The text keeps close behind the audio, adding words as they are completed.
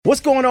What's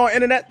going on,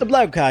 Internet? The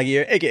Black Hokage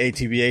here, aka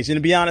TBH. And to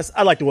be honest,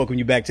 I'd like to welcome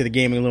you back to the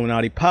Gaming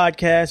Illuminati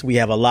podcast. We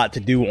have a lot to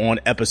do on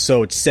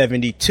episode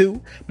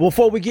 72. But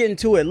before we get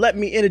into it, let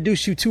me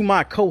introduce you to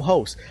my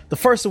co-host, the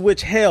first of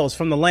which hails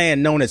from the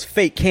land known as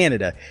Fake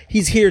Canada.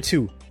 He's here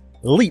to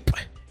leap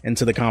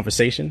into the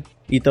conversation.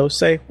 Ethos,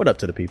 say what up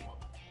to the people.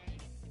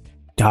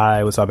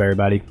 Hi, what's up,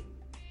 everybody?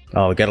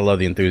 Oh, gotta love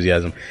the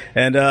enthusiasm.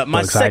 And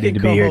my second to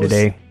be here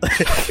today.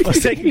 My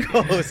second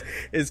co-host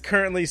is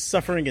currently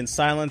suffering in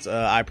silence.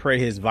 I pray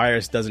his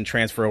virus doesn't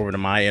transfer over to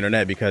my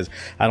internet because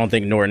I don't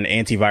think Norton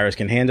antivirus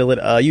can handle it.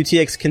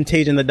 UTX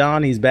Contagion the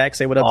Don, he's back.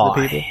 Say what up to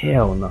the people.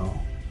 Hell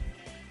no.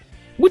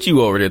 What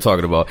you over there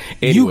talking about?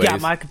 Anyways, you got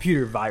my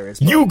computer virus,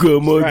 bro. You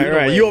good, monkey.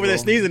 Right. You over there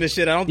sneezing and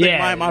shit. I don't think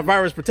my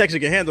virus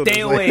protection can handle this.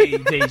 Stay away,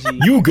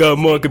 JG. You got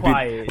my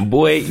computer.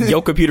 Boy,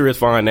 your computer is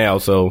fine now,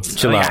 so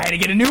chill out. I had to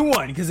get a new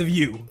one because of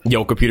you.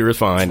 Your computer is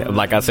fine.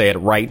 Like I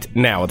said, right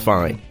now it's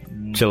fine.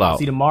 Chill out.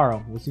 See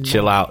tomorrow.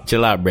 Chill out,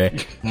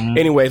 bruh.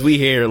 Anyways, we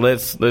here.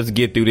 Let's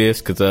get through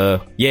this because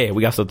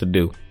we got something to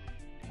do.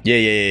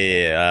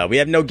 Yeah. We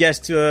have no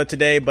guests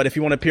today, but if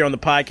you want to appear on the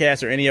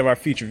podcast or any of our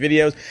future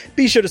videos,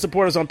 be sure to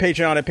support us on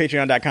Patreon at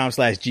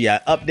patreon.com/GI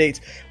updates.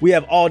 We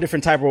have all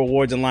different type of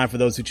rewards in line for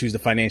those who choose to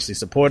financially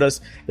support us.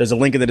 There's a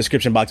link in the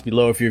description box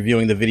below if you're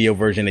viewing the video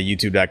version at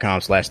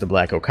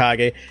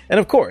youtube.com/theblackokage. And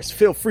of course,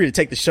 feel free to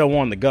take the show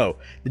on the go.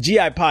 The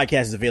GI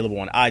podcast is available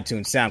on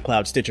iTunes,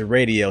 SoundCloud, Stitcher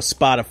Radio,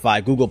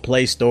 Spotify, Google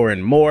Play Store,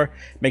 and more.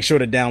 Make sure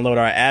to download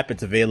our app.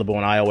 It's available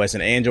on iOS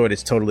and Android.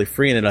 It's totally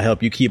free and it'll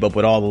help you keep up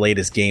with all the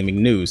latest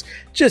gaming news.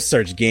 Just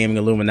search Gaming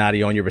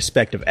Illuminati on your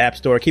respective app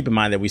store. Keep in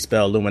mind that we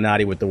spell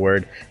Illuminati with the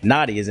word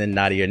naughty as in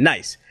naughty or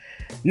nice.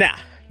 Now,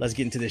 let's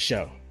get into this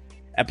show.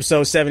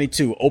 Episode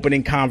 72,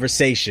 opening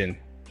conversation.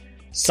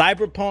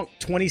 Cyberpunk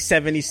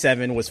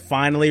 2077 was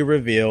finally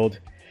revealed.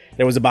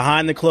 There was a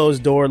behind the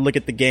closed door look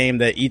at the game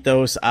that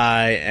Ethos,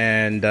 I,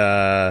 and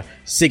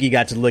Siggy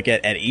got to look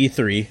at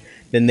E3.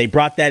 Then they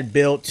brought that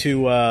build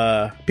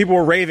to, people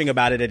were raving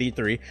about it at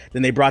E3.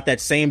 Then they brought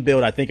that same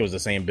build, I think it was the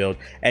same build,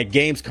 at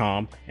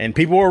Gamescom. And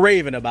people were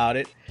raving about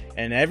it.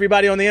 And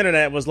everybody on the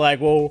internet was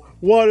like, well,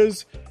 why do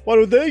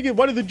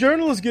the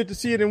journalists get to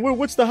see it? And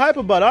what's the hype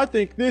about? I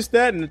think this,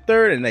 that, and the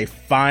third. And they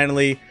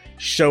finally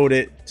showed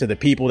it to the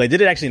people. They did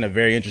it actually in a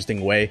very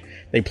interesting way.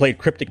 They played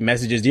cryptic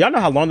messages. Do y'all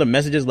know how long the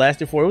messages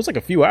lasted for? It was like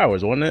a few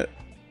hours, wasn't it?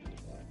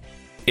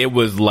 It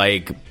was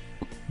like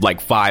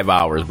 5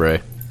 hours,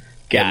 bruh.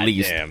 God at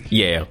least. Damn.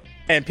 Yeah.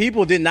 And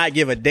people did not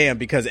give a damn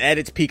because at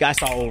its peak, I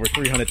saw over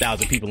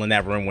 300,000 people in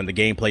that room when the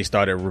gameplay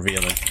started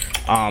revealing.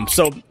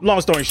 So,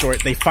 long story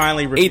short, they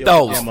finally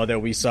revealed the demo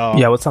that we saw.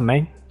 Yeah, what's up,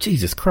 man?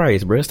 Jesus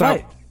Christ, bro. Stop.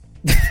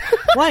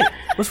 What?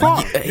 What's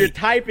wrong? You're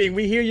typing.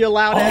 We hear your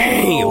loud ass.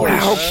 Hey,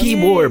 loud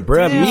keyboard,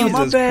 bro.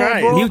 Jesus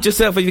Christ. Mute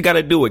yourself if you got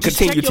to do it.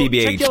 Continue,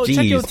 TBH.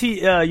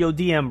 Check your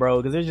DM, bro,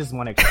 because there's just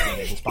one extra thing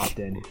that just popped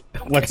in.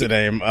 What's the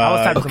name? I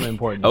was typing something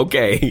important.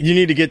 Okay. You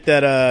need to get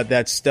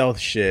that stealth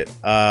shit. You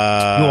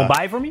want to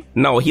buy it for me?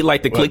 No, he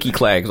like the clicky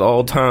clacks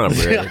all time,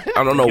 bro.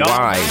 I don't know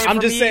why.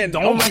 I'm just saying,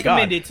 don't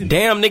recommend it to me.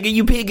 Damn, nigga,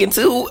 you peeking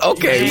too?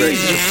 Okay, bro.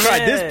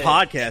 Right, this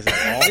podcast is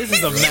awful. This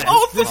is a mess.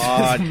 This is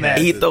a mess.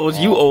 Ethos,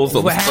 you owe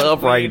some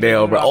stuff right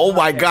now, bro. Oh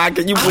my God,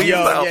 can you please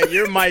stop? Yeah,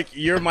 your mic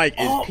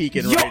is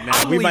peaking right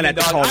now. We might have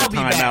to call the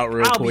timeout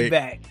real quick. I'll be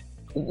back.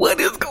 What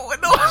is going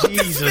on?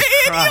 Jesus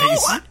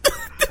Christ.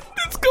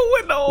 What's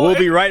going on? We'll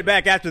be right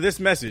back after this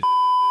message.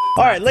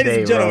 All right, ladies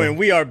and gentlemen,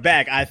 we are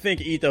back. I think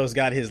Ethos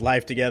got his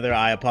life together.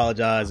 I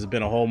apologize. It's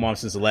been a whole month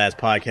since the last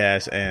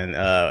podcast, and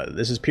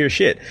this is pure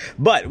shit.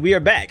 But we are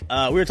back.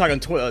 We were talking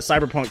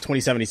Cyberpunk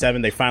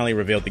 2077. They finally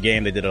revealed the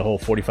game. They did a whole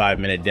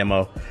 45-minute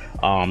demo.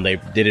 They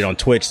did it on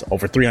Twitch.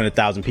 Over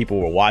 300,000 people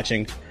were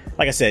watching.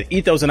 Like I said,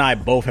 Ethos and I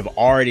both have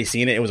already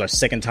seen it. It was our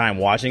second time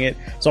watching it.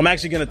 So I'm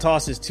actually going to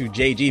toss this to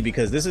JG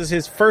because this is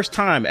his first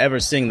time ever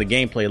seeing the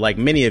gameplay like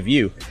many of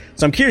you.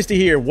 So I'm curious to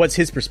hear what's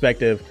his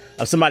perspective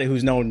of somebody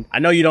who's known. I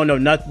know you don't know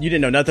you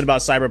didn't know nothing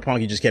about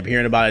Cyberpunk. You just kept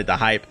hearing about it, the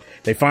hype.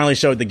 They finally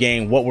showed the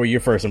game. What were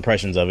your first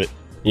impressions of it?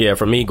 Yeah,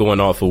 for me, going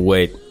off of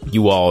what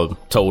you all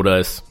told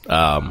us,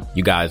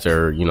 you guys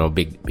are,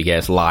 big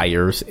ass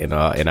liars, and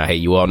I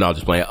hate you all. No,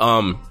 just playing.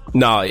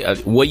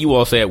 What you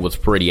all said was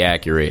pretty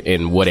accurate,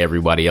 and what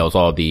everybody else,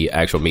 all the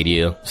actual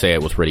media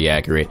said was pretty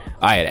accurate.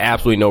 I had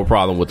absolutely no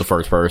problem with the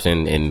first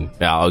person, and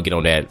I'll get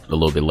on that a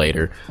little bit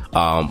later.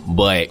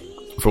 But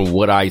from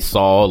what I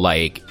saw,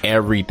 like,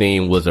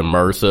 everything was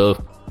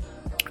immersive.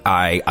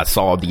 I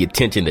saw the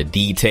attention to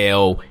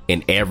detail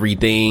and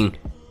everything.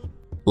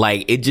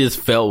 Like, it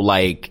felt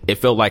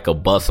like a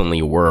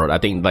bustling world. I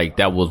think like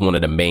that was one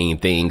of the main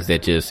things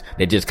that just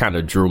kind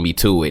of drew me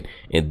to it.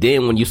 And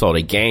then when you saw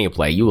the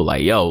gameplay, you were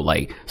like, yo,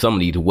 like, some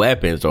of these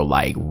weapons are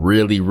like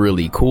really,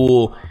 really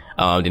cool.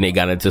 Then they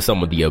got into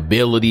some of the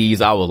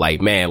abilities. I was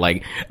like, man,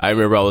 like, I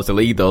remember I was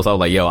telling Ethos, I was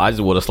like, yo, I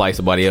just want to slice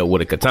somebody up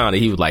with a katana.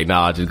 He was like,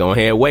 nah, just go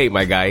ahead and wait,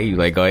 my guy. He was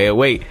like, go ahead and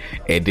wait.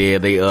 And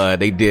then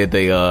they did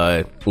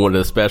one of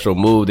the special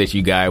moves that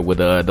you got with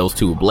those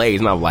two blades.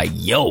 And I was like,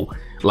 yo,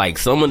 like,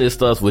 some of this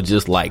stuff was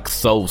just like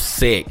so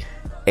sick.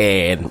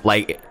 And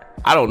like,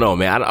 I don't know,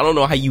 man. I don't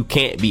know how you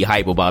can't be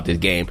hype about this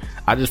game.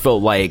 I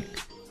felt like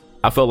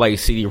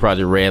CD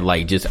Projekt Red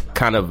like just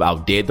kind of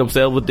outdid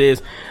themselves with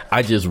this.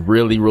 I just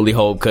really, really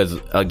hope, because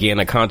again,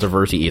 the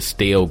controversy is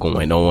still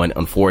going on,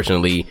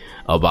 unfortunately,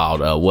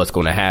 about what's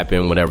going to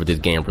happen whenever this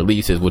game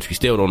releases, which we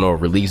still don't know a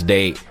release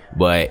date.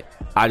 But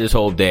I just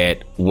hope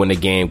that when the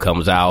game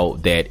comes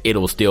out, that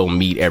it'll still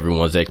meet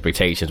everyone's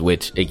expectations,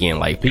 which again,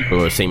 like,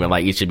 people are seeming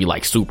like it should be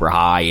like super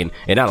high, and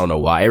I don't know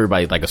why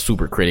everybody's like a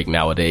super critic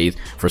nowadays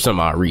for some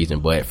odd reason.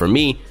 But for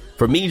me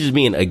just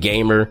being a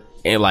gamer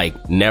and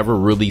like never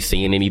really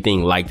seeing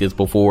anything like this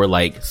before,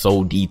 like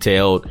so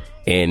detailed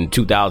in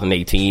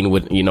 2018,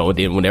 with, you know,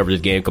 then whenever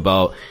this game comes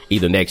out,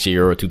 either next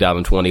year or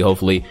 2020,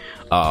 hopefully,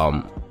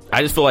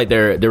 I just feel like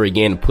they're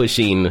again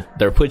pushing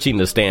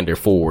the standard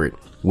forward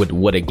with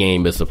what a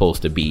game is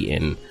supposed to be.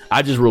 And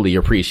I just really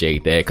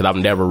appreciate that, because I've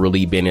never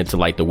really been into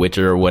like The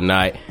Witcher or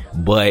whatnot,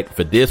 but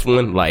for this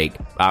one, like,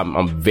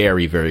 I'm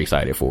very, very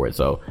excited for it.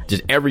 So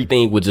just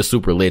everything was just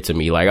super lit to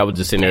me. Like, I was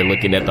just sitting there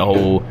looking at the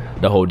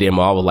whole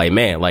demo. I was like,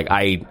 man, like,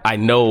 I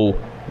know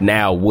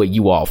now what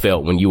you all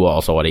felt when you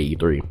all saw it at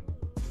E3.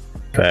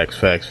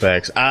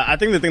 Facts. I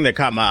think the thing that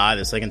caught my eye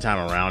the second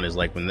time around is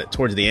like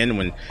towards the end,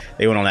 when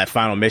they went on that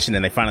final mission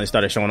and they finally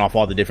started showing off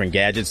all the different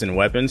gadgets and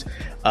weapons.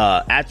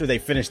 After they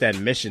finished that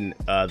mission,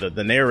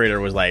 the narrator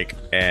was like,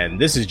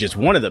 and this is just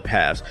one of the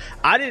paths.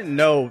 I didn't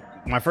know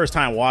my first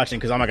time watching,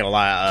 because I'm not gonna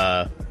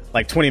lie,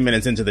 like 20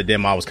 minutes into the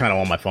demo, I was kind of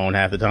on my phone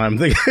half the time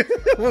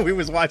when we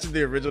was watching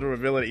the original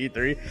reveal at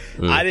E3.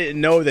 I didn't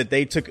know that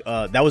they took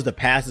that was the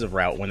passive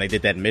route when they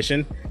did that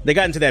mission. They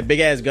got into that big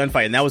ass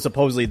gunfight, and that was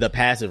supposedly the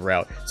passive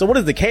route. So what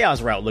does the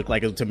chaos route look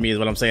like to me is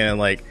what I'm saying. And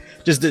like,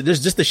 there's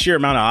just the sheer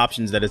amount of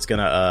options that it's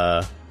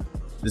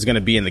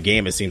gonna be in the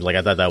game. It seems like,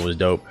 I thought that was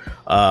dope.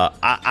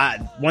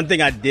 One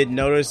thing I did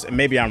notice, and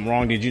maybe I'm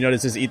wrong, did you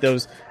notice this,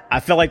 Ethos? I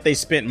felt like they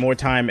spent more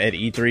time at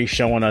E3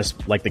 showing us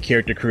like the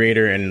character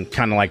creator and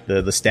kind of like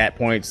the stat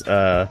points.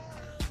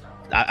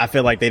 I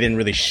feel like they didn't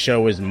really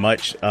show as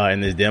much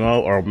in this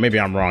demo, or maybe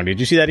I'm wrong. Did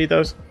you see that,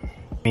 Ethos?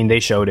 I mean, they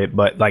showed it,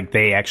 but like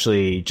they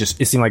actually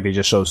it seemed like they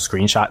just showed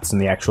screenshots in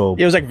the actual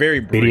it was like very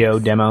brief video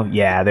demo.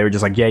 Yeah, they were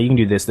just like, yeah, you can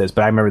do this,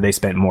 but I remember they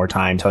spent more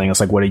time telling us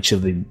like what each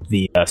of the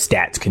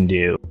stats can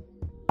do.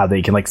 How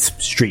they can like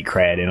street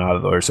cred and all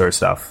that sort of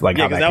stuff, like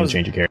how that can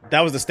change your character. That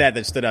was the stat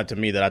that stood out to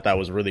me that I thought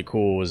was really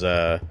cool. Was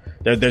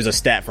there's a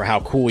stat for how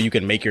cool you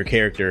can make your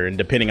character, and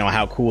depending on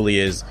how cool he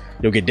is,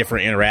 you'll get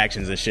different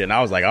interactions and shit. And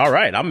I was like, all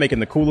right, I'm making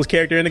the coolest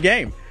character in the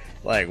game,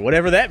 like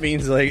whatever that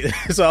means. Like,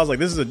 so I was like,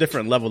 this is a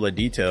different level of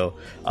detail.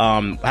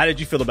 How did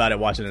you feel about it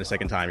watching it a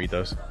second time,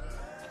 Ethos?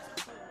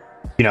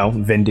 You know,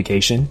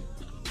 vindication.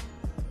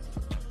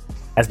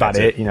 That's about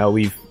it. You know,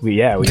 we've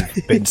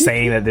been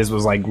saying that this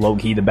was like low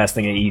key the best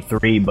thing at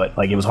E3, but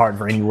like it was hard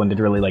for anyone to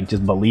really like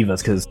just believe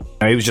us, because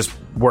it was just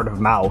word of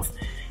mouth,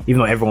 even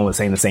though everyone was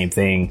saying the same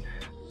thing.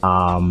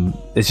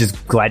 It's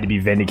just glad to be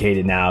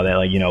vindicated now that,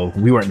 like, you know,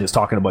 we weren't just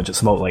talking a bunch of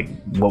smoke. Like,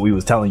 what we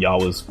was telling y'all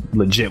was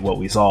legit what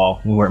we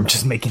saw. We weren't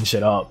just making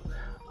shit up.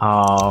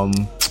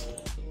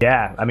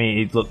 Yeah, I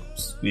mean, it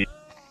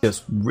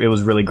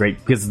was really great,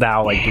 because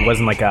now, like, it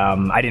wasn't like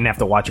I didn't have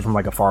to watch it from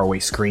like a faraway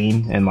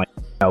screen, and like,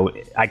 you know,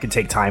 I could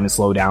take time and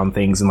slow down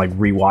things and like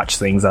rewatch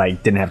things that I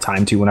didn't have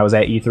time to when I was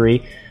at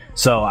E3.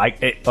 So like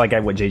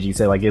what JG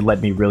said, like, it let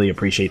me really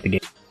appreciate the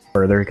game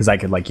further, because I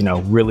could, like, you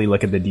know, really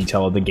look at the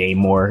detail of the game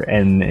more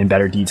and in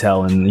better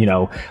detail, and, you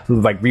know,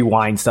 like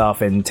rewind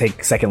stuff and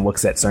take second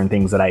looks at certain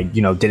things that I,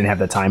 you know, didn't have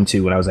the time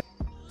to when I was at.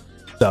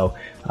 So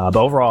but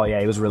overall, yeah,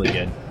 it was really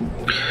good.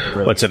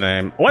 What's the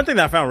name? One thing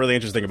that I found really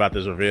interesting about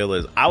this reveal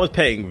is I was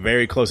paying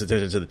very close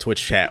attention to the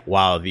Twitch chat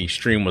while the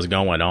stream was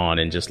going on,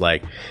 and just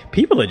like,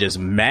 people are just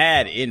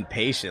mad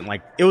impatient.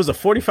 Like, it was a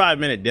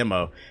 45-minute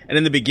demo, and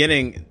in the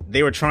beginning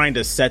they were trying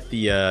to set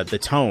the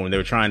tone. They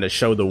were trying to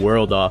show the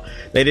world off.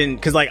 They didn't,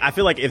 because like, I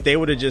feel like if they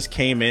would have just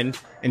came in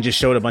and just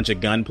showed a bunch of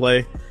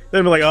gunplay,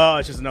 they'd be like, oh,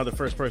 it's just another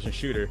first-person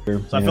shooter.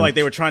 So I feel like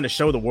they were trying to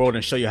show the world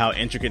and show you how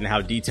intricate and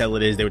how detailed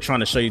it is. They were trying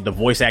to show you the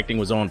voice acting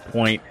was on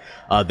point,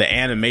 the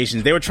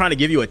animations. They were trying to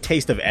give you a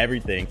taste of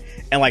everything.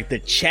 And like, the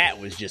chat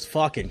was just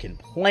fucking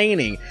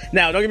complaining.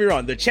 Now, don't get me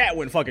wrong, the chat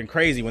went fucking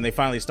crazy when they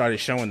finally started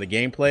showing the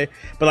gameplay.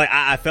 But like,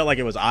 I felt like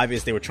it was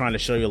obvious they were trying to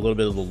show you a little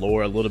bit of the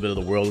lore, a little bit of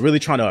the world, really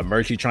trying to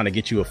immerse you, trying to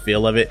get you a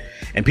feel of it.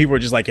 And people were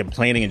just like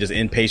complaining and just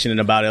impatient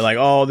about it. Like,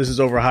 oh, this is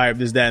overhyped,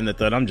 this, that, and the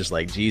third. I'm just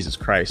like, Jesus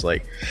Christ.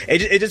 Like,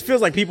 it just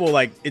feels like people,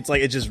 like, it's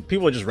like, it's just,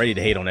 people are just ready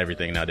to hate on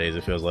everything nowadays.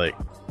 It feels like.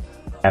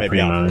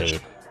 Maybe I'm crazy.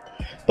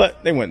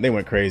 But they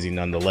went crazy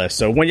nonetheless.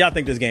 So when y'all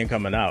think this game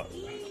coming out?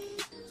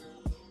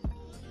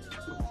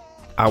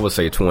 I would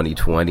say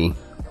 2020,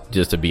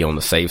 just to be on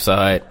the safe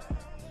side.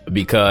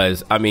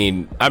 Because, I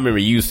mean, I remember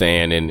you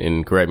saying,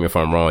 and correct me if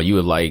I'm wrong, you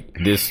were like,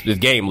 this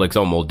game looks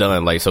almost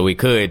done, like, so it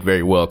could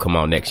very well come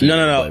out next year.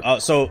 No.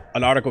 So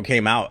an article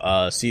came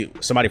out,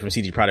 somebody from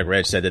CD Projekt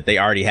Red said that they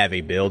already have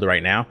a build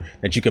right now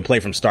that you can play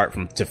from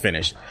start to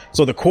finish.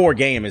 So the core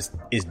game is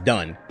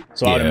done.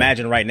 So I would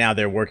imagine right now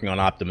they're working on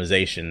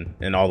optimization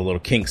and all the little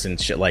kinks and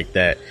shit like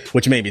that,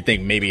 which made me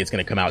think maybe it's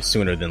going to come out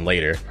sooner than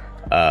later.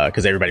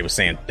 because everybody was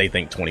saying they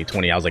think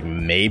 2020. I was like,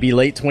 maybe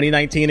late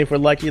 2019 if we're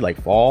lucky,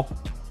 like fall.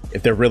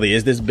 If there really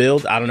is this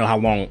build, I don't know how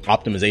long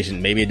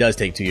optimization. Maybe it does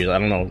take 2 years. I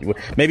don't know.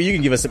 Maybe you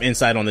can give us some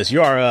insight on this.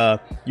 You are a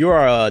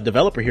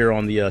developer here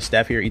on the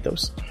staff here,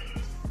 Ethos.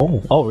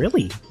 Oh,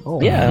 really? Oh,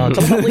 yeah.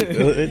 Tell us a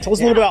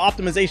little bit about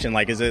optimization.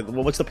 Like,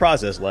 what's the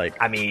process like?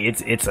 I mean,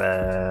 it's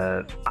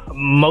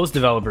most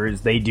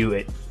developers, they do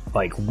it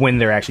like when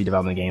they're actually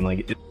developing the game.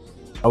 Like,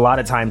 a lot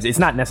of times it's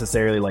not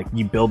necessarily like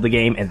you build the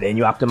game and then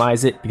you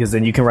optimize it, because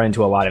then you can run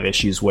into a lot of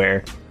issues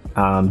where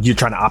you're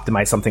trying to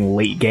optimize something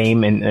late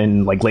game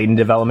and like late in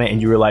development,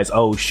 and you realize,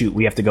 oh shoot,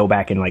 we have to go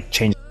back and like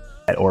change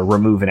or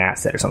remove an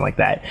asset or something like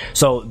that.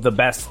 So the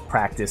best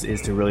practice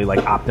is to really like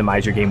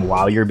optimize your game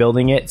while you're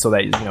building it, so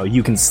that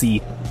you can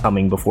see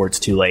coming before it's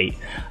too late.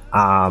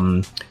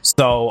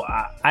 So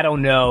I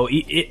don't know.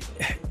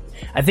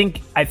 I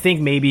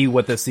think maybe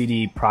what the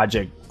CD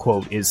Projekt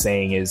quote is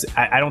saying is,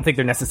 I don't think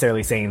they're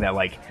necessarily saying that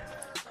like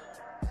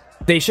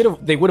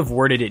they would have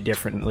worded it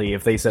differently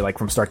if they said like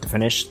from start to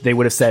finish. They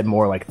would have said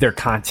more like their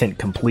content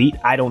complete.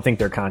 I don't think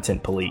they're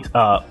content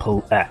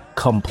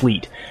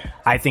complete.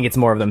 I think it's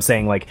more of them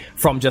saying like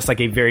from just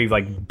like a very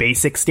like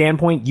basic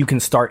standpoint, you can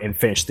start and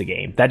finish the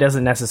game. That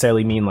doesn't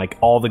necessarily mean like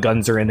all the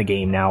guns are in the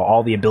game now,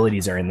 all the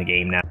abilities are in the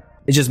game now.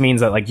 It just means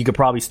that like you could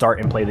probably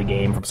start and play the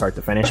game from start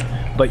to finish,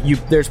 but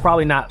there's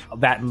probably not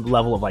that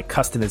level of like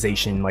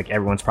customization like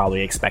everyone's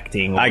probably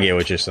expecting. I get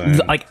what you're saying.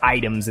 Like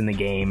items in the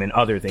game and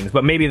other things,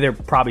 but maybe they're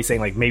probably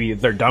saying like maybe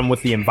they're done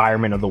with the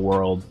environment of the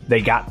world.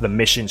 They got the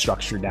mission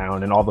structure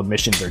down and all the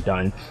missions are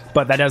done,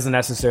 but that doesn't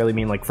necessarily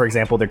mean like, for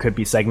example, there could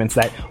be segments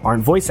that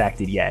aren't voice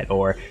acted yet,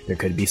 or there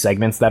could be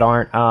segments that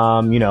aren't,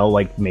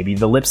 like maybe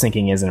the lip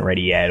syncing isn't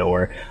ready yet,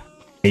 or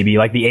maybe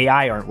like the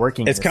AI aren't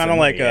working. It's kind of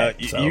like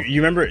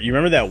you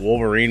remember that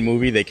Wolverine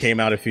movie that came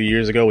out a few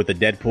years ago with the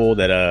Deadpool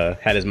that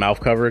had his mouth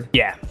covered?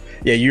 Yeah.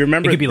 Yeah, you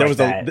remember it could be there like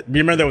was you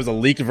remember there was a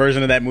leaked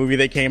version of that movie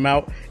that came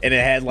out, and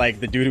it had like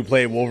the dude who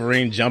played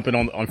Wolverine jumping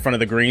on front of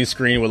the green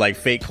screen with like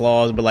fake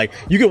claws, but like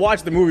you could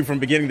watch the movie from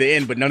beginning to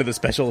end, but none of the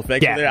special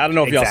effects were there. I don't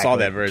know if y'all saw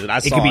that version. I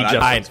saw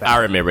it. I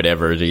remember that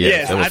version.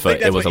 Yeah, it was fun.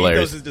 It was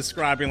hilarious. Ethos is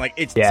describing like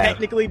it's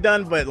technically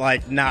done, but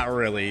like not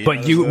really.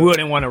 But you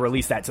wouldn't want to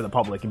release that to the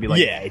public and be like,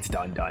 yeah, it's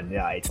done.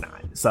 Yeah, it's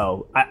not.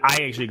 So I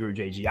actually agree with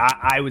JG.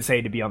 I would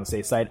say, to be on the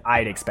safe side,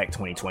 I'd expect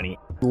 2020,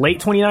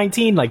 late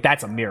 2019. Like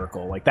that's a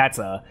miracle. Like that's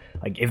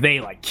like if they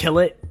like kill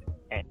it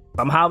and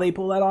somehow they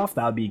pull that off,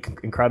 that would be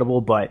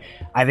incredible. But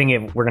I think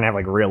if we're gonna have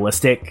like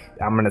realistic,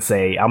 I'm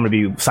gonna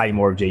be siding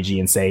more of JG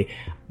and say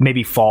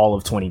maybe fall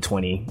of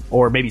 2020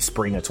 or maybe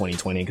spring of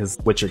 2020, because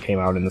Witcher came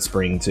out in the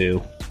spring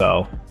too.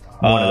 So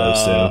one of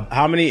those two.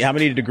 How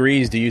many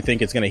degrees do you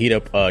think it's going to heat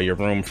up your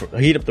room?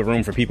 Heat up the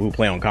room for people who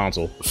play on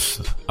console?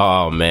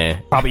 Oh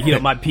man, probably heat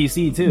up my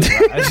PC too.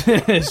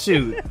 Right?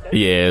 Shoot.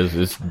 Yeah,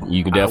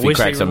 you can definitely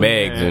crack some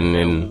eggs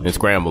and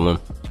scramble them.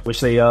 Wish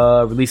they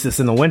release this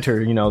in the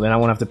winter. Then I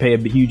won't have to pay a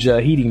huge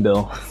heating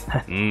bill.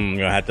 You're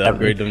gonna have to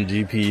upgrade them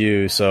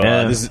GPU. So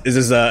is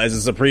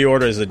this a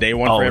pre-order? Is it day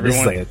one for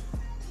everyone? Like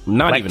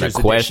not even a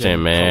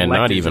question, man.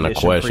 Not even a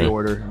question.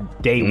 Pre-order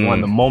day one.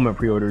 The moment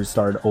pre-orders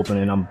start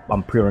opening, I'm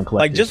pre-ordering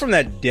collectors. Like just from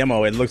that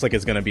demo, it looks like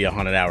it's gonna be a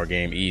 100-hour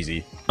game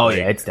easy. Oh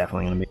yeah, it's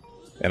definitely gonna be.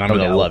 And I'm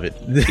gonna love it.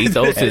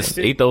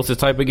 Ethos is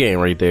type of game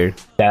right there.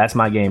 Yeah, that's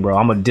my game, bro.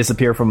 I'm gonna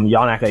disappear from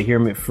y'all. Not gonna hear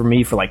me for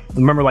me for like.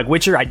 Remember, like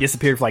Witcher, I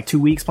disappeared for like 2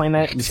 weeks playing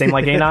that same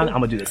like game on. I'm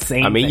gonna do the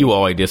same. I mean, you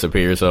always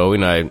disappear, so we're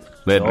not.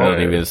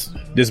 Don't even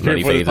disappear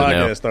before the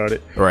podcast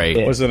started. Right.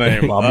 Yeah. What's the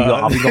name? Well,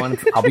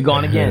 I'll be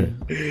gone again.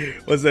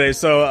 What's the name?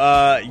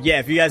 So,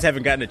 if you guys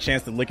haven't gotten a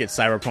chance to look at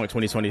Cyberpunk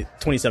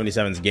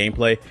 2077's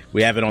gameplay,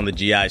 we have it on the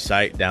GI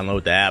site.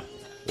 Download the app.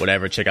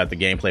 Whatever, check out the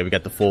gameplay. We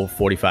got the full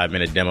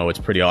 45-minute demo. It's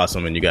pretty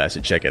awesome, and you guys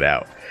should check it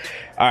out.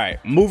 All right,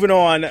 moving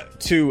on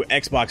to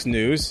Xbox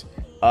news.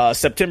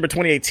 September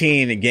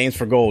 2018, Games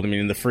for Gold. I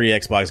mean, the free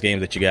Xbox games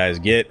that you guys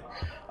get.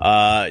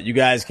 You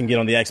guys can get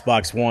on the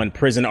Xbox One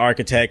Prison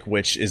Architect,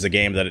 which is a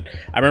game that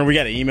I remember we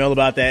got an email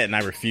about that, and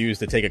I refused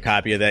to take a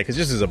copy of that because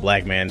just as a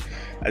black man,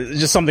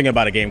 just something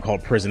about a game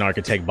called Prison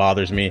Architect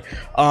bothers me.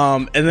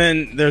 And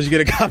then you get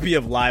a copy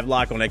of Live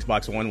Lock on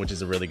Xbox One, which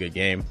is a really good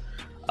game.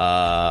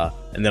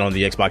 And then on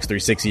the Xbox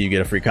 360, you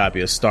get a free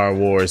copy of Star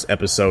Wars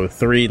Episode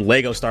 3,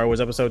 Lego Star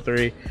Wars Episode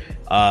 3.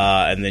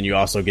 And then you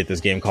also get this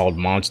game called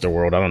Monster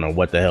World. I don't know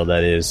what the hell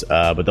that is.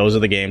 But those are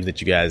the games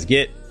that you guys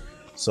get.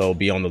 So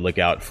be on the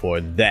lookout for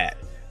that.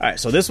 All right,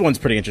 so this one's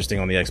pretty interesting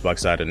on the Xbox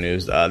side of the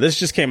news. This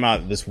just came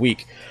out this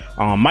week.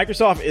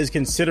 Microsoft is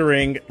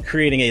considering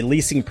creating a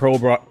leasing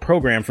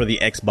program for the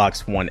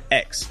Xbox One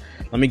X.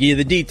 Let me give you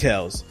the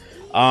details.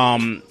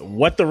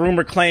 What the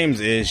rumor claims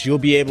is you'll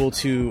be able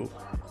to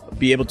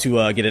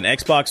get an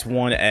Xbox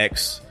One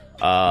X,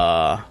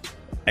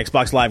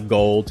 Xbox Live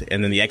Gold,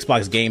 and then the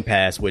Xbox Game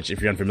Pass, which, if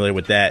you're unfamiliar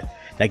with that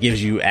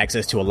gives you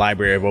access to a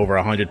library of over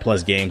 100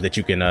 plus games that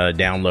you can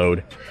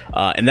download.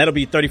 And that'll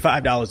be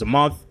 $35 a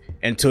month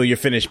until you're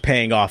finished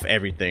paying off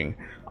everything.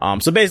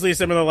 So basically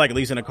similar like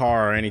leasing a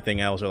car or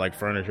anything else, or like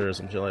furniture or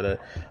some shit like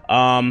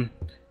that.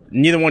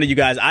 neither one of you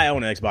guys, I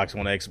own an Xbox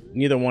One X.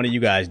 Neither one of you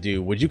guys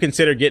do. Would you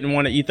consider getting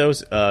one at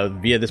Ethos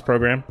via this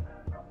program?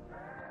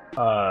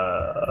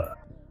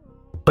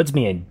 Puts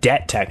me in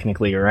debt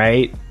technically,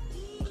 right?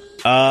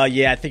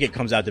 Yeah, I think it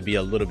comes out to be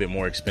a little bit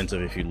more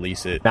expensive if you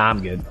lease it. Nah,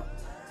 I'm good.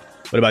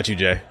 What about you,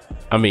 Jay?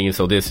 I mean,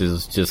 so this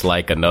is just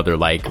like another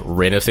like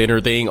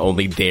Rent-A-Center thing,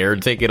 only they're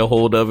taking a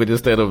hold of it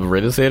instead of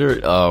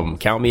Rent-A-Center.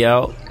 Count me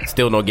out.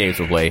 Still no games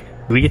to play.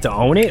 Do we get to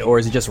own it, or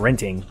is it just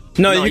renting?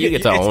 No, you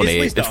get to own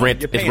it. It's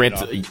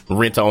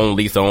rent to own,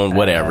 lease to own,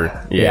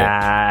 whatever.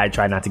 Yeah, I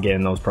try not to get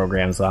in those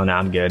programs, so no,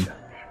 I'm good.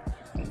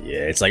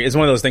 Yeah, it's one of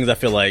those things I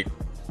feel like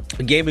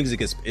gaming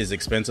is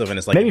expensive, and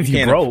it's like maybe if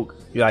you broke,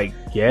 you're like,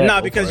 yeah.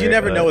 No, because you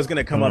never know what's going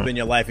to come up in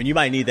your life, and you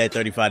might need that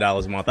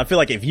 $35 a month. I feel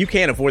like if you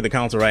can't afford the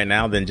console right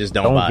now, then just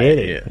don't buy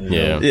it.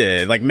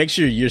 Yeah. Like make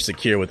sure you're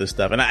secure with this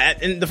stuff.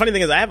 And the funny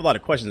thing is, I have a lot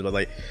of questions, but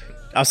like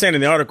I was saying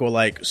in the article,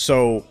 like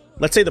so.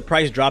 Let's say the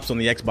price drops on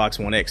the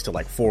Xbox One X to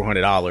like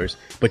 $400,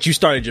 but you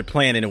started your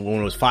plan when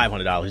it was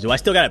 $500. Do I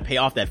still got to pay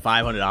off that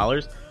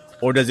 $500,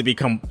 or does it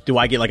do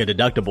I get like a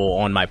deductible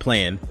on my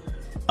plan?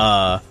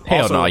 Hell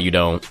no, you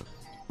don't.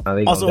 I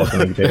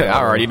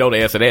already know the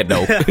answer to that,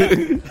 though.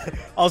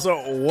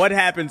 Also, what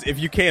happens if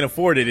you can't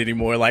afford it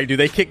anymore? Like, do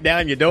they kick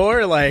down your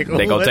door? Like,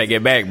 they gonna take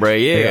it back, bro.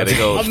 Yeah, they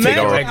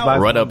gonna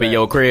run up in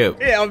your crib.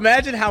 Yeah,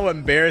 imagine how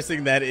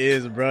embarrassing that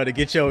is, bro, to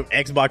get your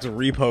Xbox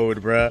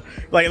repoed, bro.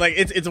 Like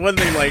it's one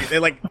thing.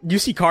 Like you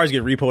see cars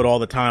get repoed all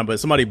the time, but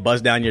somebody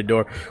busts down your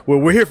door. Well,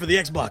 we're here for the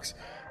Xbox.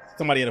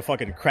 Somebody in a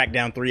fucking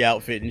Crackdown 3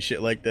 outfit and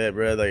shit like that,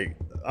 bro. Like,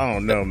 I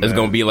don't know, man. It's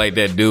gonna be like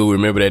that dude.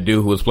 Remember that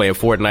dude who was playing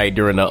Fortnite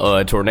during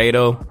the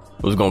tornado?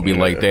 It was gonna be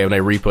like that when they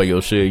replay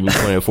your shit. You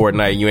playing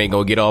Fortnite, you ain't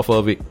gonna get off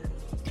of it.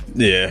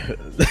 Yeah.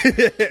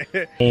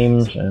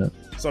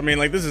 So I mean,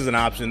 like, this is an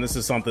option. This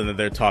is something that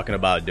they're talking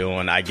about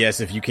doing. I guess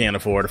if you can't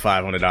afford a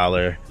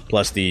 $500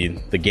 plus the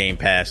Game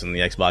Pass and the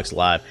Xbox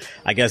Live,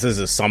 I guess this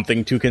is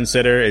something to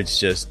consider. It's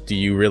just, do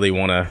you really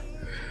want to?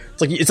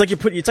 It's like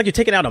you're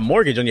taking out a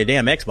mortgage on your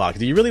damn Xbox.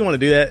 Do you really want to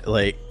do that?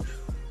 Like,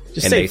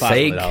 just say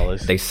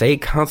 $500. They say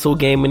console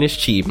gaming is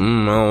cheap. I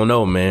don't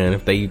know, man.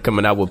 If they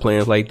coming out with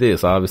plans like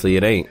this, obviously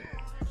it ain't.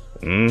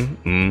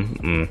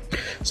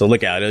 So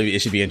look out. It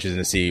should be interesting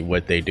to see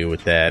what they do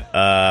with that.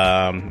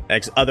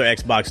 Other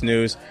Xbox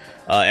news.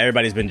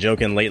 Everybody's been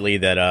joking lately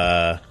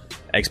that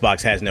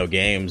Xbox has no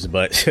games,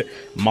 but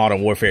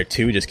Modern Warfare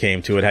 2 just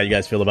came to it. How you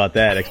guys feel about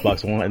that?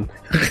 Xbox One.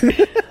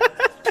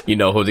 You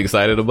know who's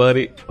excited about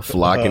it?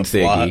 Flock and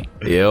Siggy.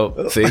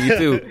 Yep. Siggy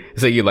too.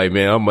 Siggy like,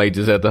 man, I might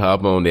just have to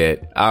hop on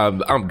that.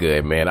 I'm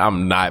good, man.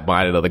 I'm not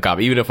buying another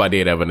copy, even if I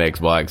did have an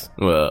Xbox.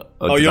 Well,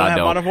 you don't have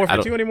Modern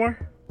Warfare 2 anymore?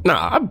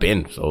 Nah, I've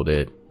been sold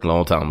it a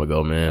long time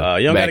ago,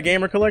 man. You don't got a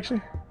gamer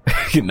collection?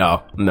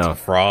 No. It's a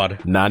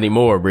fraud. Not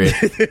anymore, bro.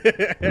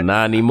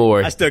 Not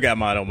anymore. I still got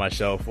mine on my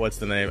shelf. What's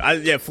the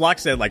name? Flock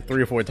said like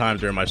 3 or 4 times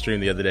during my stream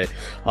the other day,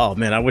 oh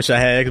man, I wish I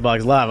had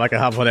Xbox Live. I could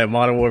hop on that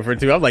Modern Warfare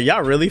 2. I'm like,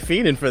 y'all really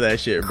fiending for that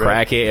shit, bro.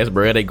 Crackheads,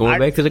 bro. They going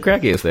back to the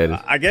crackhead status.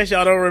 I guess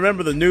y'all don't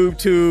remember the Noob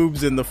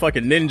Tubes and the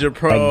fucking Ninja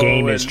Pro. That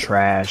game is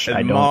trash.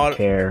 I don't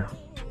care.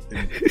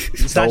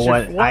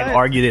 I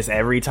argue this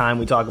every time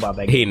we talk about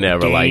that game. He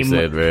never likes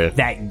it, man.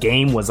 That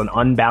game was an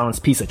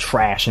unbalanced piece of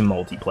trash in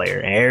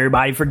multiplayer, and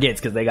everybody forgets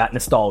because they got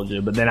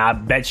nostalgia. But then I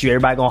bet you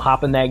everybody gonna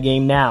hop in that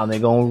game now, and they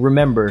gonna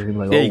remember.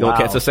 Like, you gonna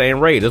catch the same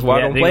rate. That's why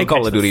I don't play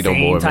Call of Duty no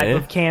more, man. Type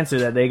of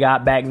cancer that they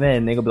got back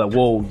then. They gonna be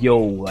like,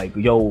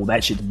 yo,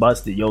 that shit's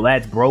busted. Yo,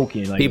 that's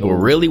broken. Like, people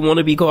really want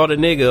to be called a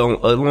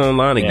nigga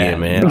online again,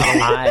 man.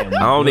 I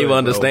don't even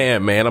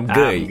understand, man. I'm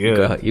good.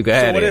 You can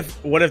have it.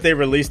 What if they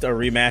released a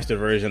remastered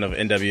version of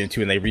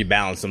NW2 and they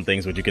rebalance some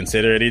things? Would you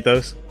consider it,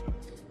 Ethos?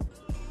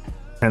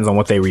 Depends on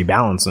what they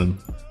rebalancing.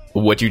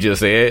 What you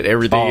just said,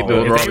 everything you're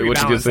doing wrong. What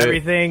you just said,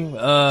 everything.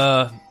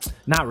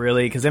 Not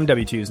really, because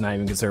MW2 is not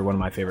even considered one of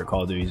my favorite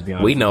Call of Duties. To be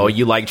honest, we know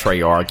you like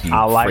Treyarch, you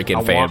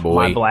freaking fanboy.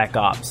 My Black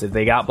Ops. If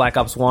they got Black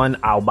Ops 1,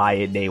 I'll buy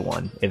it day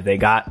one. If they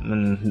got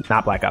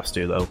not Black Ops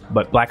 2 though,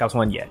 but Black Ops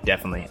 1, yeah,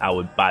 definitely, I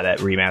would buy that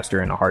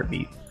remaster in a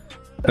heartbeat.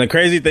 And the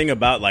crazy thing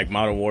about like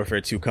Modern Warfare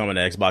 2 coming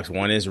to Xbox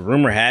One is,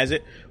 rumor has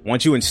it,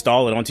 once you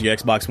install it onto your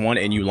Xbox One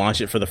and you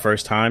launch it for the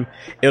first time,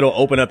 it'll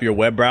open up your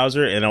web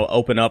browser and it'll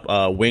open up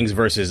Wings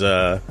versus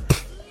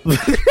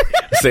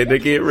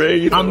Syndicate,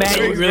 Ray. I'm mad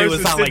you really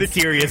was sound like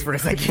serious for a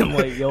second.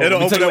 Like, yo,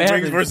 it'll open up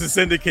Wings versus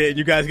Syndicate and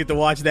you guys get to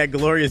watch that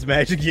glorious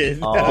match again.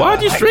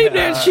 Why'd you stream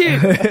that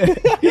shit?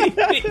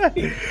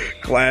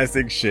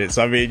 Classic shit.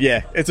 So I mean,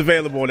 yeah, it's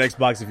available on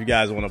Xbox if you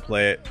guys want to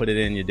play it. Put it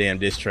in your damn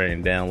disc tray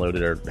and download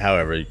it, or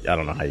however. I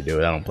don't know how you do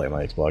it. I don't play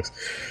my Xbox.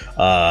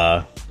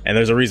 And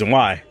there's a reason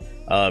why.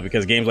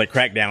 Because games like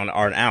Crackdown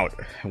aren't out,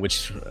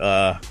 which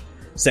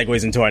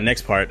segues into our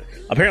next part.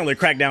 Apparently,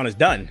 Crackdown is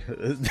done.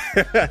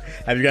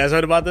 Have you guys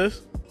heard about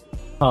this?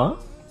 Huh?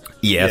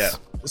 Yes.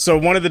 Yeah. So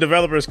one of the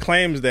developers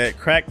claims that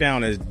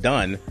Crackdown is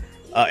done.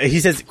 He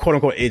says, quote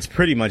unquote, it's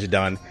pretty much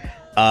done.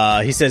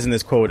 He says in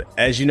this quote,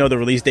 as you know, the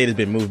release date has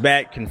been moved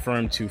back,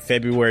 confirmed to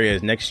February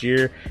as next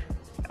year.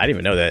 I didn't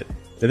even know that.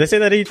 Did they say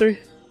that at E3?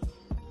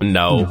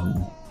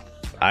 No.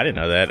 I didn't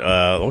know that.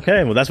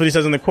 Okay, well, that's what he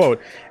says in the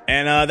quote.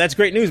 And that's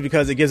great news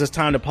because it gives us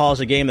time to polish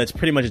a game that's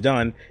pretty much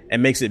done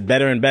and makes it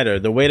better and better.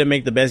 The way to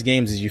make the best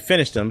games is you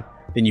finish them,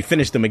 then you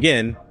finish them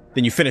again,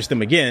 then you finish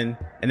them again,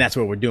 and that's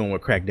what we're doing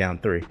with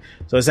Crackdown 3.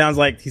 So it sounds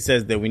like he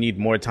says that we need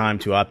more time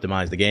to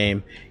optimize the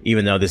game,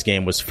 even though this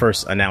game was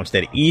first announced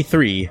at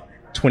E3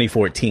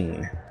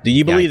 2014. Do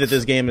you believe that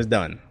this game is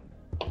done?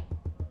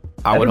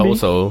 I would hope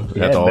so.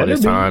 After all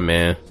this time,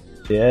 man.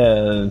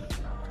 Yeah.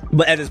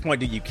 But at this point,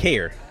 do you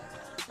care?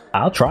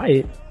 I'll try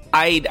it.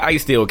 I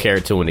still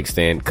care to an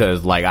extent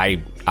because like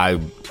I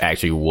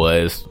actually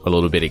was a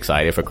little bit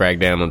excited for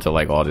Crackdown until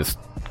like all this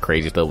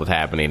crazy stuff was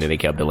happening and they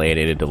kept delaying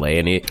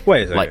it.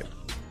 Wait a second. Like,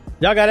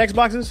 y'all got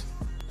Xboxes?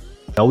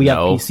 No, we got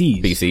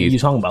PCs. What are you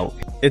talking about?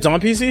 It's on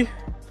PC?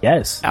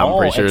 Yes. I'm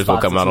pretty sure it's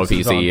gonna come out on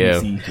PC.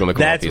 It's gonna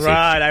come That's out on PC.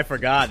 right. I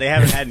forgot. They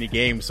haven't had any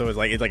games, so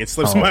it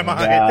slips my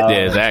mind. Yeah,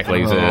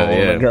 exactly. So,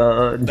 my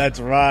God.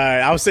 That's right.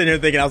 I was sitting here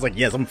thinking, I was like,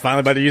 yes, I'm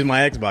finally about to use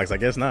my Xbox. I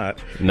guess not.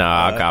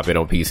 Nah, I'll copy it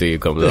on PC.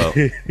 It comes up.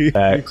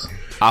 Facts.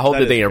 I hope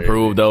that they is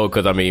improve though,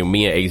 because I mean,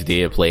 me and Ace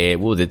did play it.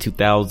 What was it,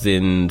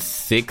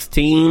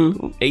 2016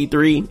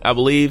 A3, I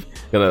believe.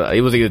 It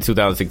was either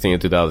 2016 or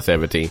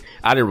 2017.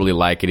 I didn't really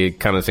like it. It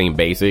kind of seemed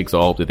basic, so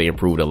I hope that they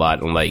improved a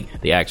lot on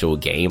like the actual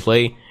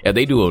gameplay. If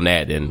they do on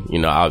that, then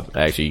I'll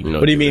actually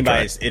What do you mean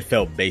by it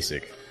felt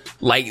basic?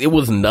 Like, it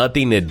was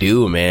nothing to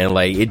do, man.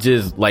 Like, it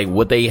just, like,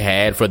 what they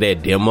had for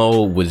that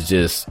demo was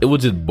just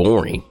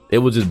boring. It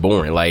was just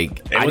boring.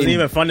 Like, it wasn't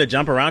even fun to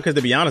jump around, because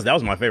to be honest, that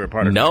was my favorite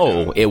part of it.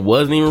 No, it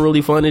wasn't even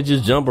really fun to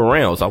just jump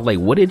around. So I was like,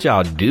 what did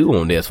y'all do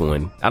on this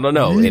one? I don't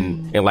know.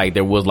 And like,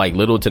 there was like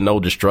little to no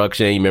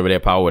destruction. You remember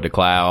that Power of the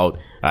Cloud?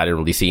 I didn't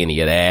really see any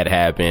of that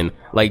happen.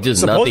 Like,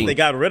 just supposedly nothing. They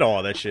got rid of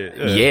all that shit.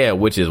 Yeah,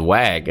 which is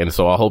whack. And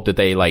so I hope that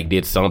they like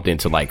did something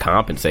to like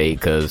compensate,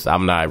 because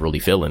I'm not really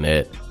feeling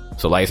it.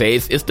 So like I say,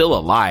 it's still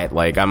a lot.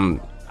 Like,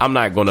 I'm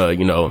not gonna,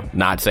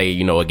 not say,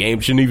 a game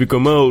shouldn't even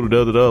come out,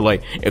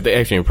 Like, if they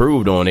actually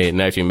improved on it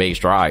and actually made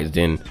strides,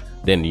 then,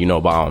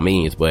 by all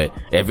means. But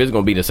if it's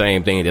gonna be the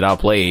same thing that I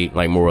played,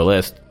 like, more or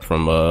less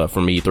from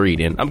E3,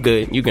 then I'm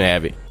good. You can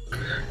have it.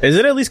 Is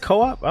it at least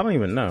co-op? I don't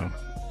even know.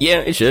 Yeah,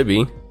 it should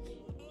be.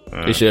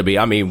 It should be.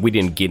 I mean, we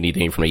didn't get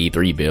anything from the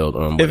E3 build.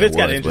 If it's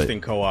got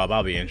interesting co-op,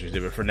 I'll be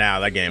interested. But for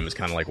now, that game is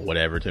kind of like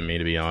whatever to me,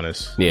 to be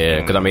honest.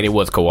 Yeah, because I mean, it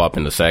was co-op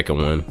in the second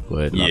one,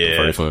 but not the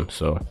first one.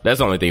 So that's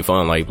the only thing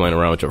fun. Like, playing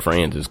around with your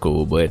friends is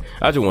cool. But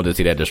I just wanted to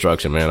see that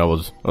destruction, man. I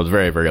was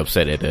very, very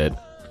upset at that.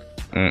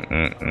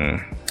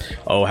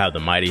 Oh, how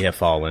the mighty have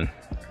fallen.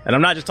 And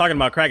I'm not just talking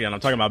about Crackdown, I'm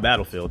talking about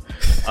Battlefield.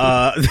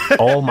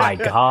 Oh my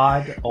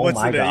God. Oh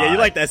my God. Yeah, you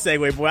like that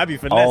segue, boy. I be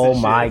finessing Oh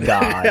shit. my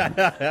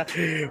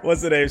God.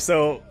 What's the name?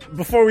 So,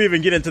 before we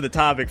even get into the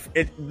topic,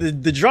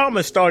 the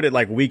drama started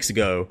like weeks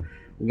ago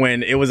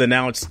when it was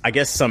announced. I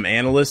guess some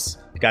analysts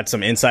got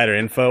some insider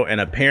info, and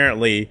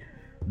apparently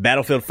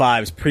Battlefield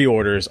 5's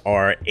pre-orders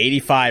are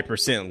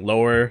 85%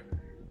 lower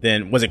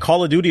than, was it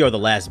Call of Duty or the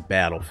last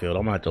Battlefield?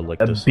 I'm gonna have to look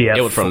this up.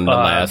 It was from the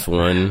last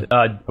one.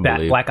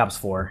 Black Ops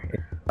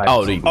 4. They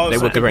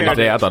were comparing it.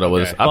 I thought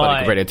they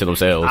compared it to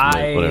themselves.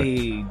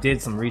 I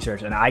did some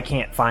research and I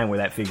can't find where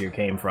that figure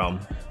came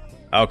from.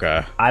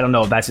 Okay. I don't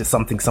know if that's just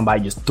something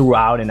somebody just threw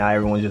out and now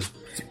everyone just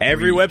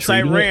every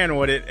website ran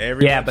with it.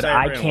 But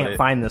I can't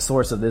find the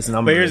source of this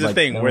number. But here's the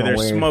thing: where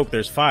there's smoke,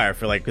 there's fire.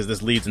 Because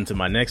this leads into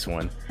my next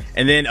one.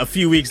 And then a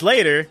few weeks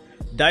later,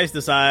 DICE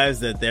decides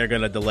that they're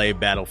gonna delay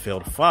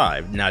Battlefield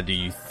 5. Now, do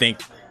you think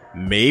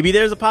maybe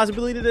there's a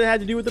possibility that it had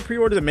to do with the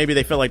pre-orders, and maybe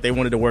they felt like they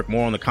wanted to work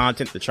more on the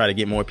content to try to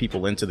get more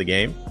people into the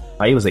game?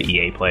 It was an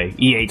EA play.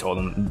 EA told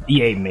them.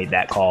 EA made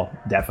that call,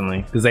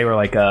 definitely, because they were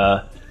like,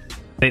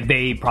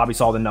 they probably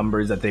saw the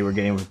numbers that they were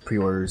getting with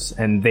pre-orders,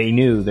 and they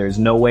knew there's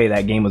no way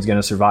that game was going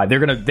to survive. They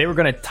were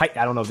going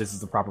to I don't know if this is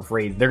the proper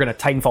phrase. They're going to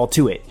Titanfall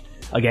to it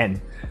again.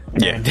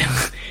 Yeah. And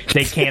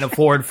they can't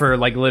afford for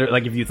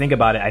literally, if you think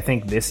about it, I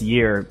think this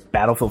year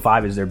Battlefield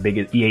 5 is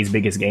EA's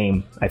biggest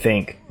game. I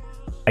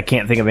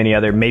can't think of any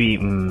other. Maybe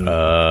is it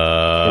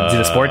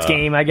a sports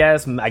game? I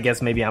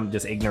guess maybe I'm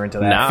just ignorant to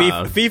that.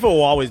 Nah. FIFA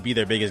will always be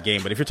their biggest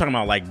game, but if you're talking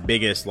about like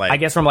biggest, like, I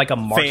guess from like a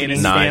marketing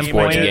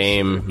standpoint,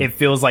 game, it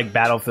feels like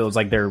Battlefield's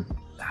like their.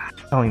 I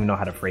don't even know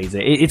how to phrase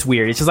it. It's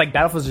weird. It's just like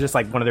Battlefield's just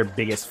like one of their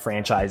biggest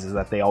franchises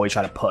that they always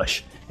try to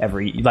push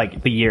every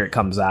the year it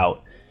comes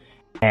out.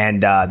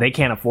 And they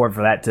can't afford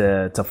for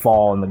that to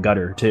fall in the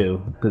gutter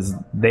too, because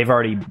they've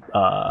already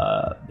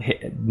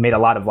made a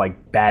lot of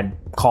like bad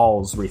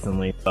calls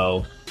recently,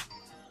 so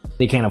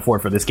they can't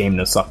afford for this game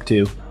to suck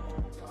too.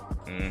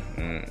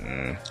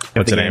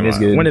 What's the name?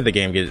 When did the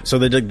game get? So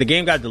the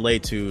game got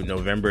delayed to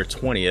November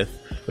 20th,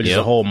 which is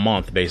a whole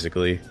month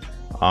basically.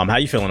 How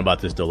you feeling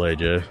about this delay,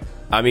 Jay?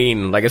 I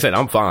mean, like I said,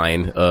 I'm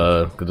fine.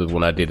 Because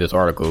when I did this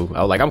article,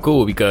 I was like, I'm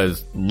cool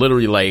because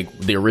literally, like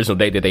the original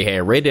date that they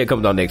had, Red Dead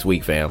comes out next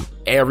week, fam.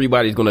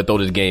 Everybody's gonna throw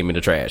this game in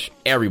the trash.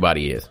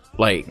 Everybody is.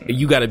 Like,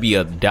 you got to be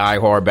a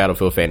diehard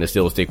Battlefield fan to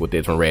still stick with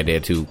this when Red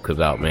Dead 2 comes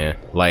out, man.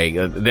 Like,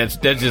 that's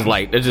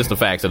just the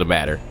facts of the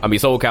matter. I mean,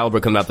 Soul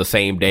Calibur comes out the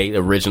same day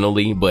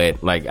originally,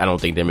 but like, I don't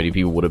think that many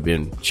people would have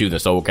been choosing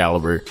Soul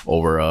Calibur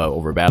over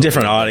Battlefield.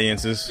 Different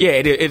audiences. Yeah,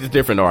 it's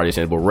different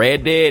audiences, but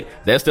Red Dead,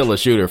 that's still a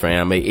shooter,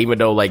 fam. Even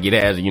though like it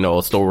has,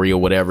 a story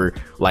or whatever.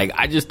 Like,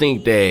 I just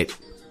think that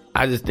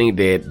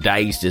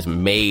DICE just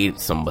made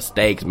some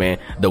mistakes, man.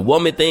 The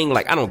woman thing,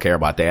 like, I don't care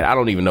about that. I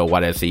don't even know why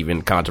that's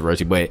even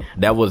controversy, but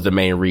that was the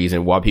main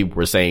reason why people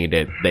were saying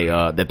that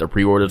that the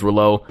pre-orders were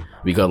low,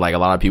 because like a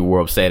lot of people were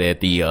upset at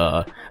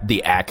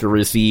the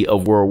accuracy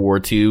of World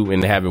War II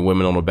and having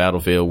women on the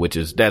battlefield, which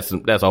is that's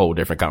a whole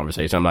different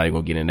conversation. I'm not even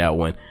gonna get in that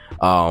one.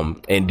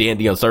 And then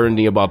the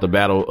uncertainty about the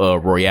battle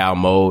royale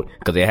mode,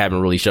 because they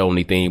haven't really shown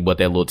anything but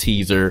that little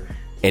teaser.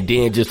 And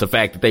then just the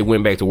fact that they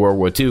went back to World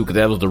War II, because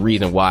that was the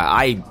reason why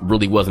I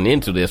really wasn't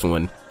into this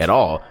one at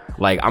all.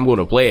 Like, I'm going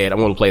to play it. I'm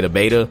going to play the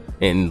beta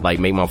and like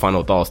make my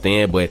final thoughts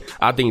then. But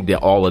I think that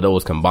all of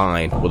those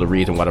combined were the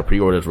reason why the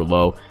pre-orders were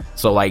low.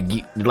 So like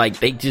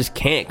they just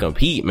can't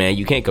compete, man.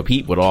 You can't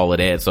compete with all of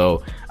that.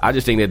 So I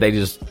just think that they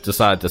just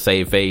decided to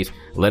save face,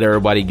 let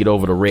everybody get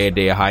over the Red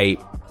Dead hype,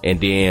 and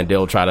then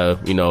they'll try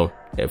to,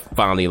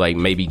 finally like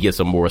maybe get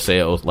some more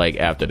sales like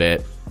after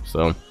that.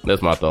 So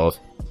that's my thoughts.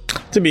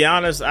 To be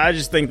honest, I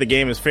just think the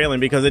game is failing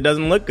because it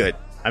doesn't look good.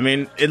 I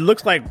mean, it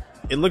looks like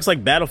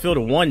Battlefield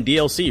 1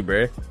 DLC,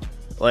 bruh.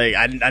 Like,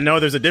 I know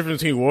there's a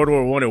difference between World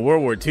War 1 and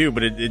World War 2,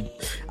 but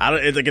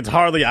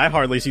I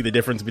hardly see the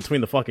difference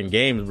between the fucking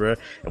games, bruh.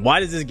 Why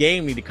does this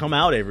game need to come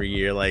out every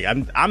year? Like,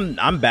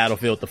 I'm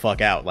Battlefield the fuck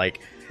out. Like,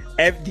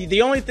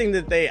 the only thing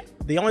that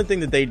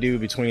they do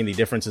between the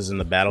differences in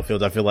the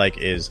Battlefields, I feel like,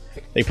 is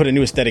they put a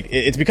new aesthetic.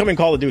 It's becoming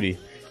Call of Duty.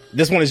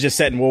 This one is just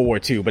set in World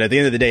War II, but at the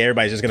end of the day,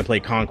 everybody's just going to play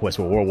Conquest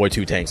with World War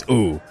II tanks.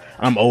 Ooh,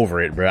 I'm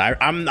over it, bro.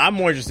 I'm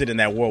more interested in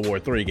that World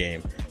War III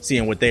game,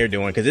 seeing what they're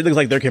doing, because it looks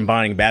like they're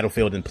combining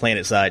Battlefield and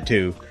PlanetSide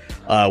too,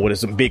 with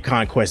some big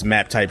Conquest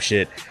map type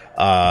shit,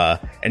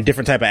 and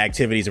different type of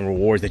activities and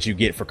rewards that you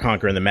get for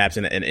conquering the maps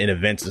and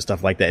events and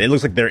stuff like that. It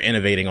looks like they're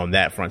innovating on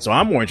that front, so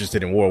I'm more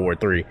interested in World War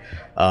III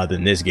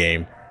than this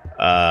game.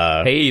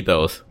 Hey,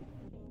 those.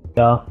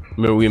 Yeah.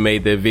 Remember we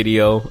made that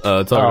video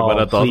talking about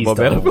our thoughts about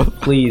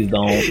Battlefield? Please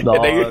don't,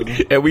 dog.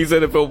 And we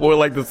said it felt more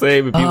like the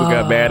same, and people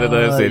got mad at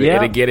us, and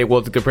again, it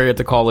wasn't compared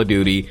to Call of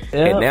Duty.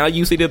 And now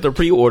you see that the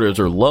pre-orders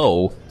are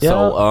low.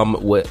 So,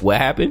 what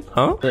happened?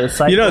 Huh? It's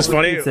funny.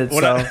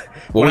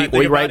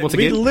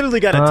 We literally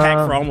got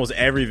attacked for almost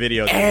every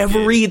video.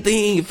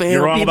 Everything, fam.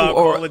 You're wrong about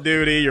Call of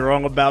Duty. You're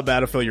wrong about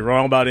Battlefield. You're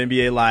wrong about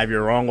NBA Live.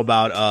 You're wrong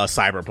about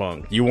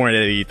Cyberpunk. You weren't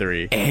at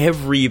E3.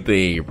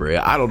 Everything, bro.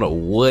 I don't know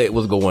what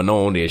was going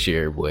on this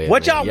year, boy.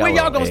 When y'all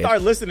gonna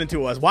start listening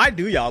to us? Why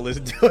do y'all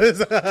listen to us?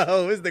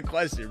 Is the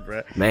question,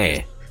 bro.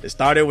 Man, it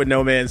started with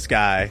No Man's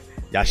Sky.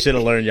 Y'all should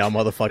have learned y'all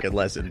motherfucking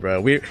lesson,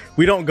 bro. We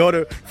don't go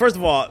to. First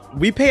of all,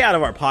 we pay out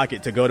of our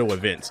pocket to go to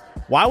events.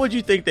 Why would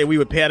you think that we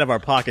would pay out of our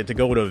pocket to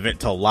go to an event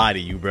to lie to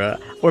you, bro?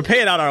 We're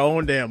paying out our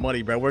own damn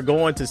money, bro. We're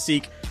going to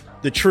seek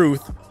the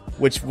truth,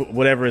 which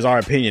whatever is our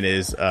opinion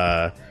is.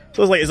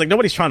 So it's like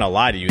nobody's trying to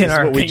lie to you. And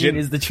our opinion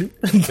is the truth.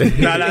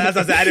 No, that's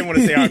what I didn't want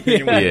to say our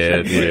opinion.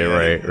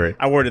 Right.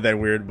 I worded that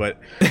weird, but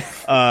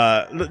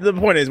the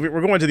point is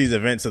we're going to these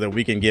events so that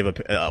we can give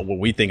what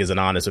we think is an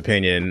honest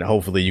opinion, and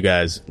hopefully you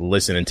guys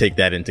listen and take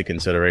that into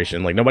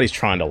consideration. Like, nobody's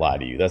trying to lie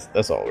to you.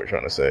 That's all we're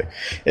trying to say.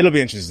 It'll be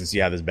interesting to see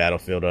how this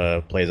Battlefield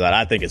plays out.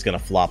 I think it's gonna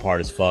flop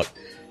hard as fuck.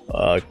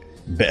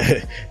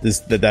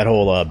 That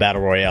whole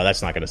battle royale,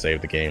 that's not gonna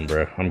save the game,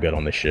 bro. I'm good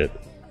on this shit.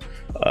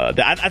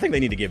 I think they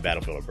need to give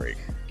Battlefield a break.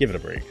 Give it a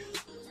break.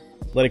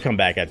 Let it come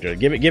back after.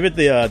 Give it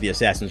the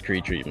Assassin's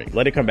Creed treatment.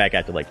 Let it come back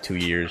after like 2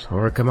 years,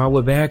 or come out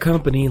with Bad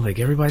Company, like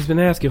everybody's been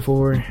asking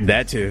for.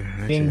 That too.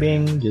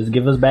 Bing. Just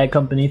give us Bad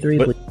Company 3.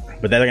 But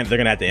they're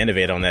gonna have to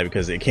innovate on that,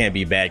 because it can't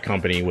be Bad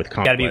Company with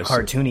Conquest.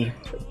 Gotta be cartoony.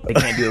 They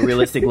can't do a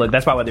realistic look.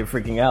 That's probably why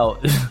they're freaking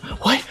out.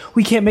 What?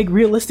 We can't make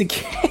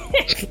realistic.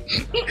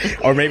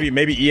 Or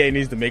maybe EA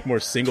needs to make more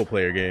single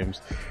player games.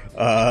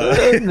 No,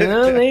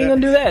 they ain't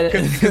gonna do that.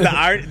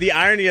 Because the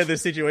irony of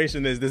this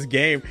situation is this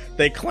game,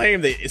 they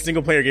claim that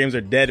single player games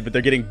are dead, but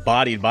they're getting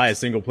bodied by a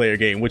single player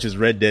game, which is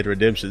Red Dead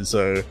Redemption.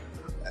 So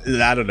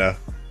I don't know.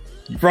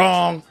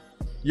 Wrong.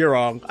 You're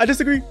wrong. I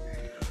disagree.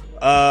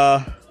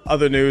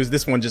 Other news,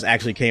 this one just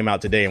actually came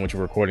out today in which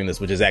we're recording this,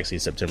 which is actually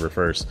September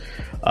 1st.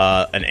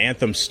 An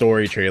Anthem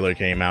story trailer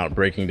came out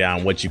breaking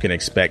down what you can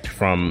expect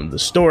from the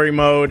story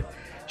mode.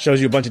 Shows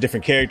you a bunch of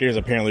different characters.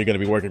 Apparently you're going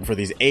to be working for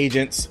these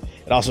agents.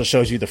 It also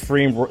shows you a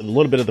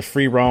little bit of the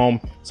free roam,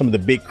 some of the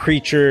big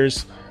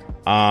creatures.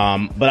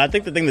 But I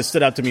think the thing that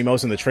stood out to me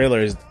most in the trailer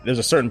is there's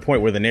a certain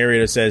point where the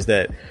narrator says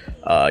that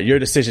your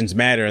decisions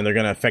matter and they're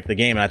going to affect the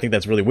game. And I think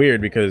that's really weird,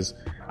 because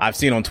I've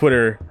seen on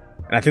Twitter,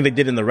 and I think they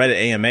did in the Reddit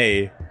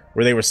AMA,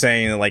 where they were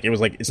saying like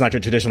it's not your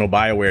traditional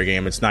BioWare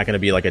game. It's not going to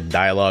be like a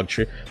dialogue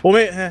tree.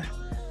 Well,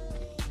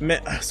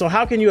 So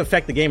how can you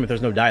affect the game if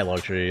there's no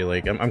dialogue tree?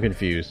 Like, I'm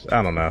confused.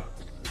 I don't know.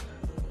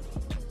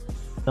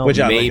 No, What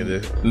y'all think of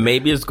this?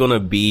 Maybe it's gonna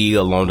be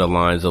along the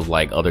lines of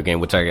like other game,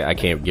 which I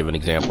can't give an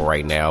example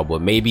right now, but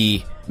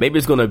maybe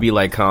it's gonna be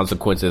like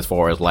consequences as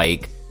far as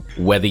like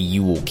whether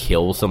you will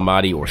kill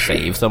somebody or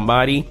save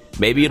somebody.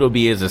 Maybe it'll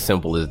be as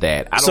simple as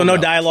that. I don't So no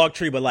know. dialogue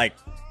tree, but like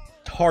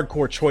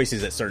hardcore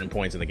choices at certain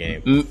points in the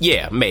game.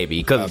 Yeah, maybe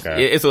because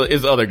Okay. it's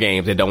other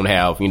games that don't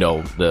have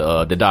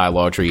the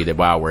dialogue tree that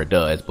WoW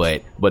does,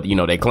 but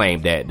they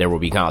claim that there will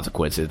be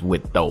consequences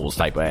with those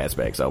type of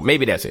aspects. So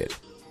maybe that's it.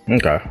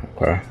 Okay.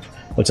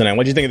 What's the name?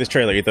 What do you think of this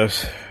trailer,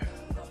 Ethos?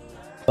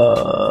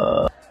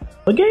 What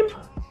game?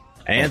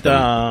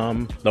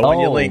 Anthem, the one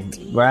you linked.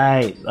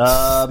 Right.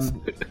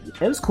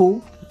 It was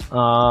cool.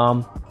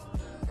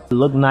 It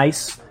looked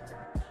nice.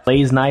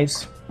 Plays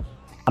nice.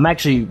 I'm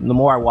actually, the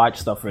more I watch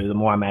stuff, the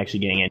more I'm actually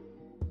getting it,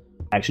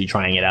 actually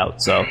trying it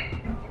out. So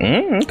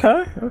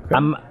Okay.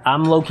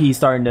 I'm low key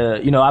starting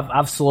to,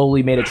 I've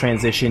slowly made a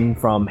transition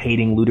from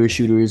hating looter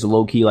shooters,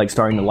 low key like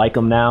starting to like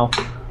them now.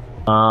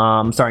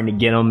 I'm starting to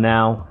get them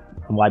now.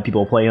 Why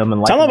people play them and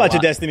like. Tell them them a about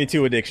your lot. Destiny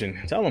 2 addiction.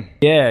 Tell them.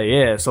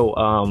 Yeah. So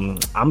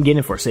I'm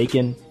getting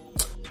Forsaken.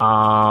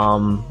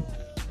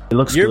 It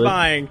looks You're good.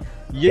 buying.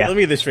 Yeah. Let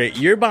me get this straight.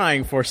 You're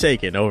buying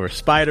Forsaken over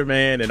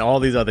Spider-Man and all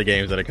these other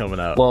games that are coming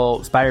out.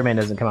 Well, Spider-Man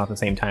doesn't come out the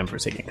same time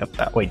Forsaken comes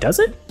out. Wait, does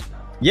it?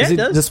 yeah, it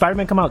does. Does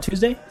Spider-Man come out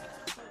Tuesday?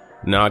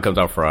 No, it comes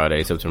out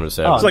Friday, September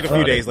 7th. It's like a few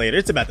Friday. days later.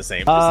 It's about the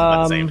same. It's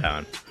about the same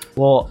time.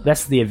 Well,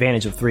 that's the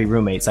advantage of 3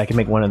 roommates. I can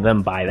make one of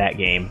them buy that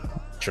game.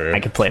 True.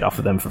 I can play it off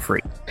of them for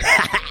free.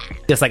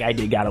 Just like I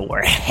did God of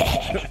War.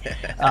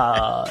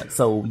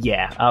 So,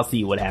 yeah, I'll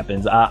see what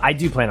happens. I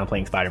do plan on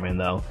playing Spider-Man,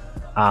 though.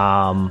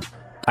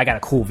 I got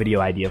a cool video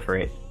idea for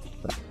it.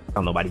 But I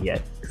don't know about it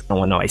yet. I don't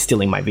want nobody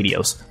stealing my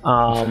videos.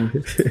 I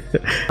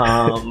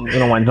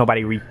don't want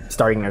nobody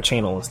restarting their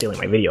channel and stealing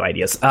my video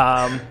ideas.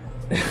 I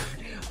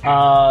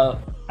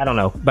don't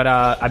know. But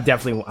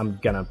I'm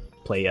going to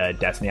play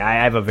Destiny. I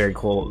have a very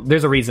cool...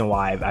 There's a reason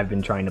why I've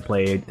been trying to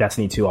play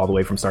Destiny 2 all the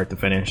way from start to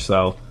finish.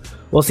 So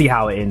we'll see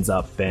how it ends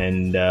up.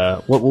 And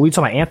what we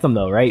talking about Anthem,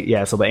 though, right?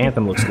 Yeah, so the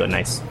Anthem looks good.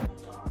 Nice.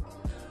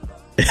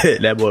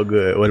 That boy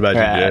good. What about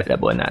you, Jay?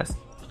 That boy nice.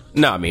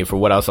 No, I mean, for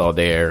what I saw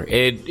there,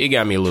 it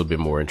got me a little bit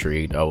more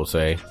intrigued, I would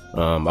say.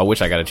 I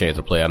wish I got a chance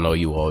to play. I know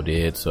you all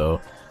did, so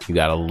you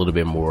got a little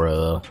bit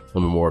more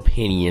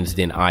opinions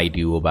than I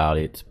do about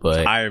it.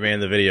 But Iron Man,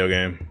 the video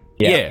game.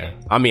 yeah,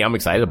 I mean, I'm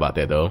excited about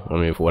that though. I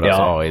mean, for what I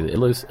saw, it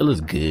looks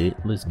good.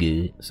 It looks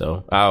good.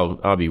 So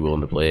I'll be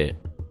willing to play it.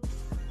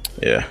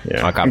 Yeah.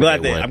 I'll copy I'm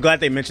glad that one. I'm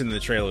glad they mentioned in the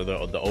trailer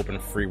the open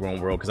free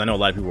roam world, because I know a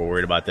lot of people were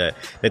worried about that.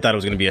 They thought it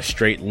was going to be a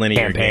straight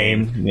linear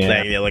Campaign, game,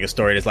 yeah. like a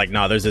story. It's like,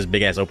 no, there's this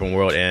big ass open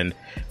world, and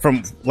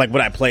from like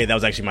what I played, that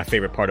was actually my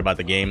favorite part about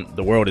the game.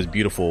 The world is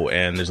beautiful,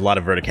 and there's a lot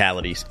of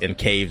verticalities and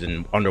caves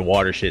and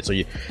underwater shit. So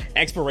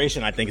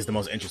exploration, I think, is the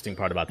most interesting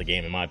part about the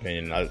game, in my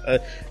opinion.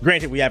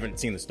 Granted, we haven't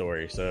seen the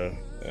story, so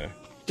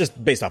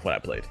just based off what I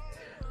played.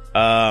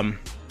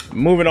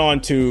 Moving on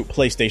to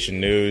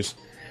PlayStation news.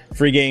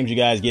 Free games you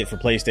guys get for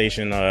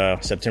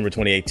PlayStation September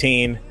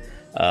 2018.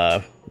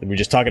 We were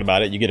just talking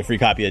about it. You get a free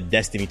copy of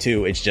Destiny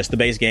 2. It's just the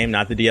base game,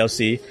 not the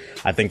DLC.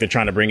 I think they're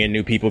trying to bring in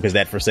new people because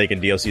that Forsaken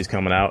DLC is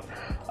coming out.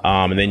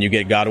 And then you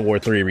get God of War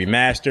 3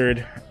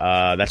 Remastered.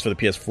 That's for the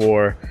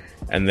PS4.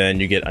 And then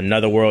you get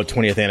Another World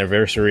 20th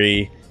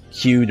Anniversary,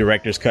 Q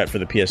Director's Cut for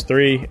the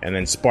PS3, and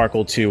then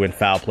Sparkle 2 and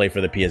Foul Play for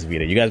the PS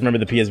Vita. You guys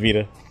remember the PS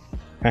Vita?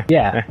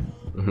 Yeah.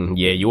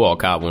 Yeah, you all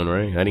caught one,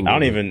 right? I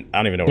don't even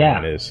know where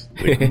mine is.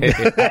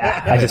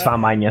 I just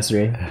found mine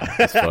yesterday.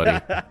 That's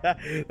funny.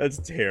 That's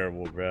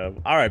terrible, bro.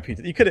 All right,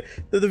 Peter. You could have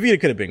the Vita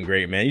could have been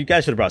great, man. You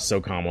guys should have brought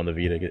SOCOM on the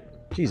Vita.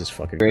 Jesus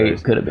fucking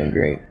Christ. Could have been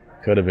great.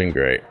 Could have been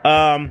great.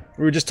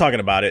 We were just talking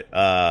about it.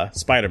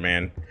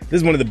 Spider-Man. This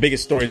is one of the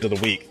biggest stories of the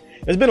week.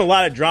 There's been a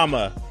lot of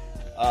drama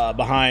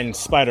behind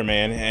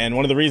Spider-Man, and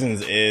one of the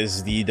reasons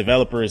is the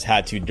developers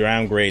had to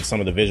downgrade some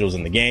of the visuals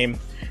in the game.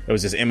 There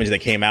was this image that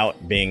came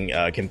out being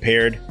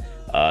compared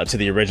to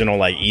the original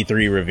like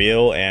E3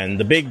 reveal, and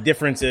the big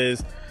difference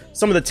is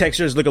some of the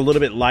textures look a little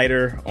bit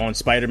lighter on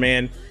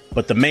Spider-Man,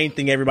 but the main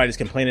thing everybody's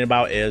complaining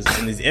about is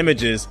in these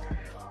images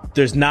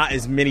there's not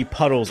as many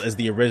puddles as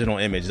the original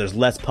image. There's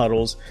less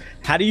puddles.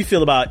 How do you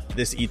feel about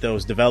this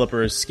ethos?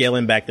 Developers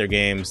scaling back their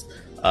games,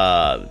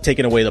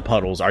 taking away the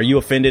puddles. Are you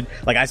offended?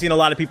 Like, I've seen a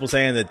lot of people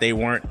saying that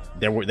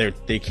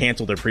they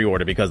canceled their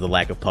pre-order because of the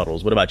lack of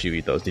puddles. What about you,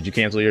 Ethos? Did you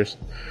cancel yours?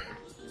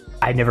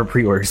 I never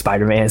pre-ordered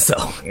Spider-Man, so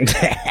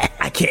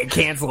I can't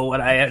cancel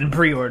what I hadn't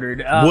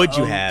pre-ordered. Would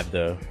you have,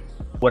 though?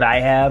 Would I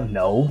have?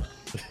 No.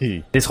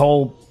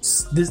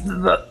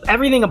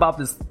 Everything about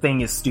this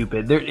thing is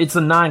stupid. It's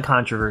a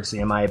non-controversy,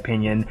 in my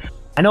opinion.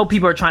 I know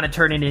people are trying to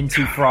turn it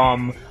into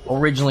from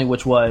originally,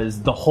 which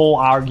was the whole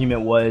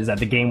argument was that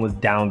the game was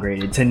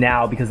downgraded, to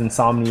now, because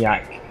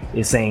Insomniac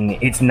is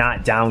saying it's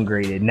not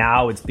downgraded.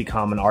 Now it's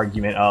become an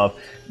argument of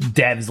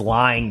devs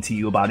lying to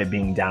you about it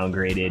being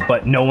downgraded,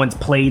 but no one's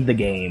played the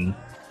game.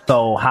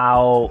 So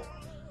how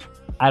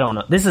I don't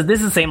know. This is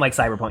the same like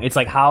Cyberpunk. It's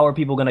like, how are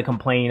people going to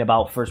complain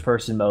about first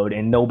person mode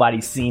and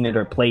nobody's seen it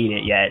or played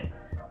it yet?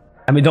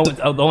 I mean,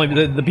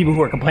 the people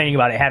who are complaining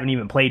about it haven't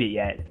even played it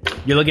yet.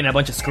 You're looking at a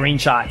bunch of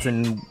screenshots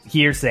and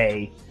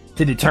hearsay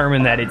to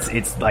determine that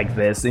it's like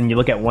this, and you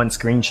look at one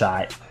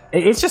screenshot.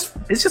 It's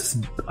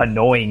just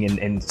annoying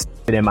and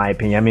stupid, in my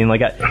opinion. I mean,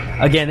 like,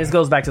 again, this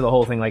goes back to the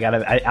whole thing. Like,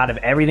 out of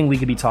everything we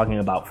could be talking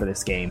about for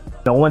this game,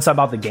 no one's talking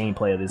about the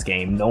gameplay of this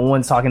game. No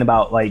one's talking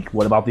about, like,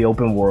 what about the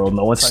open world?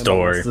 No one's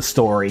talking about the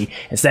story.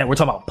 Instead, we're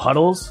talking about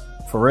puddles.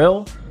 For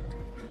real?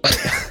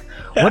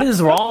 What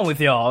is wrong with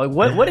y'all?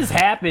 What has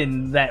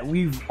happened that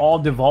we've all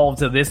devolved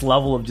to this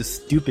level of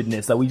just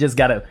stupidness that we just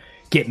gotta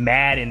get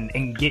mad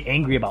and get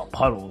angry about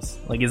puddles?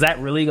 Like, is that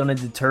really going to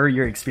deter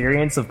your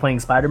experience of playing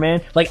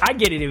Spider-Man? Like, I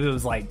get it if it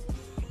was like,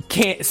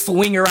 can't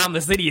swing around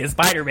the city as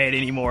Spider-Man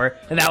anymore,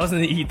 and that was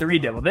in the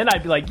E3 demo. Then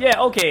I'd be like,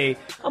 yeah, okay,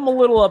 I'm a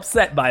little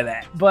upset by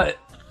that. But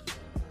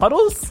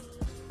puddles?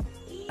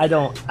 I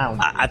don't.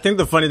 I think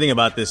the funny thing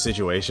about this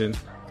situation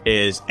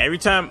is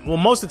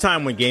most of the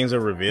time when games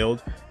are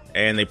revealed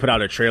and they put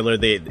out a trailer,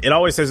 it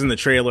always says in the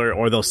trailer,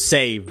 or they'll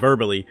say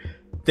verbally,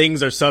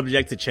 things are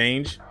subject to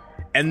change.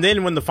 And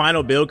then when the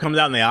final build comes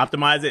out and they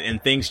optimize it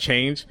and things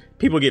change,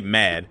 people get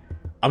mad.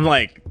 I'm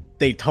like,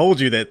 they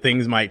told you that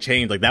things might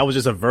change. Like, that was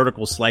just a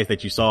vertical slice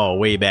that you saw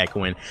way back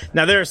when.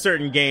 Now, there are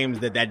certain games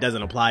that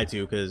doesn't apply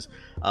to, because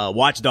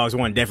Watch Dogs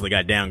 1 definitely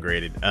got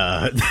downgraded.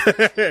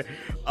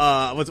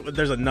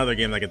 There's another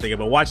game I can think of,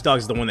 but Watch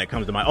Dogs is the one that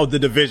comes to mind. Oh, The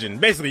Division.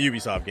 Basically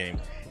Ubisoft games.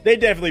 They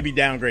definitely be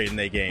downgrading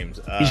their games.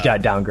 He's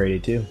got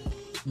downgraded too.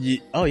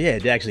 It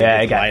actually.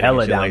 Yeah, it got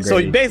hella downgraded.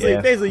 So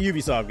basically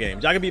Ubisoft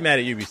games. I can be mad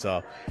at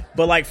Ubisoft,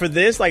 but like for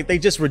this, like they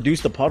just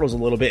reduced the puddles a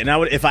little bit.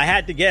 And if I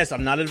had to guess,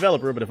 I'm not a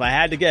developer, but if I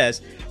had to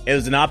guess, it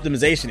was an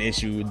optimization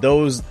issue.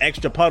 Those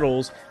extra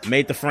puddles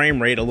made the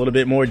frame rate a little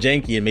bit more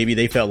janky, and maybe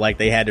they felt like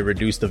they had to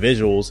reduce the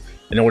visuals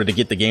in order to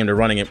get the game to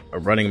running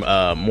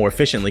more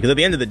efficiently. Because at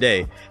the end of the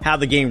day, how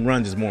the game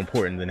runs is more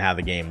important than how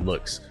the game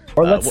looks.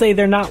 Or let's say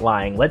they're not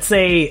lying. Let's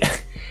say.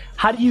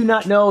 How do you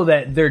not know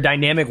that their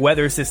dynamic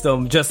weather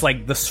system, just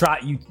like the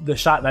shot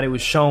that it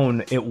was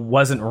shown, it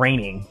wasn't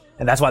raining,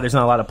 and that's why there's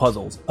not a lot of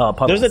puddles.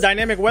 There's a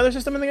dynamic weather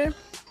system in the game?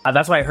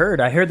 That's what I heard.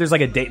 I heard there's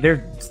like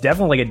there's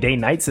definitely like a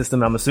day-night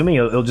system. I'm assuming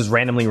it'll just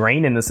randomly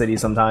rain in the city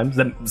sometimes.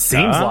 That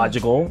seems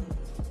logical.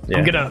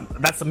 Yeah.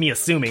 That's me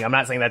assuming. I'm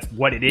not saying that's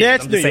what it is. Yeah,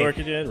 it's New York.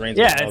 It rains.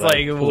 Yeah, it's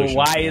like, well,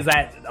 why is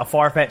that a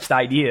far-fetched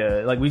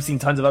idea? Like, we've seen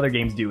tons of other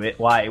games do it.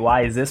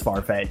 Why is this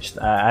far-fetched?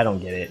 I don't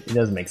get it. It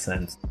doesn't make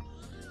sense.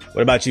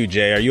 What about you,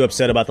 Jay? Are you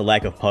upset about the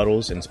lack of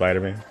puddles in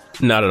Spider-Man?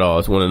 Not at all.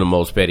 It's one of the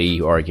most petty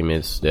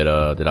arguments that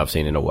I've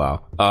seen in a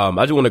while. I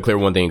just want to clear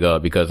one thing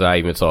up, because I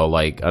even saw,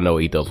 like, I know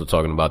Ethos was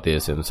talking about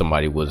this, and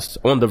somebody was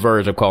on the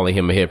verge of calling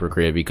him a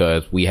hypocrite,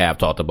 because we have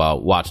talked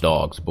about Watch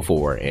Dogs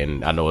before,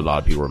 and I know a lot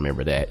of people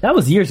remember that. That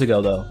was years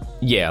ago, though.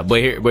 Yeah,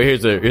 but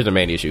here's the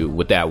main issue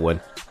with that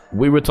one.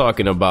 We were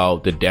talking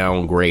about the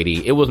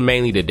downgrading. It was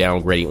mainly the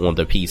downgrading on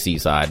the PC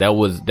side. That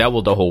was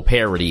the whole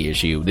parity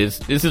issue. This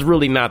is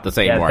really not the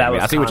same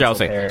argument. I see what y'all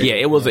saying. Parity. Yeah,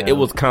 it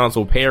was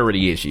console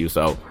parity issue.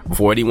 So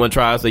before anyone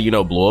tries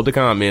to blow up the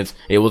comments,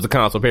 it was a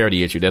console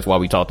parity issue. That's why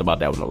we talked about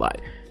that one a lot.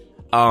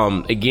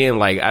 Again,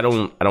 like I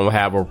don't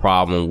have a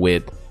problem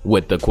with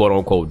the quote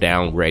unquote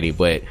downgrading,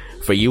 but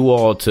for you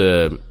all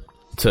to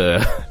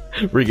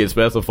freaking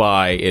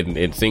specify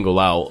and single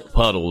out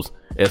puddles.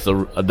 It's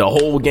the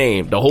whole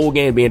game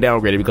being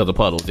downgraded because of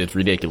puddles. It's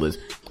ridiculous.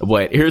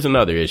 But here's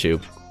another issue.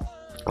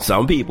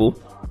 Some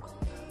people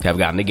have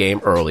gotten the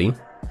game early.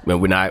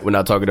 We're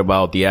not talking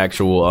about the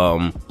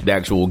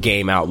actual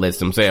game outlets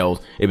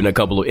themselves. Even a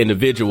couple of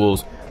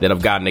individuals that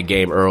have gotten the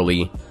game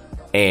early,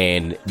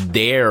 and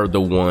they're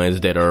the ones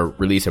that are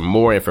releasing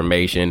more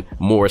information,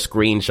 more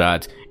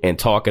screenshots, and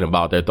talking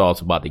about their thoughts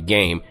about the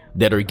game,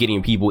 that are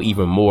getting people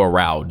even more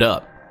riled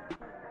up.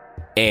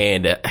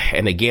 And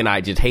again,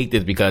 I just hate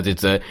this because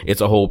it's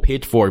a whole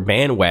pitchfork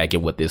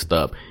bandwagon with this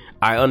stuff.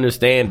 I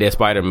understand that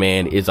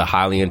Spider-Man is a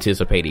highly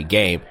anticipated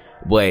game,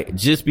 but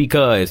just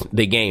because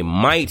the game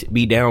might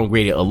be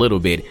downgraded a little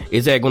bit,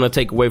 is that going to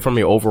take away from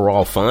your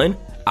overall fun?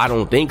 I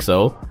don't think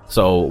so.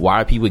 So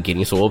why are people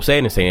getting so upset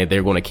and saying that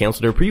they're going to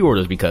cancel their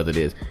pre-orders because of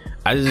this?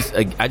 I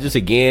just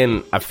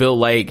again, I feel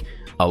like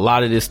a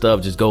lot of this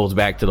stuff just goes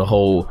back to the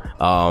whole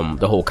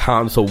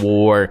console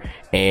war,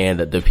 and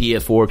the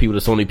PS4 people, the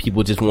Sony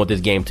people just want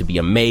this game to be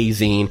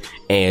amazing.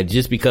 And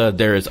just because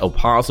there's a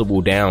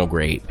possible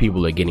downgrade,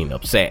 people are getting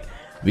upset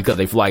because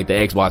they feel like the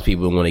Xbox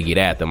people want to get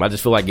at them. I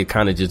just feel like it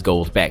kind of just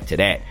goes back to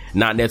that.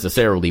 Not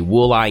necessarily,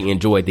 will I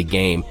enjoy the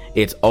game?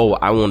 It's,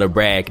 I want to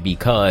brag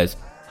because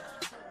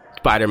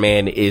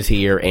Spider-Man is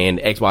here and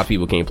Xbox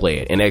people can't play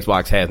it, and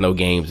Xbox has no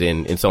games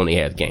and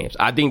Sony has games.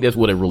 I think that's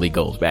what it really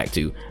goes back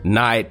to,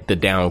 not the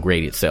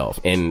downgrade itself.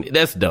 And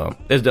that's dumb.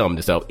 That's dumb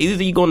itself.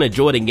 Either you're going to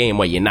enjoy the game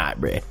or you're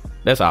not, bruh.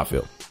 That's how I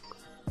feel.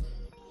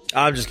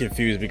 I'm just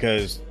confused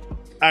because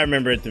I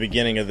remember at the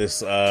beginning of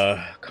this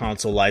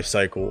console life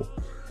cycle,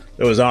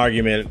 there was an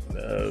argument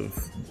of,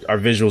 are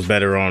visuals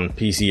better on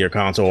PC or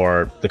console,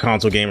 or the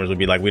console gamers would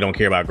be like, we don't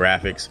care about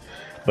graphics.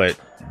 but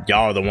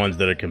y'all are the ones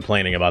that are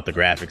complaining about the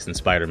graphics in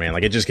Spider-Man.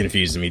 Like, it just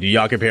confuses me. Do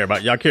y'all care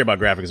about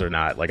graphics or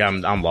not? Like,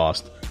 I'm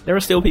lost. There are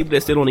still people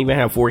that still don't even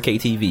have 4K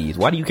TVs.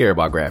 Why do you care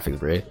about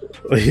graphics, Red?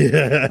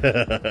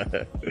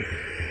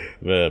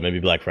 Maybe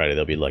Black Friday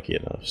they'll be lucky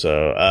enough.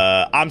 So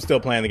I'm still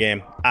playing the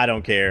game. I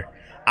don't care.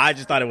 I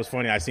just thought it was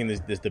funny. I seen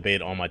this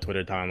debate on my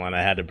Twitter timeline.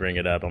 I had to bring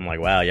it up. I'm like,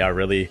 wow, y'all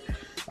really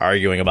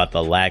arguing about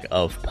the lack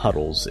of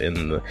puddles in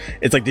the...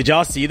 It's like, did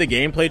y'all see the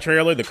gameplay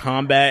trailer, the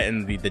combat,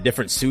 and the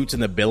different suits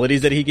and the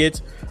abilities that he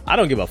gets? I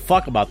don't give a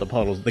fuck about the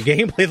puddles. The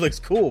gameplay looks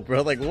cool,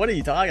 bro. Like, what are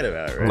you talking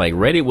about? Right? Like,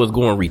 Reddit was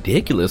going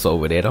ridiculous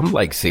over that. I'm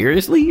like,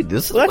 seriously?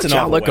 This is what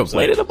y'all are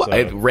complaining about?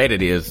 So.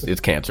 Reddit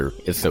it's cancer.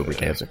 It's super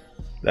cancer.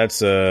 That's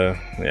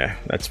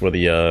that's where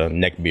the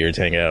neckbeards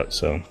hang out,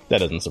 so that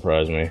doesn't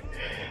surprise me.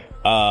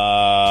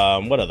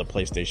 What other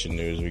PlayStation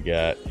news we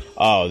got?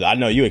 Oh, I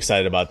know you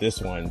excited about this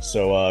one.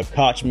 So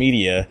Koch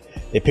Media,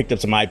 they picked up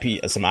some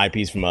IPs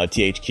from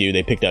THQ.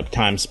 They picked up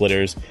Time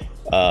Splitters,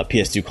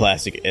 PS2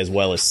 Classic, as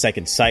well as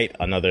Second Sight,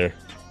 another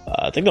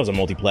I think that was a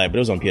multiplayer, but it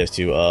was on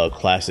PS2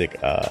 Classic.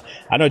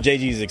 I know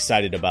JG's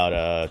excited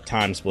about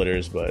Time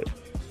Splitters, but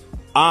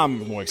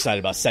I'm more excited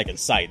about Second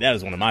Sight. That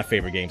is one of my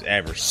favorite games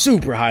ever.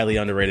 Super highly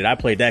underrated. I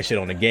played that shit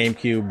on the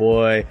GameCube,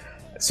 boy.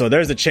 So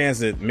there's a chance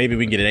that maybe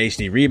we can get an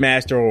HD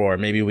remaster, or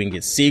maybe we can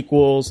get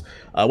sequels.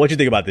 What you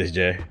think about this,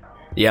 Jay?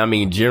 Yeah, I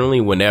mean, generally,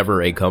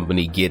 whenever a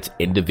company gets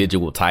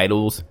individual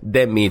titles,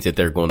 that means that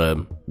they're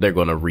gonna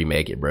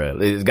remake it, bro.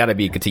 It's got to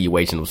be a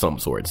continuation of some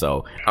sort.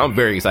 So I'm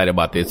very excited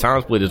about this.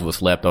 Time Splitters was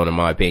slept on, in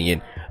my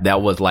opinion.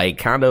 That was like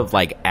kind of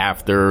like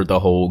after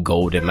the whole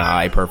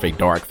GoldenEye Perfect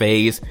Dark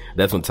phase.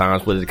 That's when Time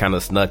Splitters kind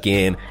of snuck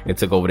in and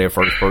took over their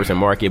first person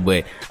market.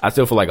 But I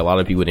still feel like a lot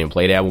of people didn't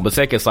play that one. But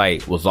Second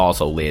Sight was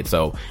also lit.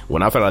 So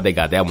when I found out they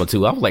got that one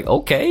too, I was like,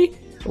 okay,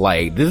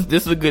 like this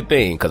is a good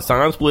thing, because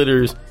Time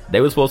Splitters,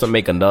 they were supposed to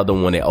make another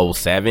one in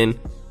 2007,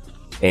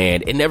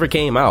 and it never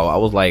came out. I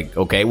was like,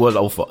 okay, it was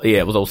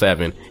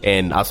 2007,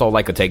 and I saw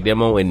like a tech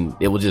demo, and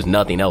it was just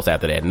nothing else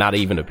after that, not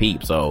even a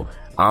peep. So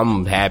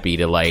I'm happy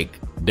that like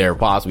they're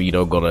possibly,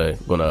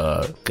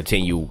 gonna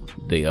continue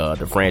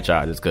the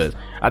franchises, because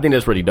I think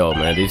that's pretty dope,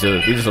 man. These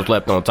are some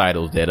slept on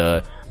titles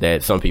that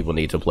some people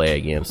need to play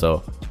again.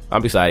 So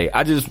I'm excited.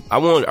 I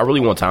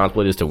really want Time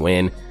Splitters to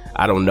win.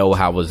 I don't know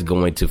how it's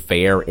going to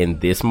fare in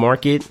this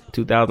market,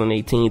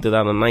 2018,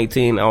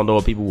 2019. I don't know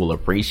if people will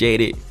appreciate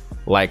it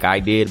like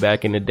I did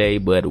back in the day,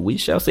 but we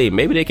shall see.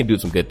 Maybe they can do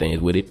some good things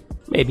with it.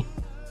 Maybe.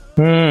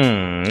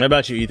 How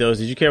about you, Ethos?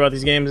 Did you care about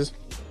these games?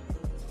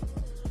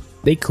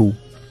 They cool.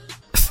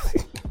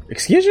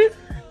 Excuse you?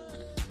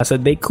 I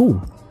said they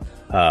cool.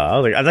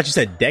 I thought you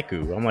said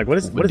Deku. I'm like, what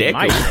is Deku? What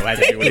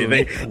do you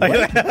think?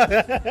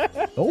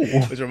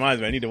 Which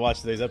reminds me, I need to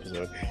watch today's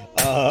episode.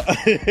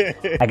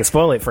 I can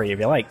spoil it for you if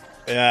you like.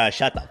 Yeah,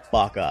 shut the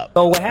fuck up.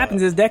 So what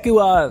happens is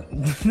Deku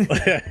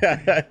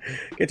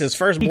gets his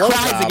first he blow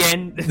cries job.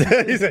 again.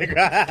 He's like,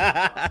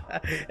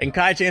 and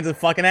Kai-chan's a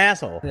fucking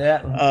asshole.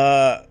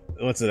 Yeah.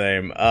 What's the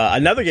name?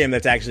 Another game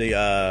that's actually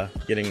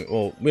getting...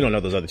 Well, we don't know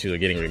those other two are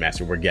getting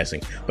remastered. We're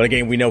guessing. But a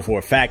game we know for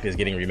a fact is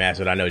getting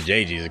remastered. I know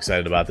JG is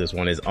excited about this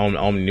one. Is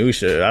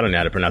Onimusha. I don't know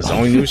how to pronounce it.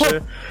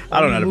 Onimusha?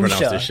 I don't know how to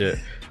pronounce this shit.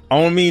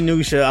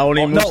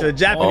 Onimusha.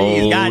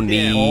 Japanese.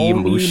 Goddamn.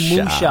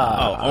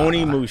 Onimusha. Oh,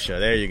 Onimusha.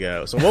 There you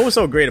go. So what was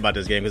so great about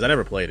this game? Because I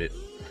never played it.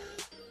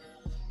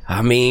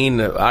 I mean,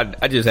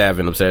 I just have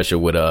an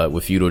obsession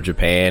with feudal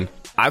Japan.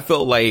 I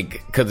feel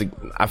like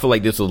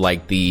this was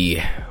like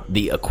the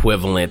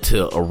equivalent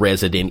to a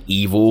Resident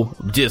Evil,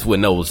 just with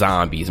no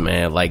zombies,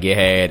 man. Like it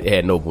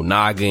had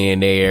Nobunaga in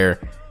there,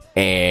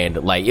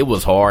 and like it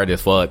was hard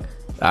as fuck.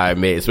 I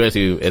admit,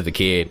 especially as a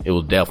kid, it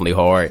was definitely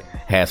hard.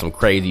 Had some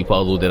crazy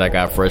puzzles that I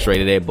got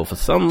frustrated at, but for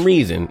some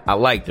reason, I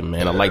liked them,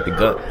 man. I like the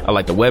gun. I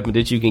like the weapon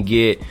that you can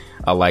get.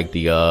 I like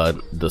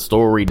the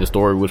story. The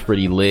story was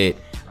pretty lit.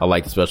 I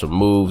like the special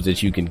moves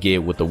that you can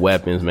get with the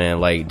weapons,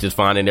 man. Like just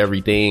finding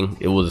everything.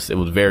 It was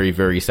very,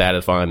 very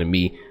satisfying to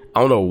me.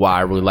 I don't know why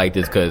I really like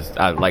this, because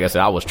like I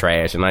said, I was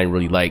trash and I didn't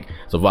really like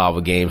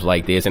survival games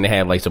like this, and it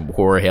had like some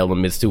horror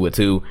elements to it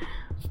too.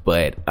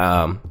 But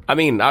I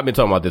mean, I've been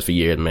talking about this for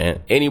years,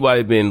 man.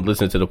 Anybody been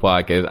listening to the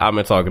podcast, I've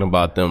been talking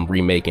about them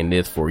remaking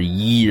this for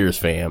years,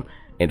 fam.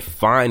 And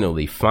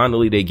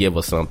finally they give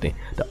us something.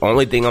 The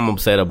only thing I'm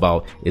upset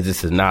about is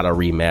this is not a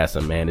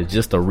remaster, man. It's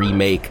just a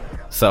remake.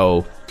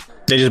 So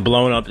they just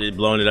blown it up to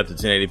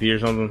 1080p or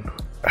something?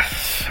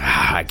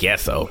 I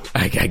guess so.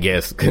 I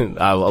guess.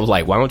 I was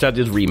like, why don't y'all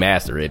just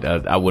remaster it?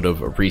 I would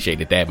have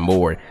appreciated that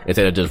more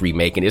instead of just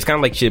remaking it. It's kind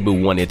of like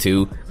Shibu 1 and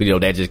 2.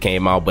 That just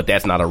came out, but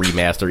that's not a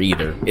remaster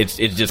either. It's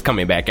just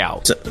coming back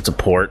out. It's a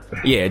port.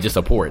 Yeah, just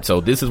a port.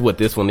 So this is what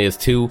this one is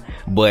too.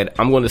 But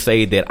I'm going to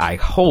say that I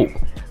hope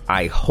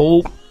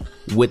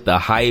with the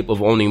hype of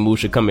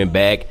Onimusha coming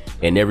back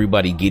and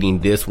everybody getting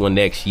this one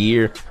next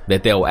year,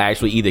 that they'll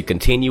actually either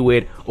continue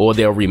it or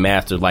they'll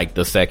remaster like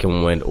the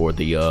second one or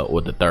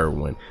the third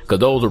one, because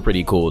those are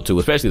pretty cool too,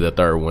 especially the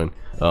third one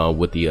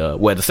with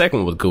the second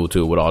one was cool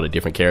too with all the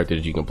different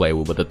characters you can play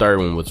with, but the third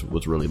one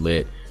was really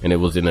lit, and it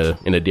was in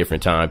a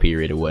different time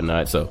period and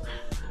whatnot. So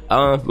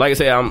Like I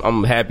said,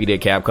 I'm happy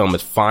that Capcom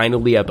is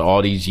finally, after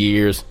all these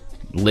years,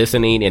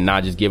 listening and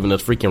not just giving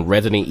us freaking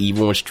Resident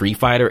Evil and Street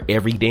Fighter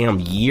every damn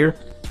year.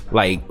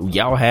 Like,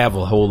 y'all have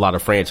a whole lot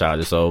of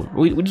franchises, so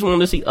we just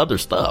want to see other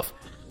stuff.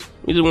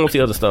 We just want to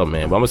see other stuff,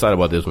 man. But I'm excited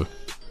about this one.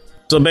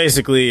 So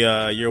basically,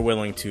 you're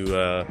willing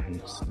to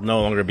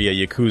no longer be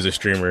a Yakuza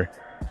streamer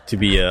to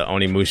be a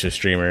Onimusha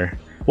streamer.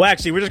 Well,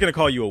 actually, we're just going to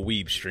call you a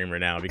weeb streamer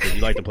now because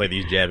you like to play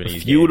these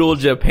Japanese Feudal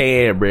games.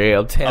 Japan, bro.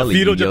 I'm telling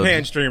you. A Feudal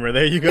Japan streamer.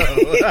 There you go.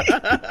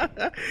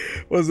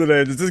 What's the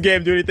name? Does this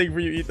game do anything for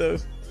you,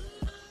 Ethos?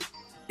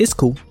 It's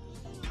cool.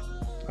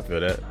 I feel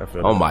that.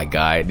 Oh my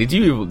god! Did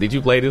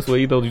you play this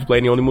way though? Did you play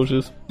any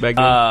Onimushas back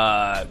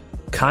then?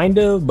 Kind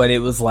of, but it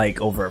was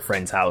like over a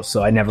friend's house,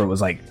 so I never was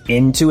like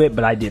into it.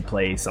 But I did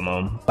play some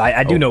of them.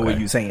 I do know what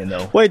you're saying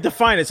though. Wait,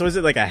 define it. So is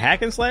it like a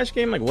hack and slash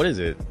game? Like what is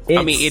it?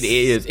 I mean, it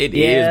is,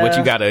 but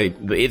you gotta.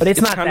 But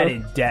it's not that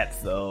in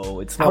depth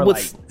though. It's more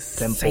like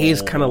simple. Say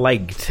it's kind of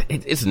like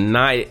it's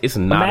not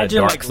Imagine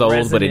a Dark like Souls,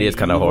 Resident but it is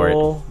kind of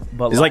hard.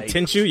 But it's like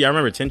Tenchu. Y'all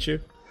remember Tenchu?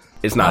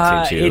 It's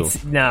not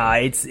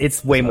Tenchu.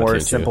 It's way more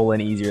Tenchu. simple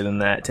and easier than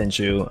that,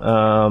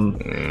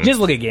 Tenchu. Just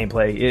look at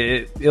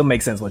gameplay. It'll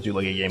make sense once you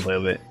look at gameplay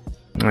of it.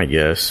 I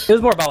guess. It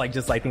was more about like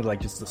just like things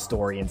like just the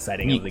story and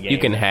setting of the game. You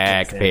can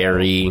hack,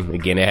 parry.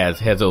 Again, it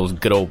has those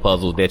good old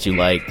puzzles that you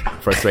like,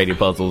 frustrating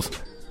puzzles.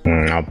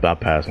 I'll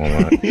pass on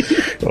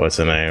that. What's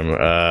the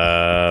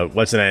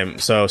name?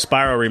 So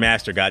Spyro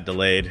Remaster got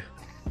delayed.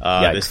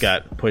 This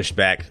got pushed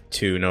back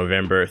to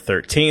November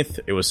 13th.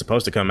 It was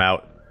supposed to come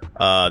out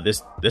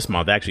this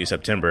month, actually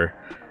September.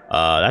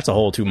 That's a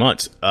whole 2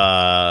 months.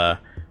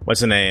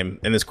 What's the name?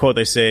 In this quote,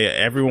 they say,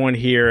 everyone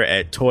here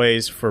at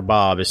Toys for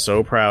Bob is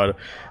so proud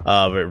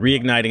of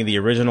reigniting the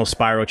original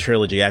Spyro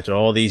trilogy after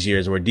all these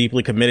years. We're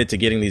deeply committed to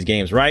getting these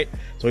games right.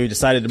 So we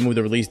decided to move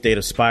the release date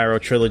of Spyro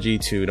trilogy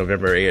to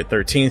November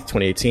 13th,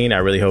 2018. I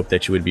really hope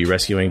that you would be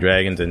rescuing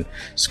dragons and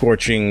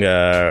scorching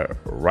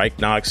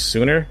Reiknox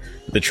sooner.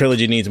 The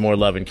trilogy needs more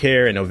love and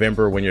care. In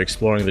November, when you're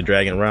exploring the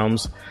Dragon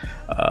Realms,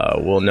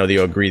 we'll know that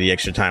you'll agree the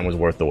extra time was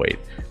worth the wait.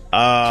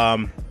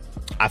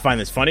 I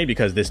find this funny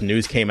because this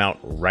news came out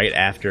right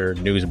after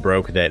news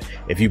broke that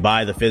if you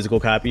buy the physical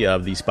copy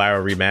of the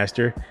Spyro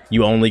Remaster,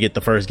 you only get the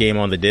first game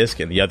on the disc,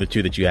 and the other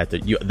two that you have to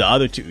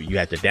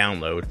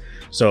download.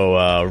 So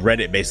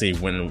Reddit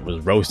basically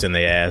was roasting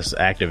their ass,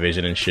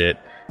 Activision and shit.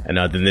 And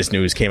then this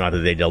news came out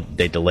that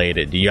they delayed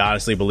it. Do you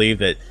honestly believe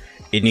that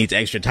it needs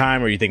extra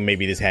time, or you think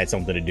maybe this had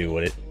something to do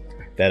with it?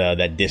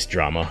 That disc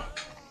drama.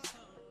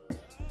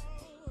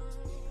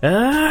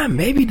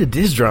 Maybe the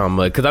disc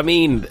drama, because I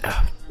mean,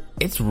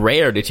 it's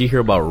rare that you hear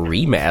about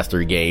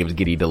remaster games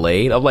getting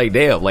delayed. I'm like,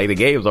 damn, like the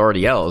game's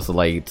already out, so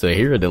like to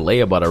hear a delay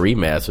about a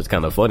remaster is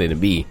kind of funny to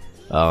me.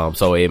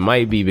 So it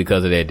might be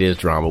because of that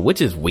disc drama, which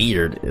is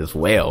weird as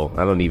well.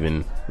 I didn't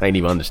even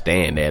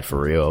understand that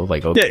for real. I was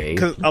like, okay,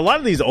 because a lot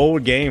of these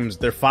old games,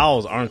 their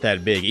files aren't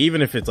that big,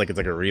 even if it's like a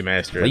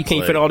remaster. Well, you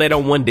can't fit all that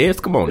on one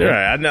disc. Come on, man.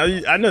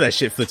 Right? I know that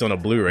shit fits on a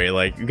Blu-ray.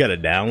 Like you gotta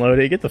download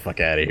it. Get the fuck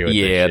out of here.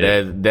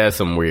 With that's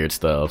some weird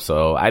stuff.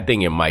 So I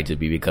think it might just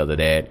be because of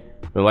that.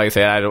 But like I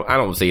said, I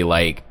don't see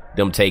like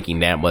them taking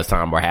that much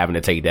time or having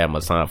to take that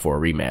much time for a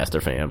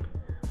remaster, fam.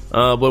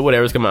 But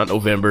whatever's coming out in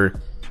November,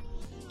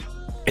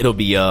 it'll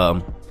be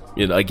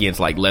against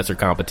like lesser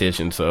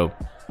competition, so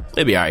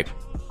it'll be alright.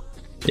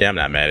 Yeah, I'm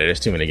not mad at it. There's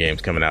too many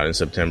games coming out in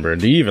September.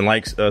 Do you even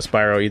like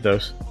Spyro,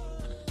 Ethos?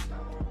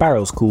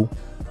 Spyro's cool.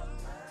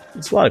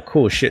 It's a lot of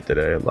cool shit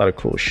today. A lot of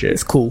cool shit.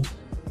 It's cool.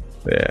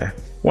 Yeah.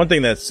 One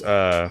thing that's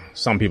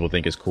some people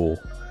think is cool.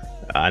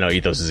 I know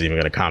Ethos is even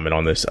going to comment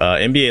on this.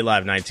 NBA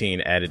Live 19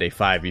 added a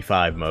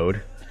 5v5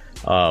 mode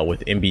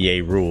with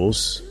NBA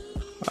rules.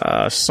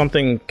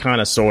 Something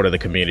kind of sort of the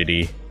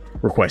community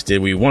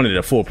requested. We wanted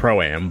a full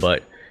pro-am,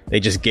 but they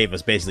just gave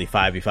us basically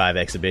 5v5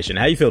 exhibition.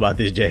 How you feel about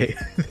this, Jay?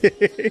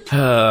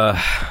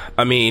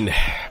 I mean,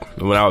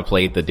 when I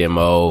played the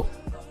demo,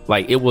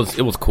 like it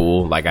was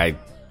cool. Like I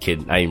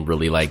didn't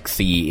really like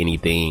see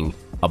anything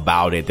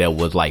about it that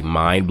was like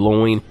mind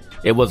blowing.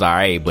 It was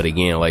alright, but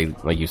again,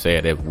 like you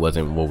said, it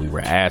wasn't what we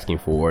were asking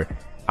for.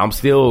 I'm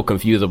still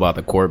confused about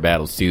the court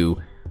battles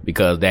too,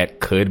 because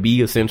that could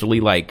be essentially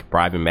like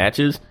private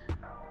matches,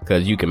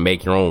 because you can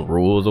make your own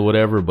rules or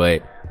whatever,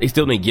 but they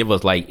still didn't give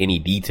us like any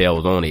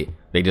details on it.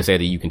 They just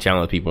said that you can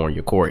challenge people on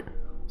your court.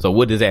 So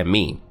what does that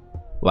mean?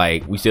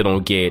 Like, we still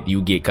don't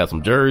get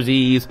custom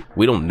jerseys.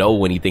 We don't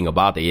know anything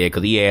about that yet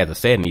because he hasn't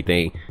said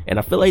anything, and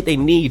I feel like they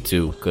need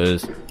to,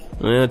 because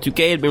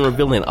 2K has been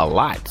revealing a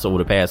lot over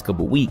the past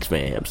couple weeks,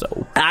 fam.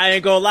 So I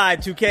ain't gonna lie,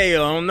 2K, I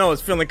don't know,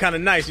 it's feeling kind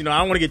of nice. I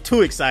don't want to get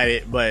too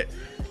excited, but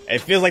it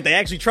feels like they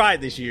actually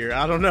tried this year.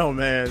 I don't know,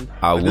 man.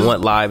 I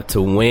want Live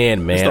to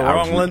win, man.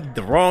 It's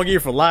the wrong year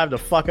for Live to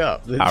fuck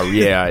up.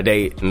 Yeah,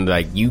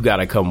 you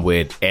gotta come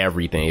with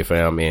everything,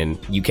 fam. And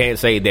you can't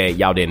say that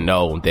y'all didn't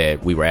know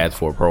that we were asked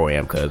for a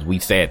pro-am, because we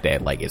said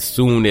that like as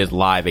soon as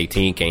Live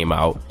 18 came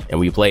out and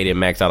we played it,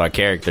 maxed out our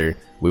character,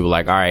 we were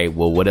like, all right,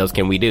 well, what else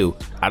can we do?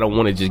 I don't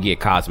want to just get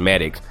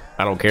cosmetics.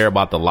 I don't care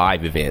about the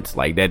live events.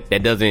 Like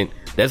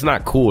that's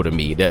not cool to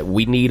me. That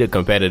we need a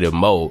competitive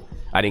mode.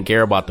 I didn't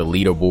care about the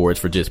leaderboards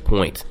for just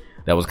points.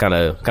 That was kind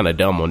of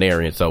dumb on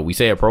their end. So we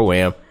said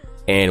pro-am,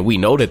 and we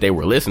know that they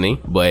were listening,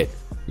 but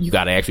you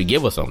got to actually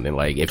give us something.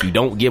 Like, if you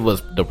don't give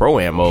us the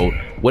pro-am mode,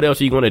 what else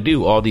are you going to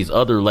do? All these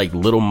other like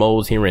little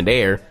modes here and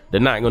there,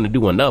 they're not going to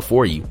do enough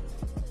for you.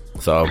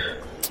 So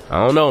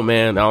I don't know,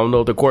 man. I don't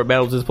know if the court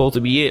battles is supposed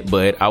to be it,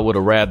 but I would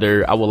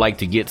like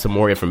to get some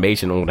more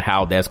information on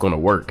how that's going to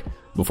work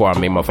before I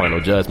make my final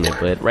judgment.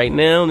 But right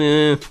now,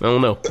 I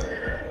don't know.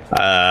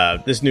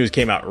 This news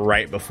came out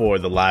right before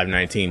the Live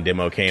 19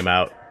 demo came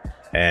out,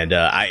 and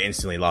I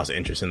instantly lost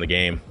interest in the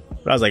game.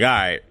 But I was like, all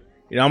right,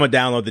 I'm gonna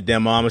download the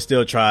demo. I'm gonna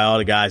still try. All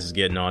the guys is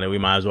getting on it. We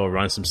might as well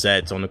run some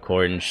sets on the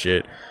court and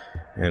shit.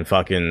 And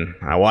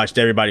I watched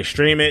everybody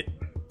stream it.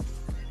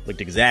 Looked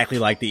exactly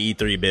like the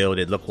E3 build.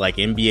 It looked like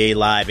NBA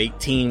Live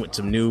 18 with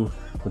some new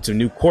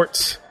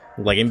courts.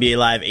 Looked like NBA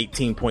Live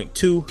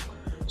 18.2.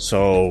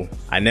 So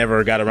I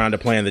never got around to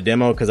playing the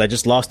demo because I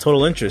just lost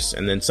total interest.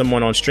 And then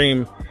someone on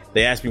stream,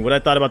 they asked me what I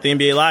thought about the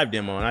NBA Live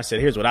demo, and I said,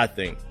 here's what I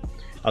think.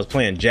 I was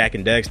playing Jack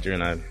and Dexter,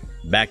 and I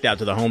backed out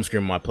to the home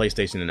screen on my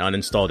PlayStation and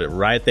uninstalled it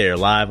right there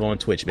live on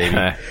Twitch,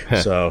 baby.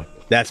 So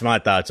that's my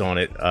thoughts on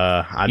it.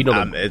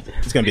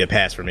 It's gonna be a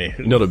pass for me.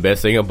 You know the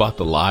best thing about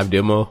the live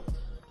demo?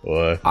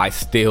 What? I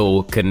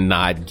still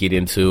cannot get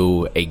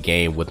into a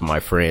game with my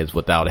friends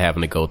without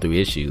having to go through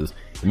issues.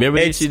 Remember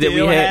the issue that we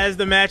had? It still has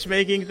the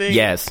matchmaking thing?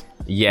 Yes.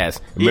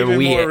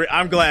 Remember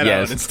I'm glad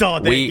I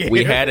uninstalled that game.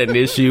 We had an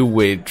issue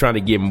with trying to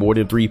get more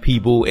than 3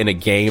 people in a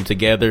game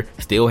together.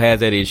 Still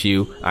has that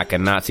issue. I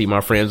cannot see my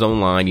friends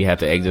online. You have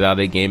to exit out of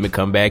the game and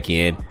come back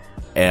in.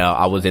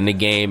 I was in the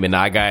game and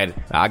I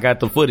got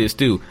the footage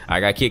too. I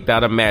got kicked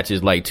out of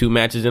matches, like 2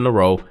 matches in a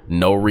row.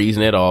 No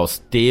reason at all.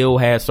 Still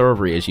had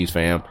server issues,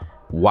 fam.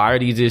 Why are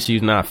these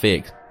issues not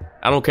fixed?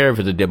 I don't care if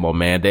it's a demo,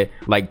 man. That,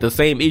 like, the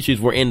same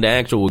issues were in the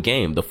actual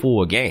game, the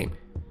full game.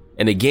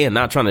 And again,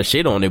 not trying to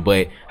shit on it,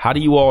 but how do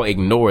you all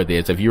ignore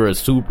this if you're a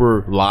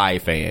super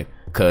live fan?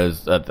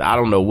 Because I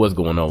don't know what's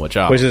going on with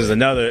y'all. Which is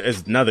another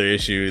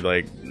issue,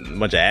 like a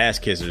bunch of ass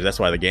kissers. That's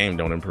why the game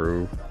don't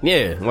improve.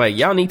 Yeah, like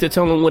y'all need to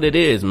tell them what it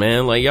is,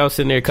 man. Like y'all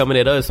sitting there coming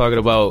at us talking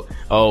about,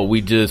 oh,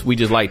 we just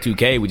like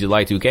 2K, we just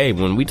like 2K.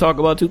 When we talk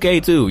about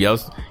 2K too, y'all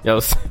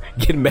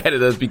getting mad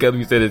at us because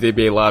we said it's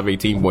NBA Live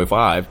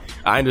 18.5.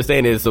 I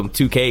understand that some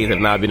 2Ks have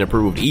not been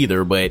improved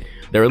either, but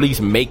they're at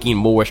least making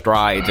more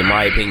strides, in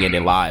my opinion,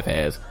 than Live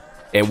has.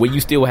 And when you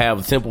still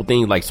have simple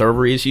things like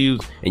server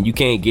issues and you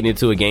can't get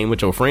into a game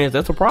with your friends,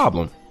 that's a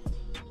problem.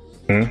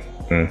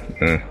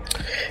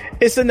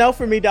 It's a no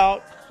for me,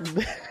 dog.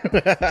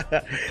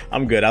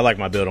 I'm good. I like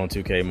my build on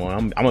 2K more.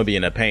 I'm gonna be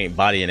in the paint,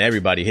 bodying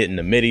everybody, hitting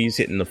the middies,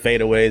 hitting the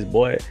fadeaways,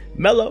 boy.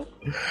 Mellow.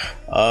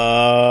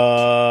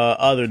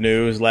 Other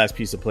news, last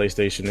piece of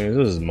PlayStation news.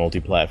 This is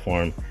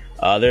multi-platform.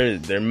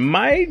 There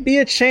might be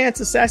a chance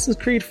Assassin's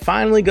Creed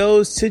finally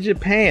goes to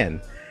Japan.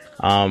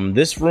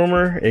 This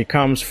rumor, it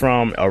comes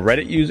from a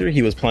Reddit user.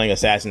 He was playing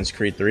Assassin's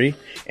Creed 3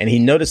 and he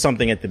noticed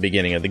something at the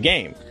beginning of the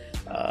game.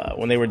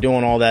 When they were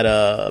doing all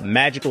that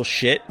magical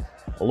shit,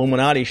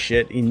 Illuminati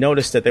shit, he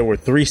noticed that there were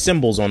 3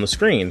 symbols on the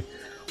screen.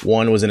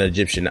 One was an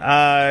Egyptian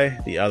eye,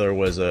 the other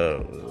was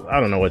I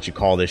don't know what you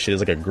call this shit,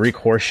 it's like a Greek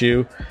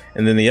horseshoe,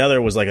 and then the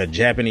other was like a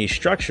Japanese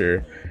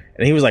structure.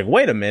 And he was like,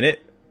 wait a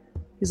minute.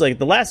 He's like,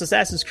 the last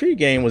Assassin's Creed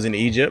game was in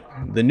Egypt,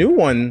 the new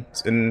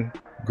one's in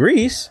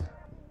Greece,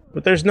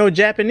 but there's no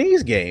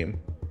Japanese game.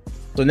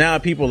 So now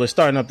people are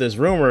starting up this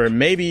rumor, and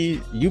maybe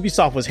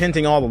Ubisoft was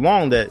hinting all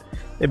along that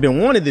they've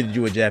been wanting to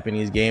do a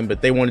Japanese game,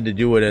 but they wanted to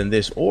do it in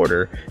this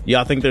order. Do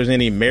y'all think there's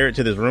any merit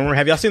to this rumor?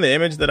 Have y'all seen the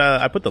image that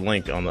I put the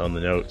link on the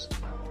notes?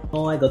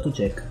 Oh, I got to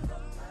check.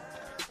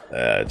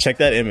 Check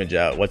that image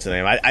out. What's the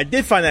name? I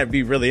did find that to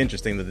be really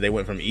interesting that they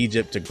went from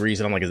Egypt to Greece,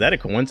 and I'm like, is that a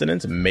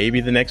coincidence?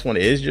 Maybe the next one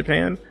is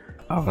Japan?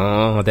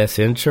 Oh, that's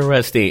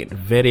interesting.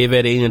 Very,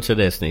 very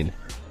interesting.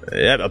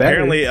 Yeah,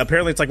 apparently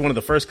it's like one of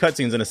the first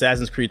cutscenes in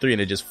Assassin's Creed 3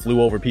 and it just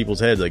flew over people's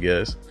heads, I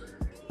guess.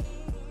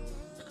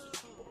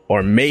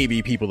 Or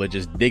maybe people are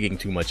just digging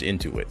too much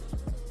into it.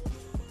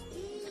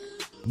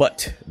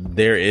 But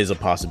there is a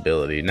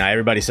possibility. Now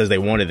everybody says they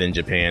want it in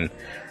Japan.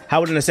 How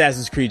would an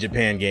Assassin's Creed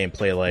Japan game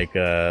play like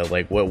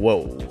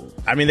what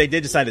I mean, they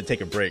did decide to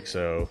take a break,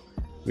 so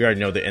we already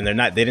know that, and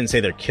they didn't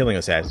say they're killing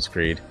Assassin's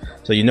Creed.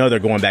 So they're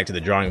going back to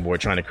the drawing board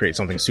trying to create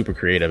something super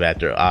creative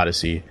after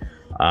Odyssey.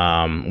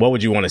 What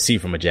would you want to see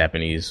from a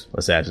Japanese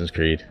Assassin's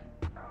Creed?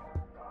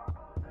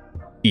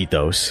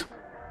 Ethos.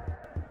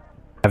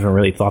 I haven't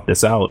really thought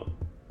this out.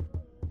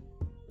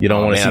 You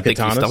don't want to see I think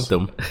you katanas? stumped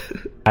them.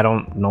 I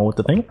don't know what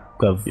to think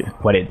of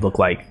what it looked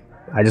like.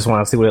 I just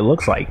want to see what it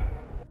looks like.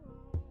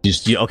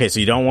 Okay, so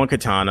you don't want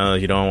katana,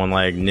 you don't want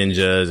like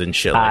ninjas and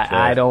shit like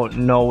that. I don't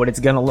know what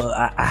it's gonna look.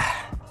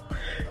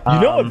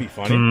 You know what'd be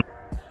funny?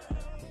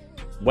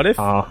 What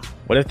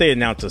if they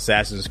announced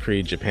Assassin's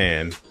Creed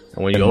Japan,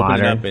 and when you open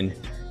it up and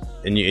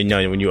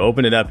when you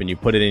open it up and you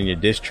put it in your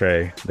disc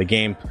tray, the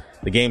game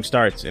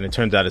starts and it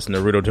turns out it's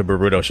Naruto to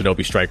Boruto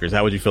Shinobi Strikers.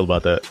 How would you feel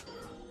about that?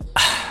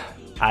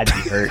 I'd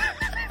be hurt.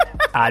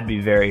 I'd be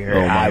very hurt.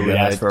 Oh my I would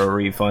God. ask for a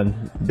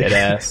refund. Dead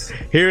ass.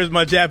 Here's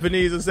my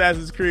Japanese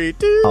Assassin's Creed.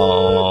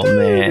 Oh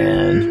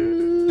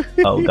man.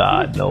 Oh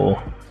God,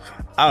 no.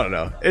 I don't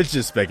know. It's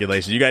just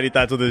speculation. You got any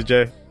thoughts on this,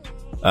 Jay?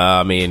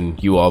 I mean,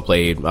 you all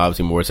played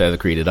obviously more Assassin's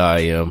Creed than I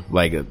am.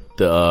 Like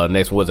the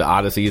next was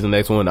Odyssey is the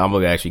next one. I'm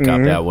gonna actually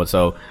cop that one.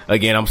 So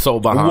again, I'm so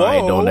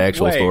behind on the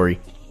actual story.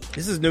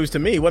 This is news to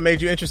me. What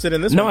made you interested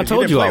in this No, one? I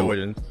told you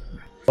I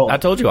I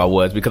told you I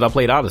was because I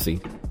played Odyssey.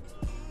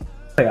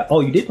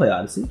 Oh, you did play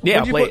Odyssey? Yeah,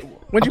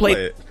 When'd you play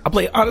it? I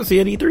played Odyssey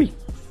at E3.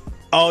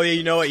 Oh, yeah,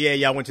 you know what? Yeah,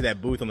 y'all went to that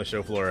booth on the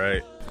show floor,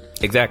 right?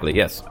 Exactly.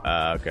 Yes.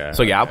 Okay.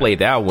 So yeah, I played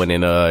that one,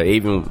 and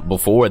even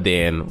before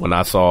then, when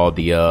I saw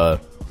the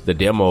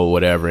demo or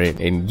whatever,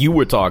 and you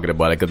were talking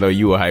about it because I know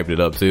you were hyping it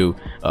up too,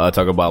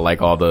 talking about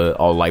like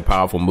all like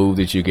powerful moves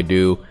that you could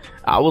do.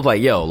 I was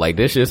like, yo, like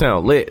this shit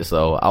sound lit.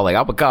 So I was like,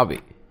 I'm a copy.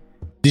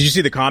 Did you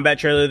see the combat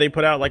trailer they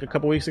put out like a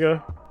couple weeks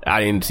ago?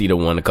 I didn't see the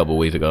one a couple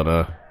weeks ago,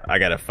 no. I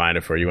gotta find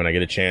it for you when I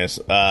get a chance.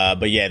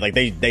 But yeah, like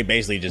they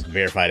basically just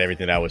verified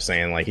everything I was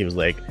saying. Like he was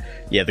like,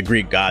 yeah, the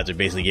Greek gods are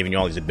basically giving you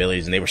all these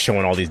abilities, and they were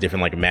showing all these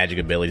different like magic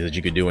abilities that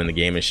you could do in the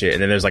game and shit.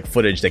 And then there's like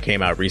footage that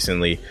came out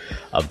recently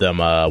of them,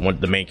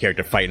 the main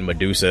character fighting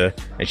Medusa,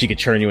 and she could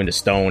turn you into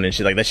stone and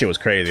shit. Like that shit was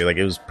crazy. Like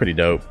it was pretty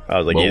dope. I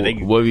was like,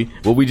 well, yeah,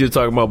 what we just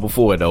talking about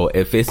before though,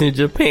 if it's in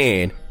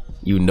Japan,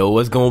 you know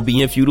it's gonna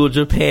be in feudal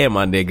Japan,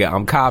 my nigga.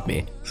 I'm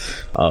copying.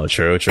 Oh,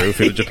 true.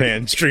 Feudal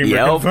Japan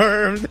streamer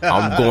confirmed.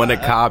 I'm going to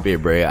copy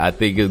it, bro. I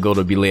think it's going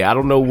to be lit. I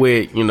don't know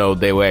what,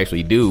 they will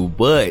actually do,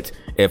 but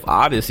if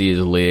Odyssey is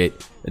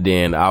lit,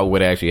 then I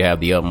would actually have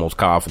the utmost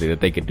confidence that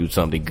they could do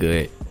something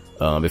good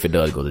if it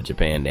does go to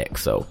Japan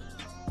next. So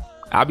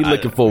I'll be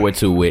looking forward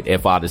to it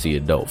if Odyssey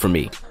is dope for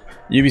me.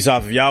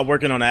 Ubisoft, if y'all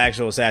working on the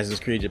actual Assassin's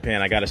Creed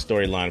Japan, I got a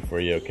storyline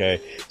for you,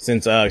 okay?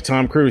 Since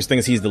Tom Cruise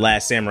thinks he's the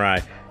last samurai,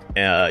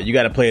 you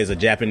got to play as a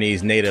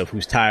Japanese native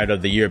who's tired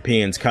of the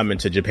Europeans coming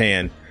to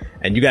Japan,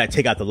 and you got to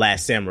take out the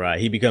last samurai.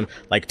 He becomes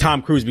like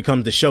Tom Cruise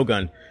becomes the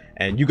shogun,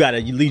 and you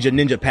lead your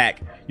ninja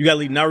pack. You got to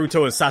lead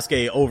Naruto and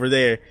Sasuke over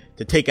there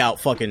to take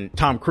out fucking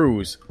Tom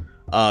Cruise,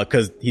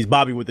 because he's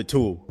Bobby with the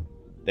tool.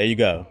 There you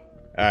go.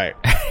 All right.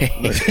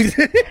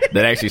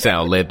 That actually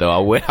sounds lit though.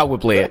 I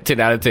would play it. 10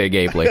 out of 10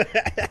 gameplay.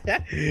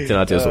 10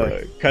 out of 10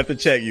 story. Cut the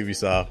check,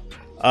 Ubisoft.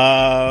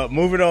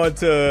 Moving on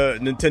to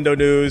Nintendo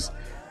news.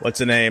 What's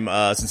the name?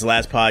 Since the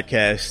last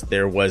podcast,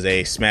 there was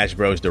a Smash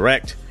Bros.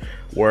 Direct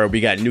where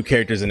we got new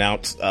characters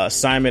announced.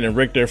 Simon and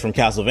Richter from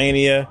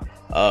Castlevania,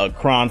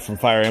 Kron from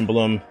Fire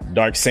Emblem,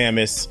 Dark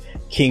Samus,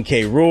 King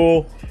K.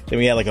 Rool. Then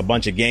we had like a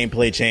bunch of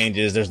gameplay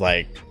changes. There's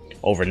like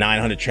over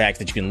 900 tracks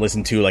that you can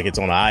listen to, like it's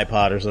on an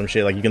iPod or some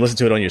shit. Like you can listen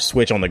to it on your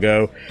Switch on the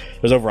go.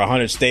 There's over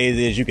 100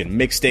 stages. You can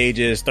mix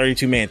stages,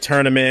 32-man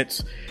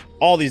tournaments,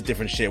 all these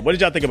different shit. What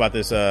did y'all think about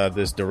this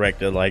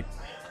Direct? Like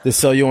this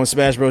sell you on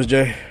Smash Bros,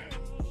 Jay?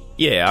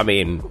 Yeah, I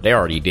mean, they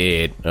already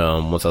did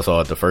once I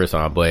saw it the first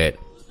time, but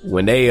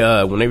when they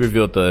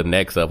revealed the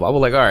next up, I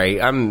was like, all right,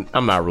 I'm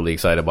not really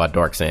excited about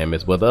Dark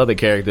Samus, but the other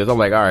characters, I'm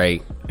like, all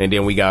right. And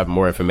then we got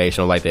more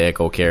information on like the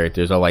Echo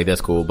characters. I'm like,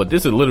 that's cool. But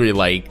this is literally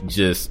like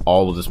just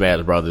all of the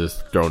Smash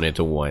Brothers thrown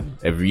into one.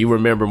 If you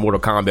remember Mortal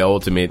Kombat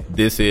Ultimate,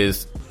 this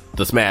is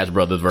the Smash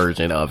Brothers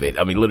version of it.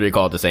 I mean, literally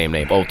called the same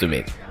name,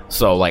 Ultimate.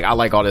 So like, I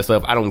like all that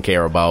stuff. I don't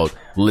care about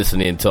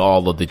listening to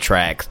all of the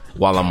tracks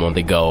while I'm on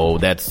the go.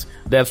 That's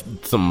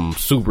some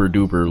super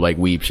duper like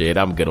weeb shit.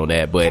 I'm good on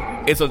that, but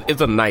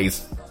it's a nice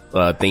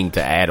thing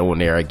to add on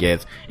there, I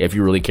guess, if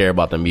you really care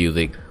about the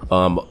music.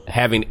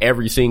 Having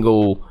every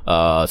single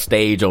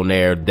stage on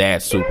there,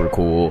 that's super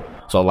cool.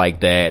 So I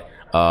like that.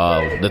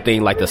 The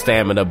thing like the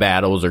stamina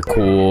battles are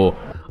cool.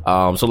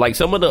 So like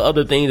some of the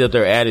other things that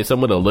they're adding,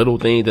 some of the little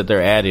things that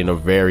they're adding are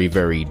very,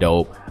 very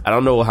dope. I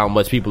don't know how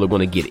much people are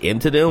going to get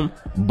into them,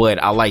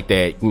 but I like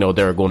that,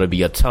 there are going to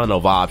be a ton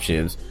of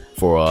options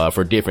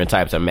for different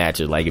types of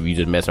matches. Like if you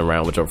just mess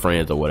around with your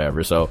friends or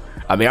whatever. So,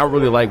 I mean, I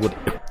really like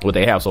what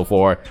they have so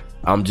far.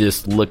 I'm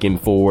just looking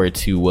forward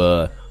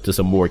to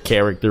some more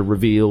character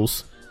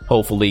reveals,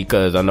 hopefully,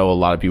 because I know a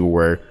lot of people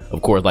were,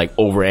 of course, like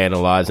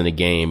overanalyzing the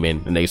game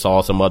and they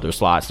saw some other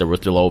slots that were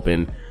still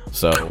open.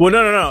 So, well,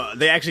 no.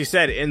 They actually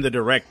said in the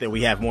Direct that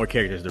we have more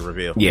characters to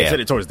reveal. Yeah. They said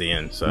it towards the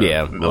end. So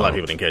yeah, a lot of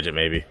people didn't catch it,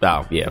 maybe.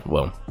 Oh, yeah.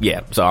 Well,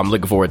 yeah. So I'm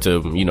looking forward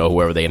to,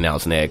 whoever they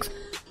announce next,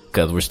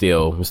 because we're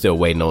still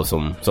waiting on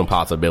some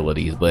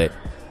possibilities. But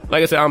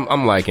like I said,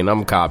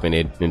 I'm copying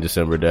it in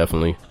December,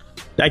 definitely.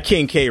 That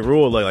King K.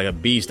 Rool looked like a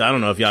beast. I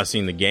don't know if y'all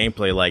seen the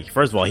gameplay. Like,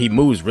 first of all, he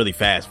moves really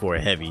fast for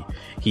a heavy.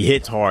 He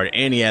hits hard,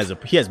 and he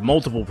has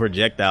multiple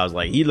projectiles.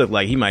 Like, he looked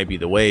like he might be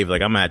the wave.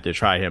 Like, I'm gonna have to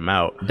try him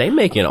out. They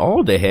making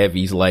all the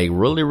heavies like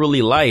really,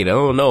 really light. I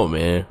don't know,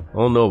 man. I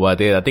don't know about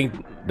that. I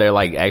think they're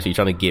like actually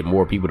trying to get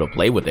more people to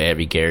play with the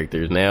heavy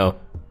characters now.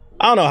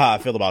 I don't know how I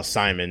feel about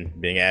Simon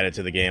being added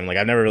to the game. Like,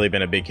 I've never really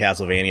been a big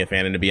Castlevania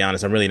fan, and to be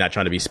honest, I'm really not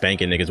trying to be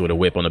spanking niggas with a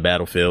whip on the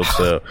battlefield.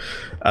 So,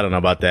 I don't know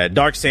about that.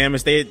 Dark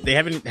Samus,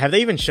 have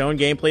they even shown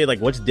gameplay?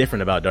 Like, what's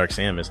different about Dark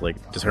Samus?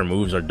 Like, just her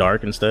moves are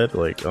dark instead.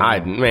 Like,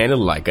 man, it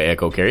look like an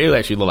Echo character. It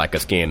actually look like a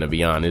skin, to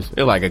be honest. It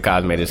look like a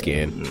cosmetic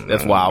skin.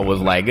 That's why I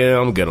was like,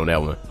 I'm good on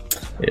that one.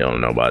 You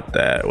don't know about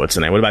that. What's the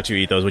name? What about you,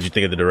 Ethos? What'd you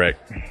think of the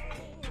direct?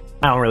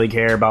 I don't really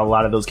care about a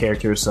lot of those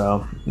characters,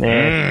 so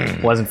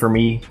it wasn't for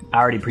me. I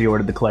already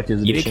pre-ordered the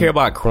collector's edition. You didn't care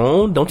about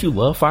Chrome? Don't you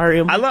love Fire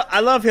Emblem?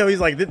 I love him. He's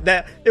like,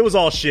 that it was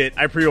all shit.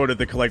 I pre-ordered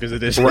the collector's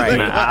edition. Right.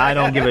 I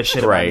don't give a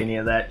shit about any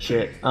of that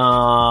shit. Yeah,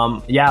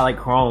 I like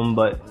Chrome,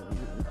 but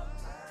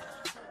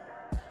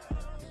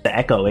the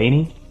Echo,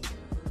 ain't he?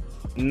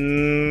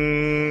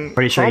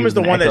 Pretty sure Chrome is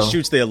the one that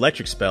shoots the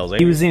electric spells.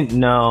 He was in.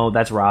 No,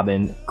 that's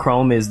Robin.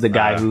 Chrome is the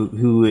guy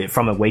who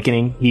from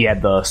Awakening, he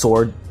had the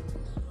sword.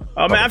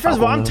 Oh man! First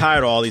of all, I'm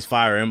tired of all these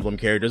Fire Emblem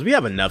characters. We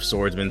have enough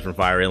swordsmen from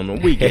Fire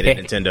Emblem. We get it,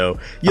 Nintendo.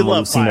 You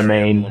love Fire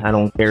Emblem. I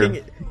don't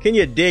care. Can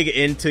you dig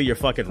into your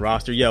fucking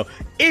roster, yo?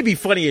 It'd be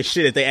funny as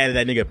shit if they added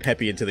that nigga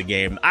Peppy into the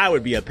game. I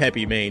would be a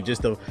Peppy main,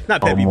 just to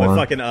not Peppy, but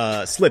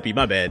fucking Slippy.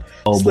 My bad,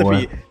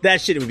 Slippy. Boy.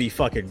 That shit would be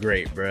fucking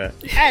great, bruh.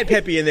 Add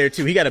Peppy in there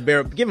too. He got a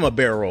barrel. Give him a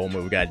barrel roll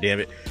move. God damn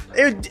it!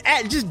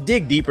 Just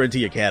dig deeper into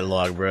your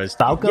catalog, bruh.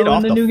 Falco get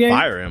off in the new game?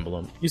 Fire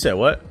Emblem. You said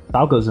what?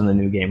 Falco's in the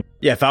new game.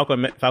 Yeah, Falco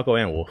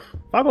and Wolf.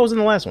 Falco was in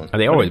the last one.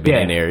 They always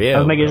been in there, yeah. I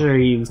was making sure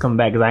he was coming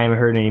back because I haven't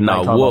heard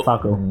anybody talk about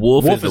Falco.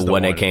 Wolf is the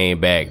one that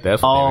came back.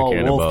 That's what they were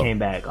caring Wolf about. Came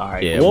back. All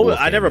right. Yeah,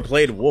 I never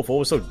played Wolf. What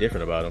was so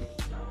different about him?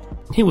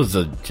 He was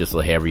just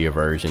a heavier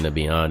version, to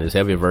be honest.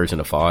 Heavier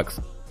version of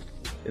Fox.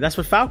 And that's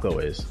what Falco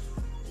is.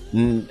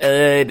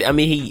 I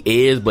mean, he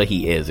is, but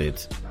he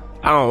isn't.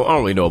 I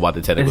don't really know about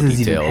the technical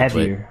details. Even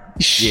heavier.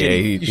 But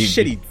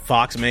shitty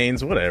Fox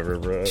mains, whatever,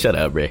 bro. Shut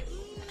up, Ray.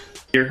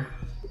 Here.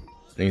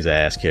 He's an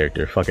ass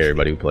character. Fuck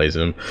everybody who plays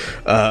him.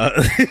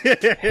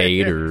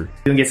 Hater. You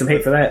gonna get some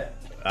hate for that?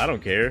 I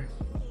don't care.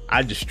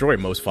 I destroy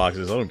most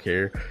foxes. I don't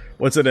care.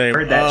 What's the name?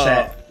 Heard that,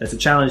 chat. That's a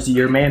challenge to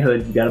your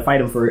manhood. You gotta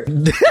fight him for it.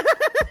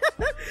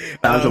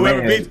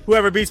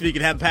 Whoever beats me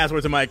can have the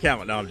password to my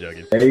account. No, I'm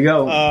joking. There you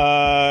go.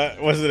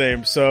 What's the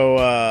name? So,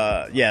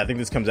 yeah, I think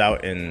this comes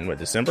out in,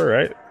 December,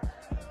 right?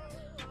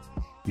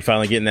 You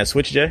finally getting that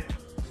Switch, Jay?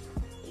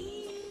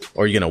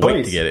 Or are you going to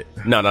wait to get it?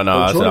 No.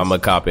 I said I'm going to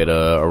cop it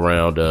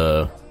around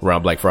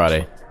Black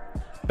Friday.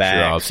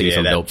 Sure, I'll see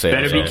some dope sales.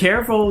 Better be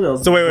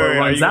careful. So wait,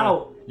 runs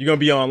out. You gonna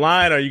be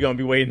online, or are you gonna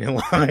be waiting in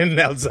line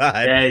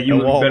outside? Yeah,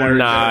 you better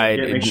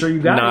make sure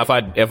you got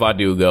it. If I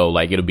do go,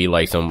 like, it'll be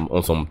like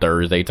on some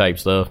Thursday type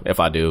stuff.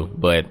 If I do,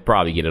 but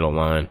probably get it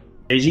online.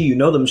 AG, you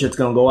know them shit's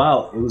gonna go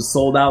out. It was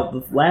sold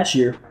out last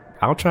year.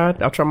 I'll try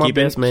my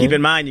best, man. Keep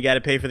in mind, you got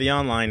to pay for the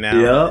online now.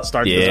 Yep. It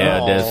starts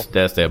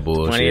that's that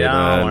bullshit.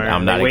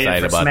 I'm not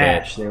excited about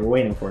Smash. They were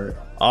waiting for it.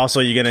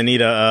 Also, you're gonna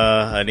need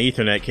an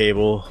Ethernet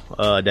cable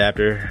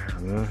adapter,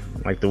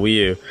 like the Wii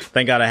U.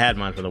 Thank God I had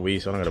mine from the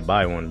Wii, so I'm gonna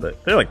buy one.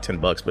 But they're like $10,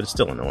 but it's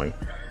still annoying.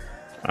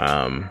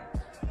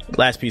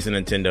 Last piece of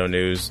Nintendo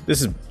news.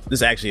 This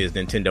actually is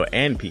Nintendo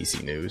and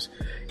PC news.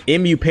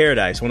 MU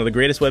Paradise, one of the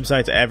greatest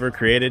websites ever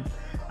created.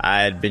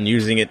 I had been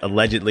using it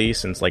allegedly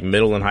since like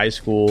middle and high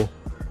school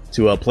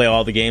to play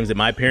all the games that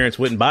my parents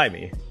wouldn't buy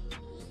me.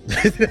 And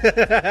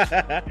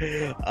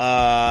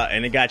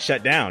it got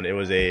shut down. It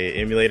was a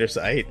emulator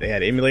site. They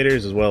had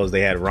emulators as well as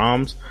they had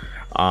ROMs.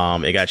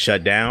 It got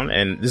shut down,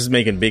 and this is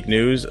making big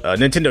news.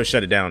 Nintendo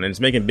shut it down, and it's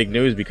making big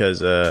news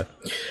because I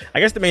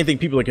guess the main thing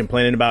people are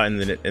complaining about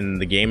in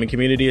the gaming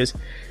community is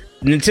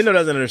Nintendo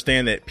doesn't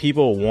understand that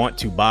people want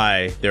to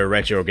buy their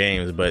retro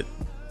games, but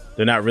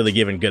they're not really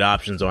given good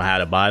options on how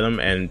to buy them,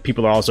 and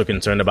people are also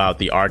concerned about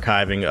the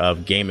archiving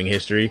of gaming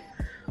history.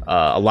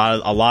 A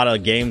lot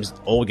of games,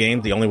 old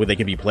games, the only way they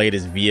can be played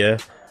is via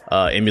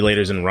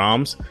emulators and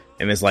ROMs,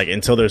 and it's like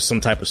until there's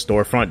some type of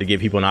storefront to give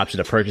people an option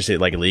to purchase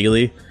it like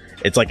legally,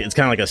 it's kind of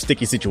like a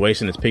sticky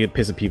situation. It's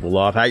pissing people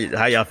off. How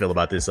y'all feel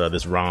about this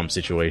ROM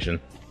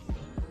situation?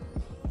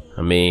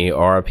 I mean,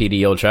 RIP to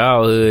your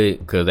childhood,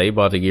 because they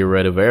about to get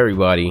rid of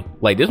everybody.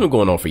 Like, this been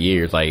going on for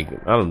years. Like,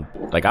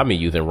 I've been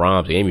using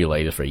ROMs and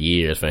emulators for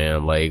years,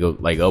 fam.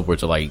 Like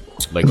upwards of like.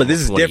 But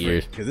this is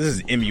different because this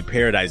is MU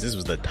Paradise. This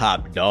was the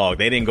top dog.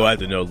 They didn't go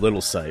after no little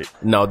site.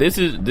 No, this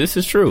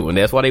is true, and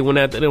that's why they went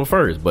after them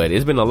first. But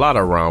it's been a lot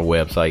of ROM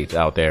websites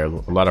out there, a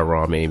lot of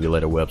ROM and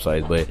emulator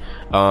websites. But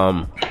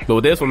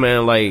with this one,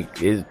 man,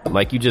 like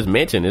you just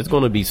mentioned, it's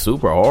going to be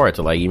super hard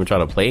to like even try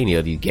to play any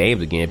of these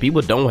games again.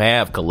 People don't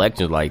have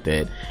collections like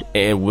that,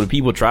 and when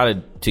people try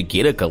to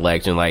get a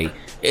collection, like,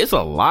 it's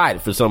a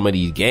lot for some of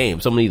these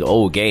games. Some of these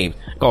old games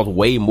cost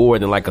way more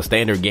than like a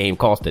standard game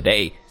costs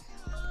today.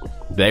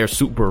 They're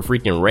super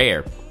freaking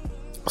rare.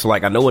 So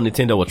like, I know what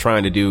Nintendo was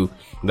trying to do,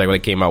 like when they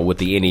came out with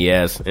the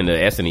NES and the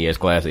SNES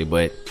Classic,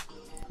 but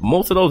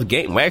most of those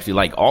games, well, actually,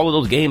 like all of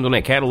those games on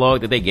that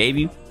catalog that they gave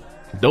you,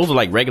 those are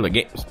like regular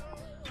games.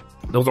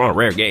 Those aren't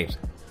rare games.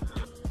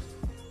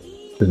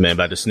 This man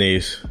about to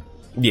sneeze.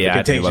 Yeah,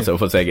 I think myself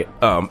for a second.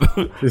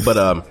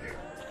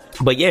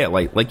 But yeah,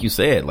 like you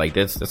said, like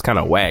that's kind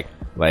of whack.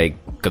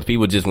 Like, because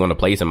people just want to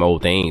play some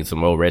old things,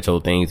 some old retro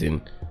things,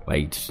 and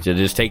like to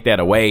just take that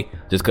away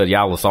just because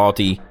y'all are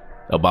salty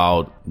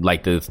about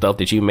like the stuff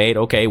that you made.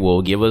 Okay,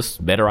 well, give us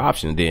better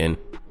options then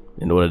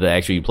in order to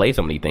actually play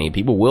some of these things.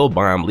 People will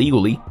buy them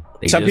legally.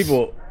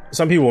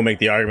 Some people will make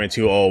the argument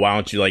too, oh, why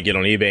don't you like get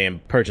on eBay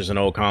and purchase an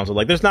old console?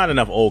 Like, there's not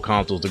enough old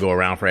consoles to go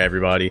around for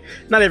everybody.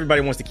 Not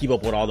everybody wants to keep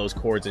up with all those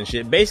cords and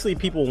shit. Basically,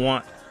 people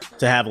want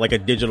to have like a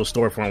digital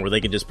storefront where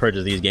they can just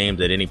purchase these games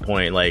at any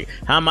point. Like,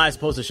 how am I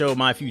supposed to show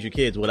my future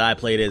kids what I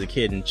played as a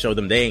kid and show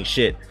them they ain't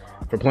shit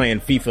for playing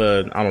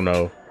FIFA, I don't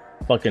know,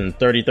 fucking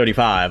 30-35,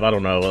 I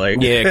don't know.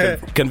 Like, yeah,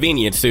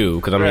 convenience too,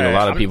 because I mean, a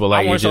lot of people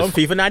like, I want to show them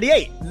FIFA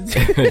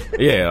 98.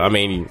 Yeah, I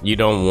mean, you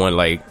don't want,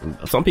 like,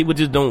 some people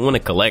just don't want to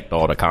collect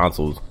all the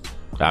consoles.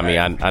 I mean,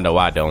 I know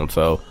I don't.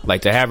 So,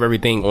 like, to have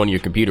everything on your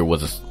computer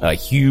was a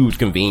huge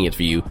convenience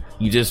for you.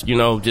 You just,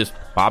 just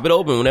pop it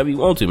open whenever you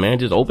want to, man.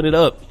 Just open it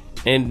up,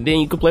 and then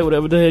you can play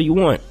whatever the hell you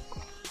want.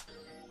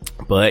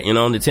 But,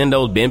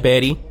 Nintendo's been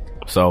petty,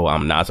 so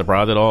I'm not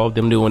surprised at all of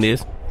them doing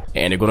this.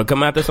 And they're going to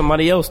come after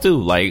somebody else,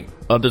 too. Like,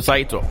 other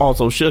sites are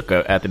also shook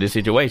after this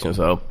situation,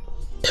 so...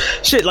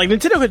 Shit, like,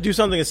 Nintendo could do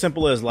something as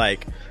simple as,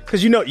 like...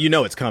 Because you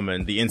know it's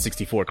coming, the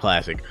N64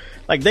 Classic.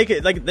 Like, they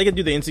could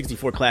do the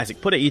N64 Classic,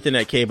 put an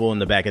Ethernet cable in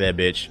the back of that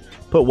bitch,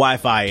 put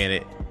Wi-Fi in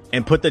it,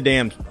 and put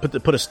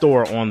a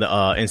store on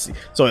the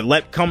so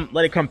let it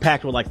come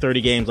packed with like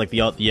 30 games like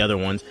the other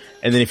ones,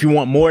 and then if you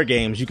want more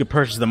games, you could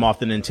purchase them off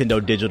the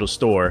Nintendo Digital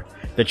Store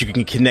that you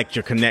can connect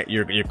your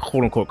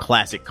quote unquote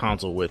classic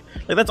console with.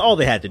 Like, that's all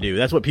they had to do.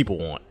 That's what people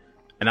want,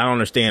 and I don't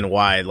understand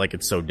why like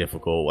it's so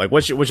difficult. Like,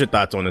 what's your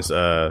thoughts on this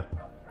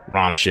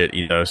ROM shit,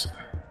 Ethos?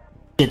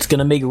 It's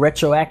gonna make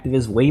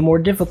retroactive way more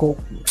difficult.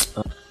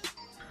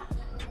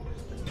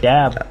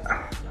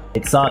 Yeah.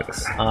 It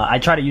sucks. I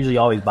try to usually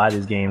always buy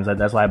these games.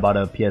 That's why I bought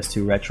a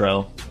PS2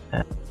 Retro.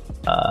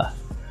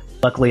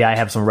 Luckily, I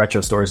have some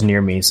retro stores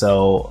near me,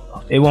 so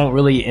it won't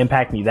really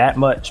impact me that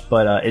much.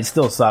 But it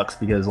still sucks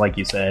because, like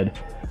you said,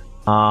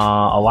 a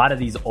lot of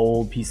these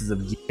old pieces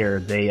of gear,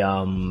 they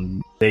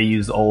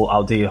use old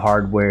outdated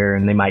hardware,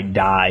 and they might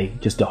die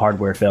just to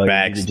hardware failure.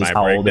 Backs just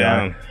how old they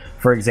are.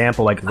 For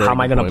example, like, how am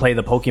I going to play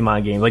the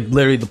Pokemon game? Like,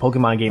 literally, the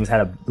Pokemon games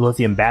had a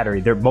lithium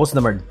battery. Most of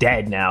them are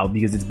dead now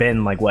because it's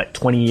been, like,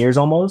 20 years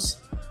almost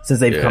since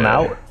they've come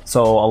out.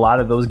 So a lot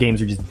of those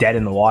games are just dead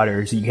in the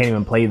water. So you can't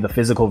even play the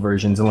physical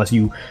versions unless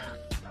you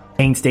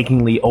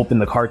painstakingly open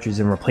the cartridge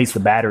and replace the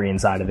battery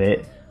inside of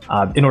it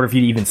in order for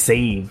you to even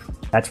save.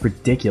 That's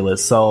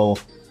ridiculous. So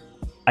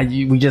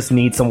we just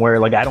need somewhere,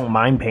 like, I don't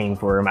mind paying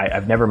for them.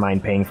 I've never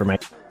mind paying for my...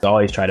 I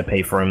always try to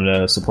pay for them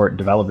to support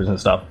developers and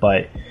stuff,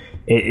 but...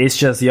 It's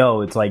just,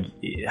 it's like,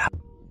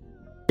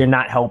 you're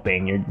not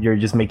helping. You're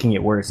just making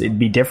it worse. It'd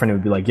be different. It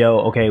would be like,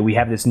 okay, we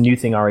have this new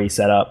thing already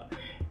set up.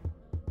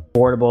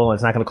 Affordable.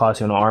 It's not going to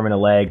cost you an arm and a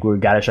leg. We've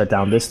got to shut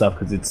down this stuff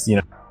because it's,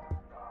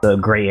 a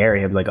gray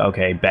area. I'd be like,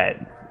 okay,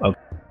 bet. Okay,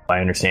 I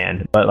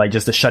understand. But, like,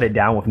 just to shut it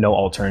down with no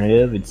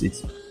alternative,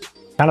 it's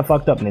kind of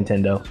fucked up,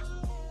 Nintendo.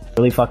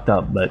 Really fucked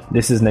up. But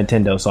this is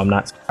Nintendo, so I'm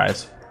not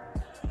surprised.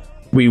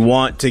 We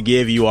want to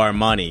give you our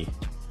money.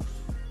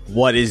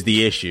 What is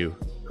the issue?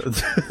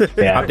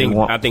 Yeah,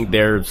 I think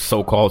their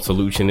so-called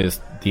solution is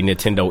the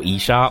Nintendo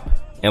eShop,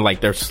 and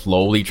like they're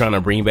slowly trying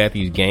to bring back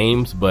these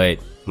games, but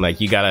like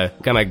you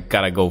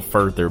gotta go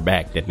further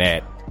back than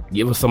that.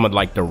 Give us some of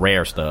like the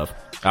rare stuff.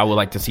 I would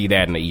like to see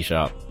that in the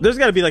eShop. There's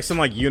got to be like some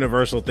like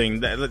universal thing.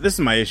 This is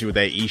my issue with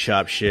that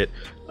eShop shit.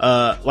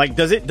 Like,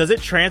 does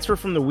it transfer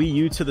from the Wii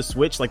U to the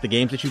Switch, like the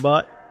games that you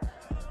bought?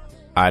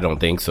 I don't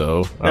think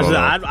so.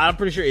 I'm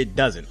pretty sure it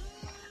doesn't.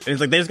 And it's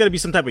like, there's got to be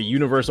some type of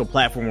universal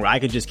platform where I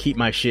could just keep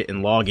my shit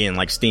and log in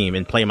like Steam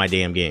and play my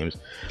damn games.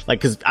 Like,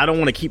 because I don't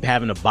want to keep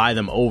having to buy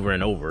them over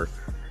and over.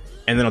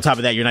 And then on top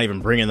of that, you're not even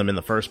bringing them in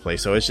the first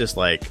place. So it's just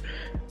like,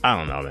 I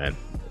don't know, man.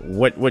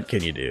 What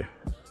can you do?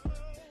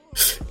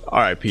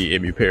 R.I.P.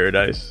 Emu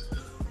Paradise.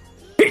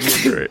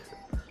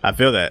 I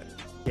feel that.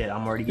 Yeah,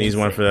 I'm already needs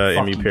one for the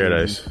Emu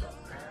Paradise.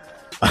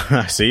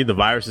 See, the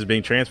virus is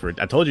being transferred.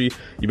 I told you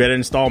better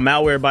install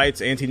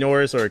Malwarebytes,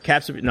 Anti-Norris, or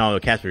Capspeed. No,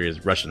 Capspeed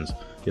is Russians.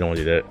 You don't want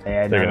to do that.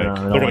 Yeah, they're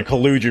gonna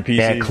collude your PC.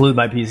 Yeah, collude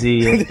my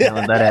PC. Can't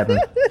let that happen.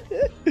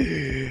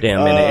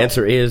 Damn, man. The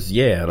answer is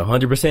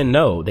 100%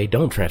 no. They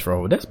don't transfer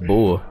over. That's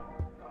bull.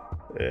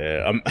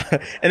 Yeah,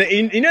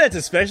 and you know that's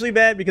especially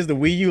bad because the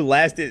Wii U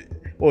lasted.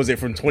 What was it,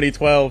 from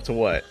 2012 to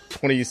what?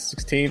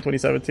 2016,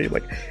 2017?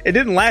 Like, it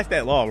didn't last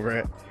that long,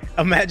 right?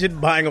 Imagine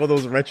buying all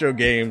those retro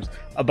games,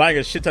 buying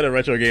a shit ton of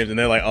retro games, and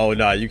they're like, "Oh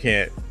no, you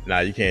can't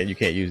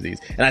use these."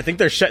 And I think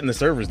they're shutting the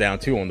servers down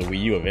too on the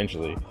Wii U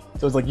eventually.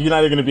 So it's like you're not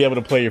even gonna be able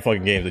to play your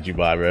fucking games that you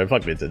buy, bro.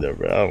 Fuck Nintendo,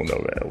 bro. I don't know,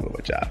 man. I don't know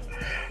what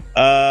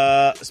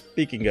y'all.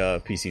 Speaking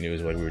of PC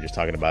news, when we were just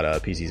talking about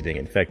PCs being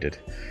infected,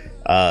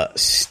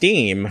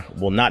 Steam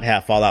will not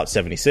have Fallout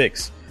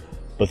 76.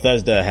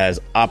 Bethesda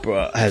has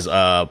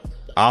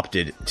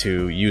opted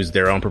to use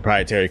their own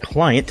proprietary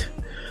client.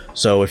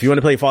 So if you want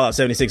to play Fallout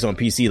 76 on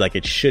PC like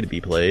it should be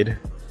played,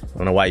 I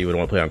don't know why you would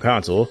want to play on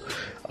console,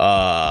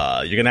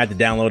 you're going to have to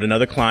download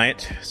another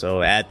client.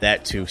 So add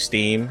that to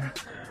Steam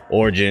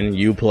Origin,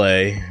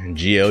 Uplay,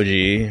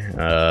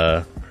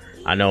 GOG.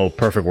 I know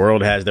Perfect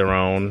World has their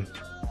own.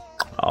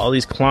 All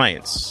these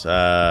clients.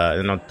 How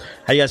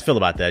you guys feel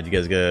about that? You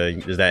guys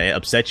does that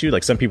upset you?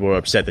 Like, some people are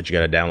upset that you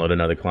got to download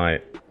another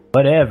client.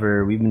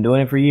 Whatever. We've been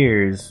doing it for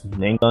years.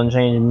 They ain't gonna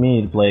change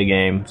me to play a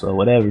game, so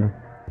whatever.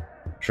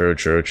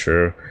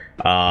 True.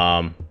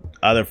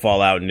 Other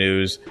Fallout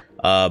news.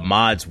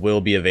 Mods will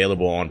be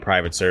available on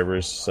private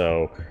servers.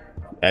 So,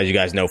 as you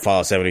guys know,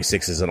 Fallout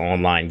 76 is an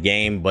online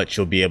game, but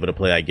you'll be able to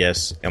play, I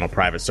guess, on a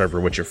private server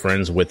with your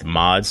friends with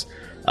mods.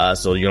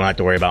 So you don't have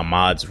to worry about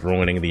mods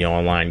ruining the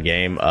online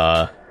game.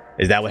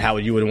 Is that how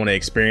you would want to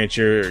experience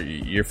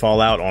your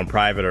Fallout, on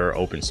private or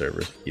open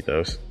servers,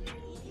 Ethos?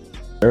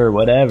 Sure,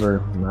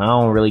 whatever. I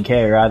don't really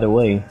care either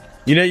way.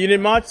 You did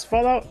mods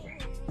Fallout?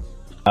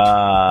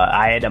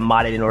 I had to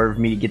mod it in order for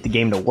me to get the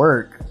game to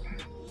work.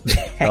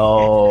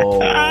 Oh,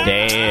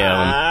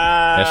 damn!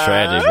 That's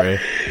tragic, bro.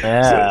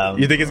 Yeah. So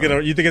you think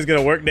it's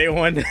gonna work day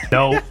one?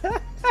 Nope.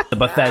 The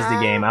Bethesda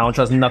game. I don't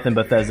trust nothing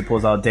Bethesda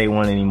pulls out day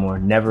one anymore.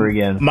 Never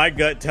again. My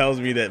gut tells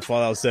me that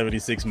Fallout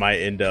 76 might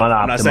end up.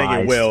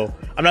 Unoptimized.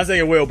 I'm not saying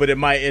it will, but it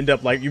might end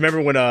up like, you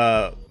remember when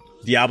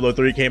Diablo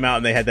 3 came out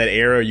and they had that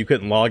error you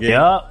couldn't log in?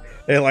 Yep.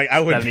 And like, I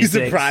wouldn't be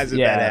surprised if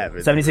that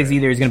happened. 76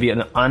 either is going to be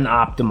an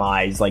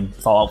unoptimized like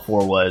Fallout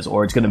 4 was,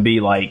 or it's going to be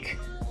like,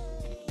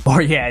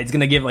 it's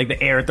going to give like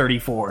the error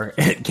 34.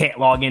 It can't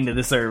log into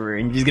the server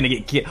and you're just going to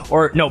get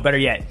or no, better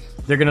yet,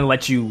 they're going to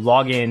let you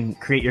log in,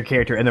 create your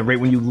character, and then right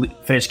when you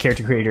finish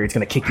character creator, it's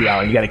going to kick you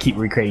out and you got to keep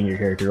recreating your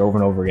character over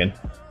and over again.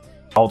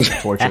 Ultimate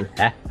torture.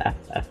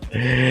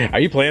 Are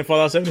you playing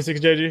Fallout 76,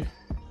 JG?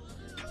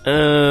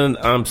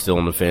 I'm still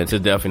on the fence.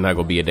 It's definitely not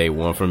gonna be a day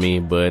one for me,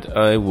 but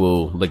I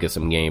will look at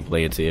some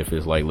gameplay and see if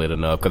it's like lit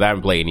enough. Because I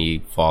haven't played any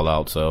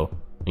Fallout, so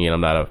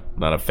I'm not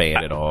a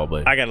fan at all.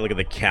 But I gotta look at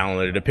the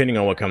calendar. Depending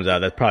on what comes out,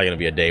 that's probably gonna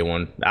be a day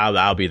one.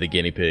 I'll be the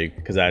guinea pig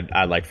because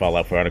I like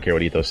Fallout 4. I don't care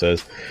what Ethos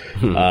says.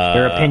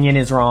 Your opinion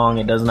is wrong.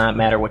 It does not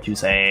matter what you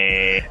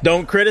say.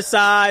 Don't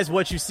criticize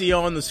what you see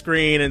on the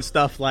screen and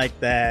stuff like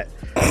that.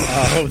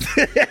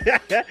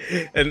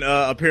 And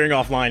appearing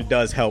offline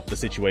does help the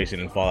situation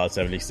in Fallout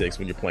 76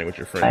 when you're playing with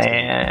your friends.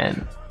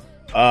 Man.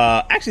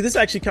 Actually, this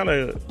actually kind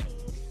of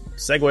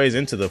segues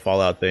into the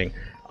Fallout thing.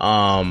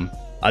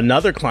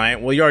 Another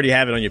client, well, you already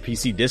have it on your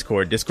PC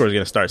Discord. Discord is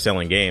going to start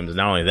selling games.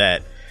 Not only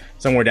that,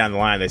 somewhere down the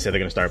line, they said they're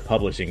going to start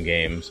publishing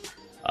games.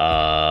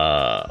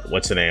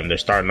 What's the name? They're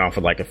starting off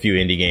with like a few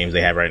indie games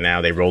they have right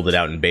now. They rolled it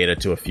out in beta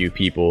to a few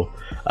people.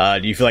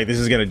 Do you feel like this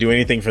is going to do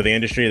anything for the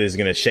industry? This is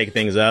going to shake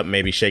things up,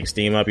 maybe shake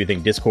Steam up? You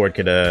think Discord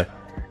could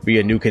be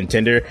a new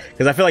contender?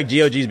 Because I feel like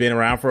GOG's been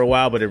around for a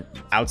while, but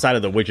outside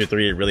of The Witcher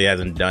 3, it really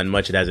hasn't done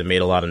much. It hasn't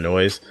made a lot of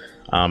noise.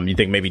 You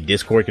think maybe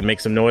Discord could make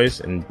some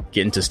noise and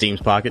get into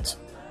Steam's pockets?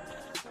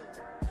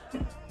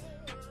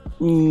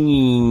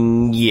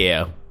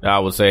 Yeah, I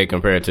would say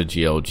compared to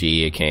GOG,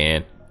 it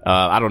can.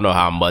 I don't know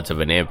how much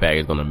of an impact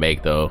it's going to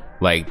make, though.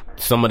 Like,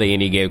 some of the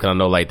indie games, I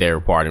know, like, they're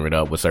partnering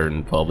up with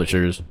certain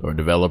publishers or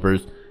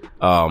developers.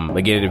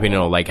 Again, depending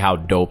on, like, how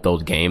dope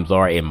those games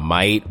are, it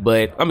might.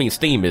 But, I mean,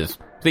 Steam is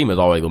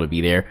always going to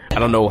be there. I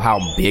don't know how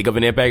big of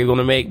an impact it's going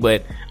to make,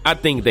 but I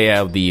think they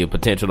have the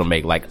potential to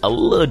make, like, a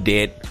little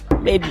dent.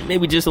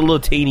 Maybe just a little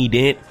teeny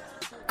dent.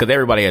 Because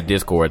everybody has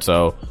Discord,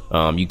 so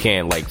you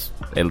can't, like,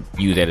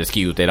 use that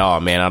excuse that, oh,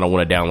 man, I don't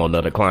want to download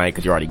another client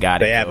because you already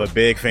got it. They have a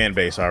big fan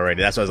base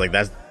already. That's why I was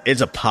like,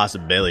 it's a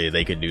possibility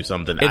they could do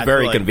something. It's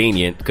very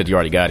convenient because you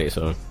already got it.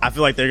 So I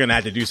feel like they're going to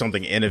have to do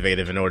something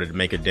innovative in order to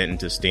make a dent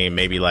into Steam.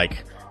 Maybe,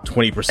 like,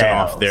 20%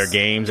 off their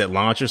games at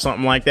launch or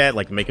something like that.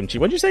 Like, make them cheap.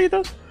 What'd you say,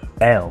 those?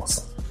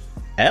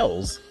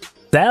 Sales.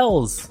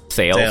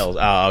 Sales.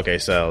 Oh, okay,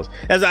 sales.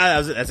 That's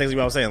actually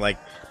what I was saying. Like,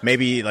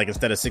 maybe like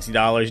instead of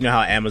 $60, you know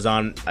how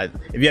Amazon,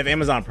 if you have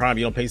Amazon Prime,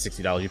 you don't pay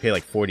 $60, you pay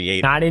like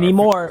 $48. Not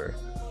anymore.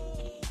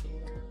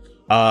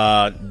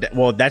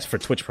 Well, that's for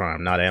Twitch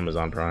Prime, not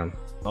Amazon Prime.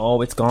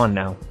 Oh, it's gone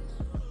now.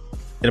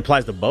 It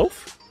applies to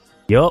both?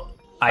 Yup.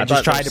 I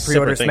just tried to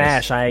pre-order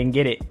Smash. I didn't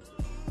get it.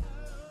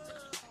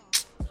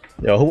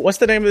 Yo, what's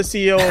the name of the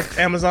CEO of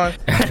Amazon?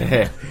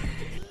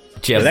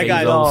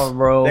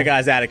 That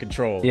guy's out of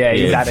control. Yeah,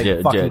 he's out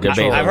of fucking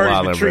control. I've heard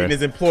he's been treating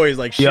his employees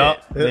like shit.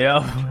 Yep.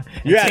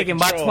 You're taking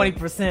my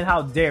 20%.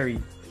 How dare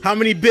you? How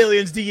many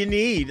billions do you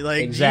need?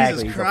 Like,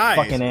 exactly. Jesus Christ,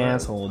 he's a fucking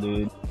asshole,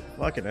 dude.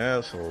 Fucking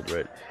asshole,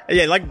 but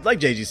yeah, like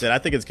JG said, I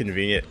think it's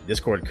convenient.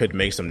 Discord could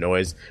make some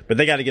noise, but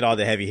they got to get all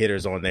the heavy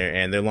hitters on there,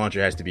 and their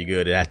launcher has to be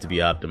good. It has to be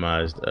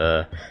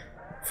optimized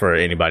for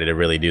anybody to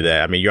really do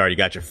that. I mean, you already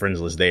got your friends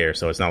list there,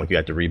 so it's not like you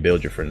have to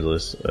rebuild your friends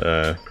list.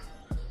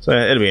 So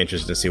it'll be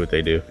interesting to see what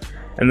they do.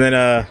 And then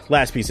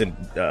last piece of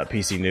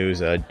PC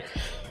news,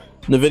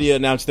 NVIDIA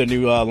announced their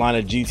new line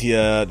of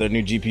their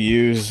new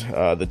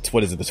GPUs, the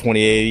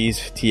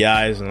 2080s,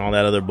 TIs, and all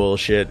that other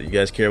bullshit. You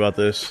guys care about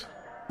this?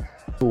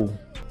 Cool.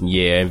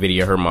 Yeah,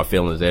 NVIDIA hurt my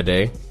feelings that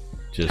day.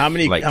 Just how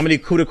many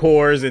CUDA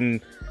cores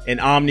and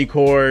Omni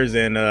cores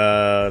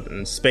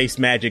and Space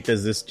Magic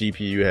does this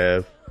GPU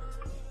have?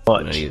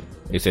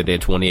 They said their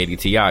 2080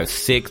 Ti is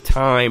 6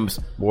 times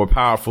more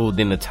powerful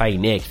than the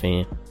Titan X,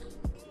 man.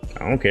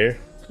 I don't care.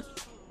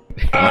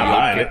 I'm not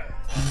buying it.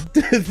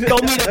 Show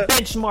me the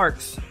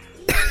benchmarks.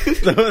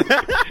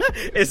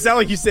 It sounded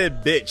like you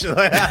said bitch.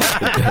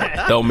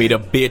 Throw me the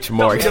bitch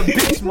mark. The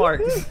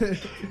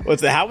benchmarks.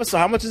 What's that? How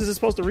much is it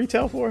supposed to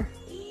retail for?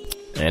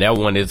 And that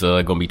one is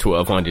gonna be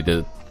 $1,200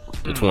 to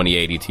the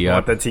 2080 Ti.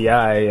 Want the Ti?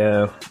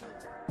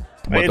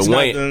 But It's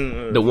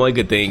the one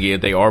good thing is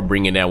they are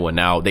bringing that one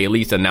out. They at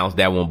least announced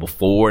that one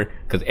before,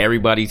 because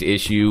everybody's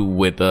issue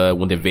with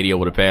the video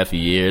over the past few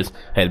years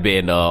has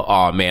been,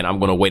 oh man, I'm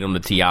gonna wait on the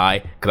Ti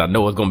because I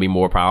know it's gonna be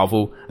more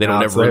powerful. They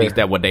don't ever release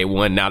that one day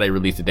one. Now they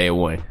release it day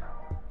one.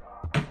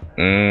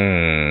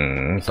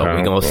 So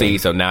we're gonna see.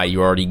 So now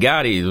you already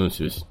got it.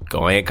 Just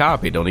go ahead and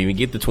copy it. Don't even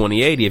get the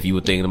 2080 if you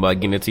were thinking about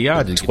getting a Ti.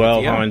 Just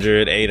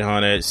 1200,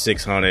 800,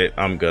 600.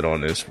 I'm good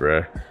on this,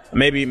 bro.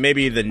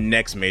 Maybe the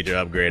next major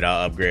upgrade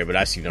I'll upgrade, but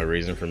I see no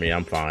reason for me.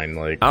 I'm fine.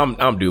 Like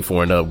I'm due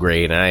for an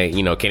upgrade, and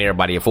can't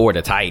everybody afford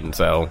a Titan?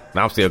 So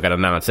I'm still got a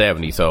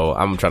 970. So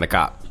I'm trying to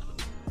cop.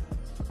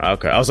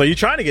 Okay. Oh, so you're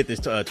trying to get this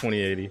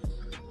 2080?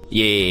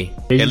 Yeah,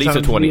 at least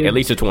a 2080. At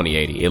least a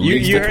 2080.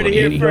 You heard it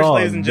here first,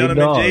 ladies and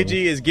gentlemen. Dog. JG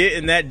is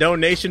getting that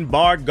donation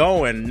bar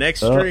going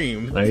next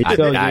stream.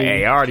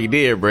 I already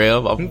did,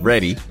 bro. I'm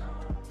ready. Yeah,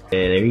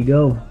 there you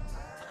go.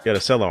 Got to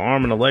sell an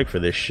arm and a leg for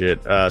this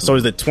shit. So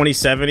is the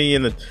 2070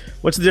 and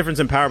what's the difference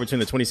in power between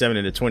the 2070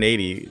 and the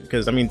 2080?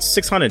 Because I mean,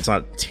 600 is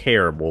not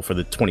terrible for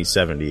the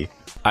 2070.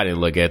 I didn't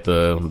look at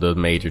the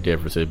major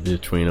differences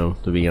between them,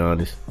 to be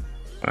honest.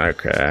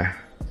 Okay.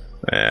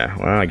 Yeah,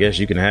 well, I guess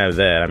you can have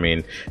that. I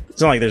mean, it's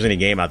not like there's any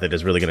game out there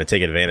that's really going to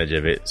take advantage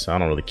of it, so I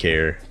don't really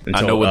care.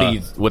 I know with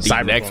these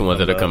next ones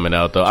that are coming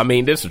out, though. I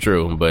mean, this is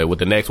true, but with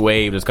the next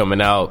wave that's coming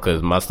out,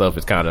 because my stuff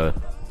is kind of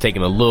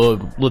taking a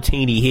little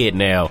teeny hit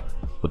now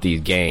with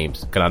these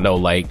games. Because I know,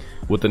 like,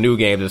 with the new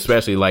games,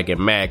 especially like at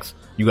max,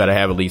 you got to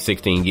have at least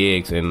 16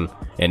 gigs, and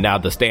now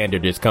the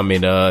standard is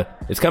coming.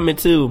 It's coming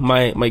to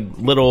my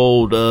little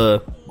old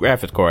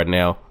graphics card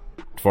now.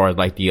 As far as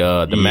like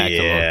the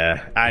maximum.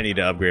 Yeah, I need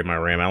to upgrade my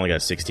RAM. I only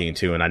got 16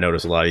 too, and I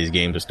noticed a lot of these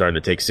games are starting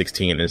to take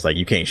 16, and it's like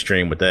you can't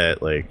stream with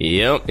that. Like,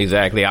 yep,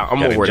 exactly. I'm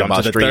more worried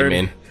about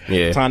streaming. 30.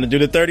 Yeah, time to do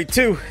the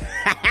 32.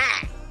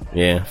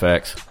 Yeah,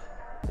 facts.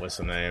 What's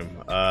the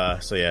name?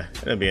 So yeah,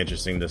 it'll be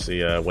interesting to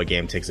see what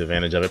game takes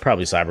advantage of it.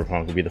 Probably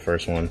Cyberpunk will be the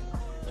first one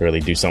to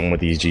really do something with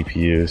these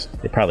GPUs.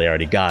 They probably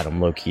already got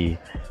them low key.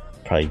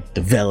 Probably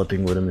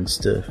developing with them and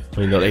stuff.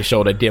 They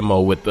showed a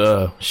demo with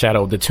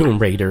Shadow of the Tomb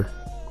Raider.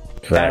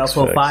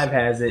 Battlefield 5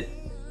 has it.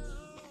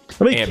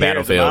 Nobody And cares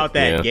Battlefield, about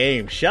that yeah.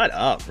 game. Shut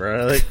up,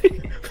 bro. Like,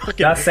 fucking,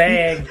 Just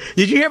saying.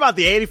 Did you hear about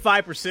the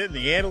 85% in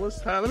the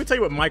analysts? Huh? Let me tell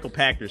you what Michael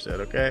Pachter said,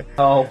 okay?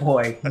 Oh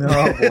boy.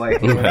 Oh boy.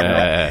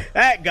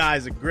 That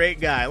guy's a great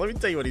guy. Let me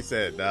tell you what he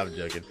said. No, I'm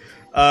joking.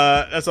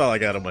 That's all I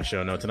got on my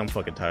show notes, and I'm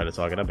fucking tired of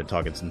talking. I've been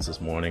talking since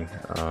this morning.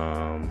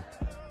 Does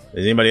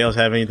anybody else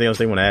have anything else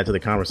they want to add to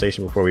the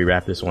conversation before we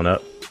wrap this one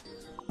up?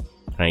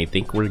 I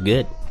think we're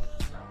good.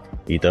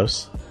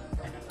 Ethos?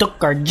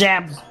 Took our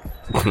jabs.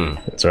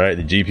 That's right.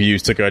 The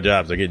GPUs took our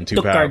jobs. They're getting too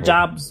Took powerful. our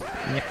jobs. All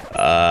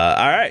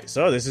right.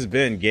 So this has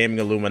been Gaming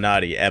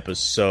Illuminati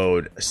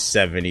episode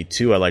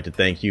 72. I'd like to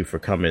thank you for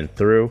coming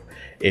through.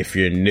 If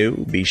you're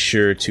new, be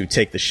sure to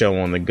take the show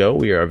on the go.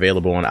 We are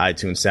available on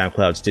iTunes,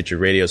 SoundCloud, Stitcher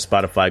Radio,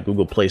 Spotify,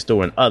 Google Play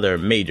Store, and other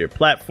major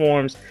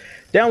platforms.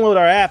 Download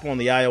our app on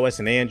the iOS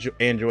and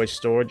Android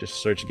store.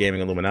 Just search Gaming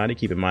Illuminati.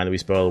 Keep in mind that we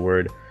spell the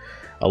word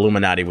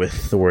Illuminati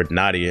with the word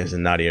naughty as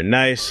in naughty or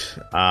nice.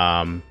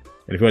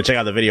 And if you want to check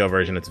out the video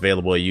version, it's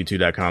available at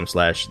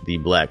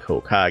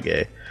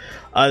youtube.com/TheBlackHokage.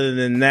 Other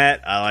than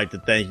that, I'd like to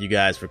thank you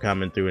guys for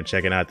coming through and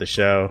checking out the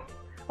show.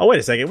 Oh, wait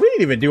a second. We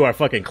didn't even do our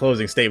fucking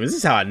closing statements.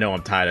 This is how I know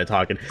I'm tired of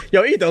talking.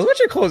 Yo, Ethos, what's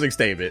your closing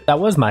statement? That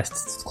was my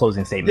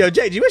closing statement. Yo,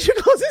 JG, what's your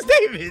closing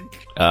statement?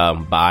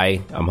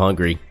 Bye. I'm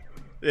hungry.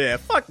 Yeah,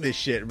 fuck this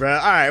shit, bro. All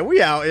right, we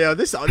out. Yo,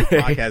 this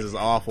podcast is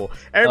awful.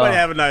 Everybody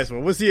have a nice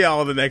one. We'll see y'all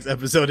on the next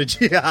episode of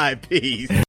GI. Peace.